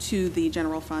to the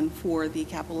general fund for the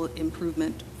capital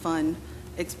improvement fund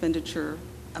expenditure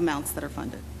amounts that are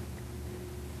funded.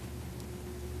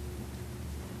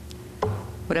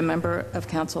 Would a member of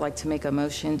council like to make a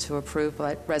motion to approve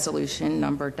resolution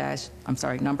number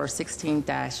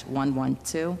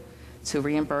 16-112 to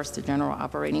reimburse the general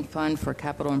operating fund for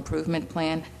capital improvement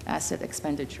plan asset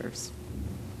expenditures?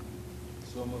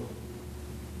 So moved.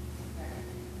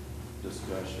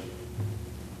 Discussion.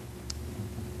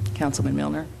 Councilman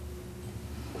Milner?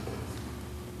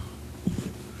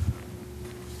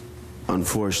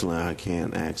 Unfortunately, I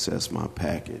can't access my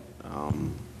packet.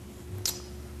 I'm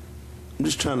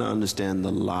just trying to understand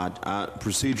the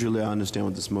procedurally, I understand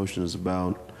what this motion is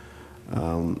about,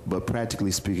 but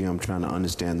practically speaking, I'm trying to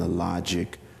understand the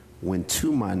logic when,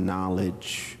 to my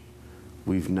knowledge,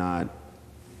 we've not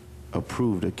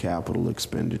approved a capital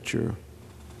expenditure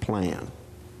plan.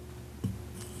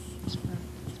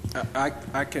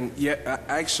 I can, yeah,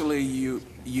 actually, you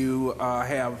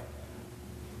have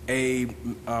a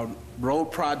road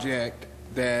project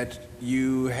that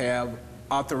you have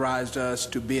authorized us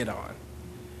to bid on.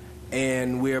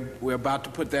 And we're about to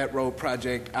put that road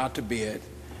project out to bid.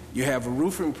 You have a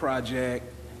roofing project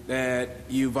that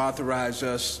you've authorized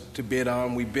us to bid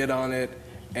on. We bid on it,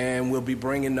 and we'll be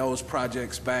bringing those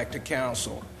projects back to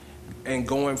council. And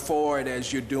going forward,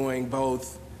 as you're doing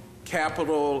both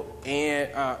capital and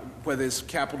whether it's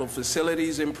capital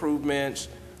facilities improvements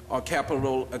or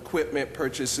capital equipment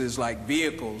purchases like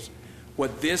vehicles,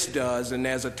 What this does, and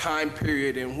there's a time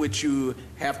period in which you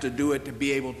have to do it to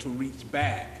be able to reach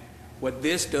back. What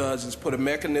this does is put a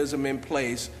mechanism in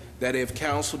place that if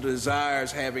council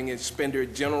desires having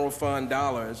expended general fund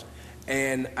dollars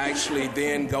and actually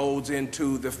then goes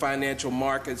into the financial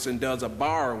markets and does a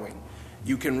borrowing,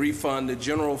 you can refund the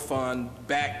general fund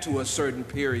back to a certain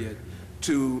period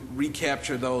to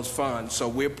recapture those funds. So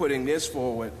we're putting this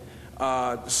forward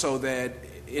so that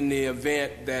in the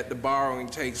event that the borrowing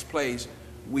takes place,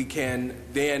 we can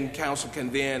then, council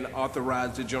can then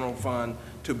authorize the general fund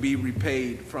to be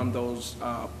repaid from those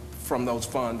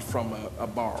funds from a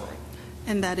borrowing.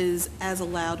 And that is as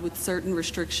allowed with certain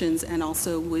restrictions and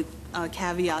also with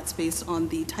caveats based on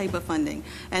the type of funding.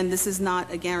 And this is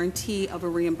not a guarantee of a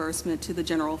reimbursement to the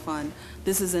general fund.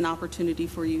 This is an opportunity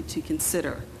for you to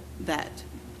consider that.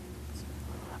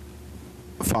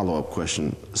 Follow-up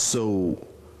question. So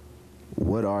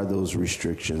what are those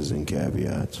restrictions and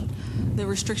caveats? The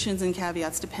restrictions and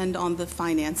caveats depend on the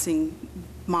financing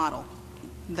model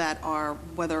that are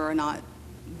whether or not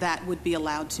that would be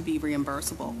allowed to be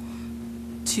reimbursable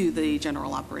to the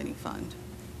general operating fund.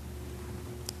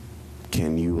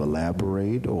 Can you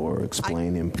elaborate or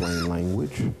explain in plain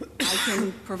language? I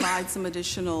can provide some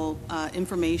additional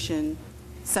information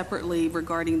separately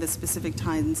regarding the specific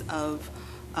kinds of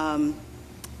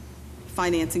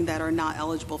financing that are not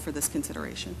eligible for this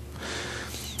consideration.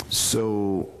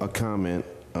 So, a comment.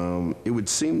 It would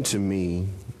seem to me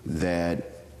that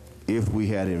if we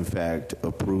had in fact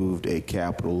approved a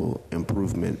capital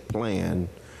improvement plan,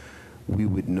 we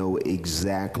would know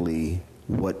exactly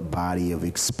what body of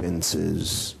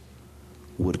expenses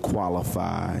would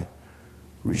qualify,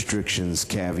 restrictions,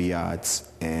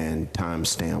 caveats, and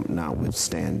timestamp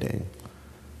notwithstanding.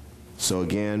 So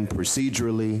again,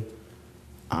 procedurally,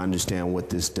 I understand what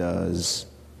this does.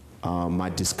 My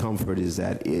discomfort is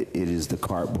that it is the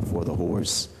cart before the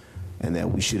horse, and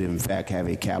that we should in fact have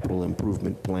a capital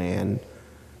improvement plan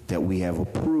that we have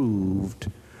approved,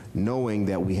 knowing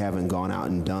that we haven't gone out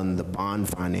and done the bond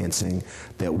financing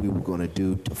that we were going to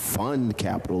do to fund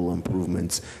capital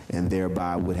improvements, and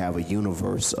thereby would have a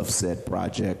universe of said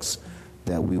projects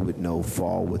that we would know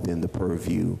fall within the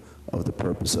purview of the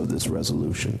purpose of this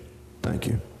resolution. Thank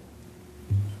you.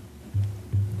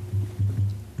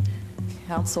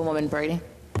 Councilwoman Brady.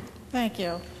 Thank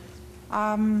you.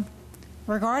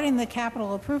 Regarding the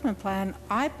capital improvement plan,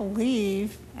 I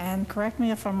believe, and correct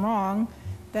me if I'm wrong,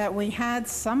 that we had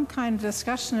some kind of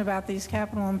discussion about these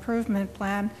capital improvement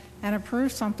plan and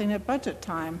approved something at budget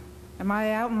time. Am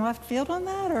I out in left field on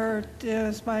that, or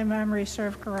does my memory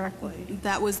serve correctly?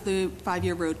 That was the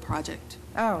 5-year road project.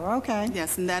 Oh, okay.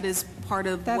 Yes, and that is part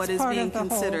of what is part being of the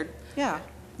considered. whole, yeah.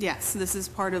 Yes, this is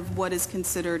part of what is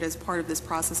considered as part of this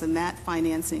process, and that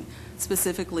financing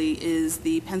specifically is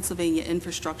the Pennsylvania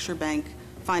Infrastructure Bank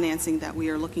financing that we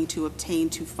are looking to obtain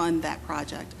to fund that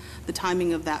project. The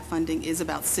timing of that funding is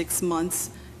about 6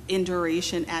 months in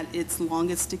duration at its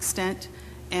longest extent,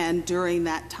 and during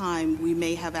that time we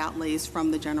may have outlays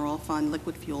from the general fund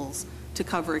liquid fuels to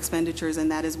cover expenditures,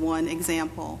 and that is one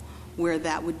example where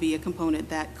that would be a component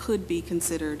that could be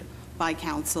considered by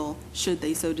council should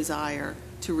they so desire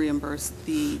to reimburse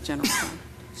the general fund.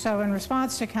 So in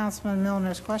response to Councilman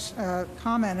Milner's question,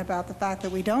 comment about the fact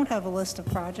that we don't have a list of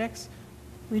projects,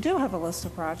 we do have a list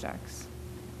of projects.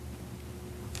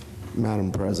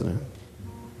 Madam President.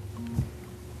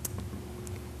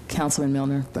 Councilman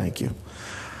Milner. Thank you.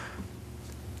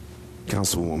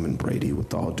 Councilwoman Brady,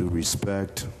 with all due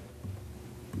respect,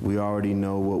 we already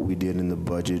know what we did in the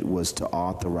budget was to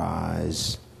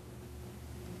authorize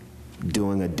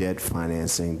doing a debt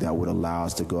financing that would allow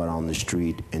us to go out on the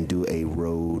street and do a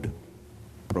road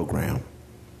program.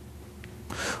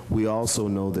 We also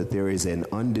know that there is an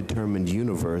undetermined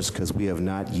universe because we have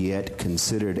not yet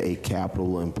considered a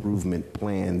capital improvement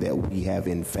plan that we have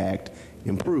in fact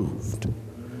improved.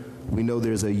 We know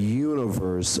there's a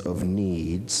universe of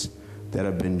needs that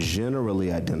have been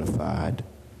generally identified,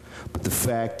 but the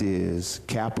fact is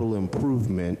capital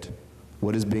improvement,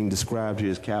 what is being described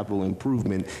here as capital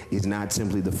improvement, is not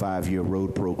simply the 5-year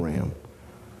road program.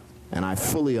 And I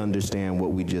fully understand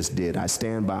what we just did. I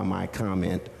stand by my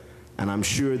comment, and I'm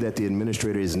sure that the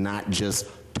administrator is not just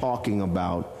talking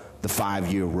about the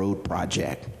 5-year road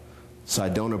project. So I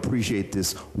don't appreciate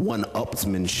this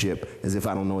one-upsmanship as if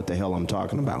I don't know what the hell I'm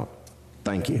talking about.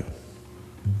 Thank you.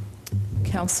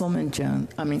 Councilman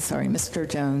Jones, Mr.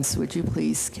 Jones, would you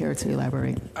please care to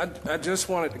elaborate? I just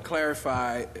wanted to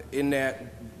clarify in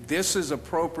that this is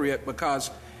appropriate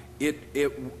because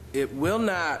it will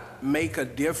not make a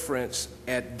difference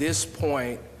at this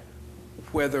point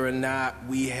whether or not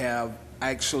we have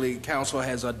actually, council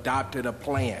has adopted a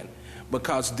plan.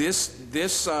 because this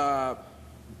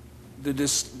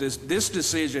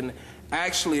decision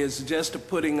actually is just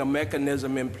putting a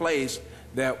mechanism in place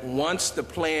that once the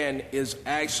plan is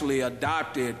actually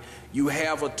adopted, you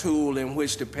have a tool in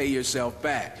which to pay yourself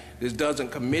back. This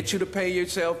doesn't commit you to pay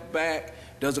yourself back,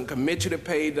 doesn't commit you to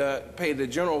pay the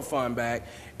general fund back.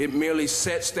 It merely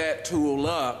sets that tool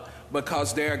up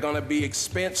because there are going to be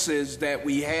expenses that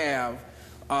we have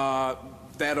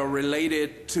that are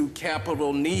related to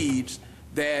capital needs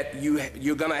that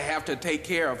you're going to have to take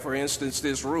care of. For instance,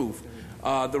 this roof,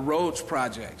 the roads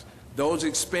projects. Those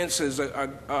expenses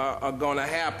are going to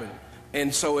happen.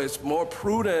 And so it's more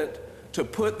prudent to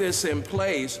put this in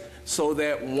place so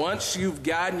that once you've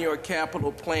gotten your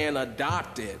capital plan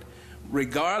adopted,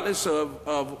 regardless of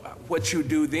what you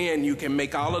do then, you can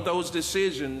make all of those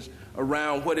decisions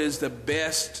around what is the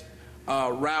best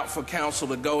route for council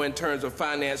to go in terms of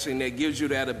financing that gives you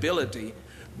that ability.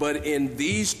 But in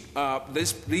these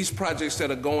projects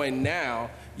that are going now,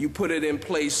 you put it in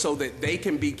place so that they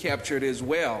can be captured as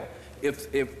well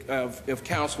if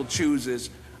council chooses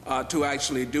to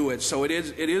actually do it. So it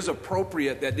is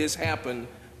appropriate that this happen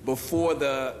before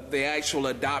the actual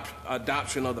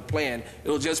adoption of the plan.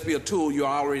 It'll just be a tool you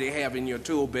already have in your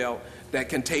tool belt that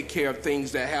can take care of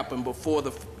things that happen before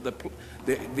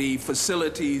the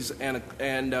facilities and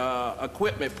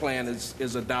equipment plan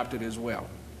is adopted as well.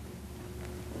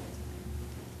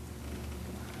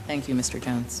 Thank you, Mr.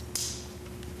 Jones.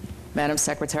 Madam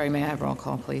Secretary, may I have roll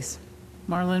call, please?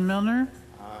 Marlon Milner.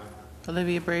 Aye.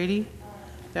 Olivia Brady.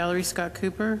 Valerie Scott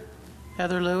Cooper.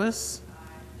 Heather Lewis.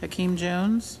 Hakeem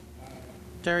Jones.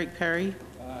 Derek Perry.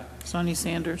 Sonia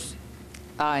Sanders.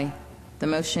 Aye. The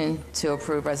motion to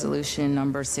approve resolution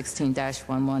number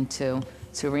 16-112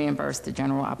 to reimburse the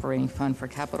general operating fund for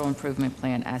capital improvement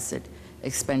plan asset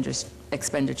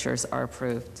expenditures are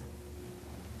approved.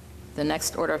 The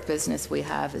next order of business we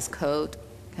have is code.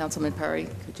 Councilman Perry,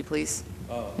 could you please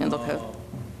handle code?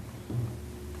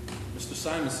 Mr.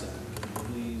 Simonson, can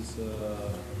you please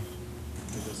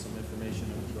give us some information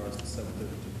in regards to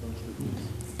 732 Cone Street,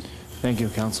 please? Thank you,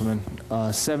 Councilman.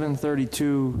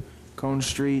 732 Cone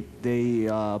Street, they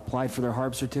applied for their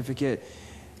HARP certificate.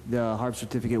 The HARP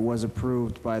certificate was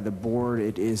approved by the board.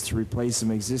 It is to replace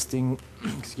some existing,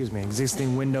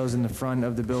 existing windows in the front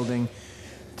of the building,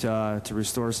 to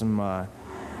restore some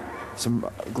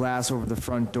glass over the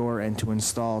front door, and to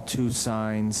install 2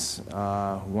 signs,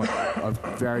 one of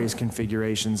various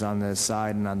configurations on the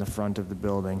side and on the front of the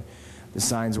building. The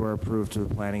signs were approved to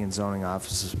the Planning and Zoning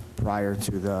offices prior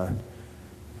to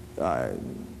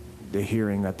the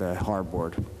hearing at the HARP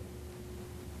board.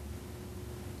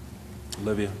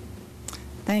 Olivia.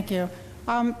 Thank you.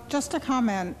 Just a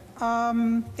comment.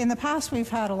 In the past, we've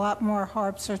had a lot more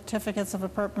HARP certificates of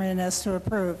appropriateness to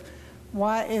approve.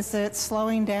 Why is it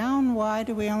slowing down? Why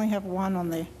do we only have 1 on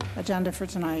the agenda for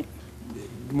tonight?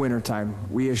 Wintertime.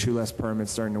 We issue less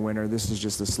permits during the winter. This is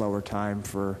just a slower time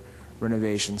for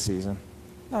renovation season.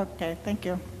 Okay, thank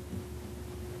you.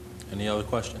 Any other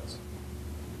questions?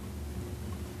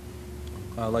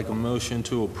 I'd like a motion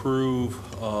to approve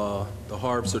the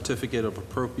HARP certificate of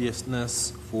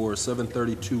appropriateness for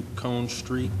 732 Cone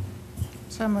Street.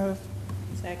 So moved.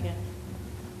 Second.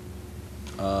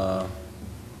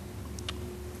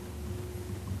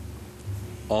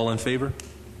 All in favor?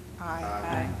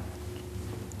 Aye.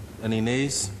 Any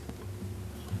nays?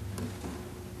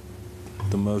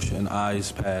 The motion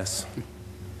ayes pass.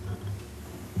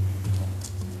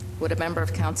 Would a member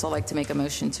of council like to make a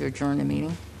motion to adjourn the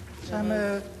meeting? So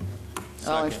moved.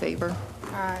 All in favor?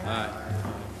 Aye.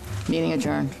 Meeting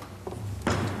adjourned.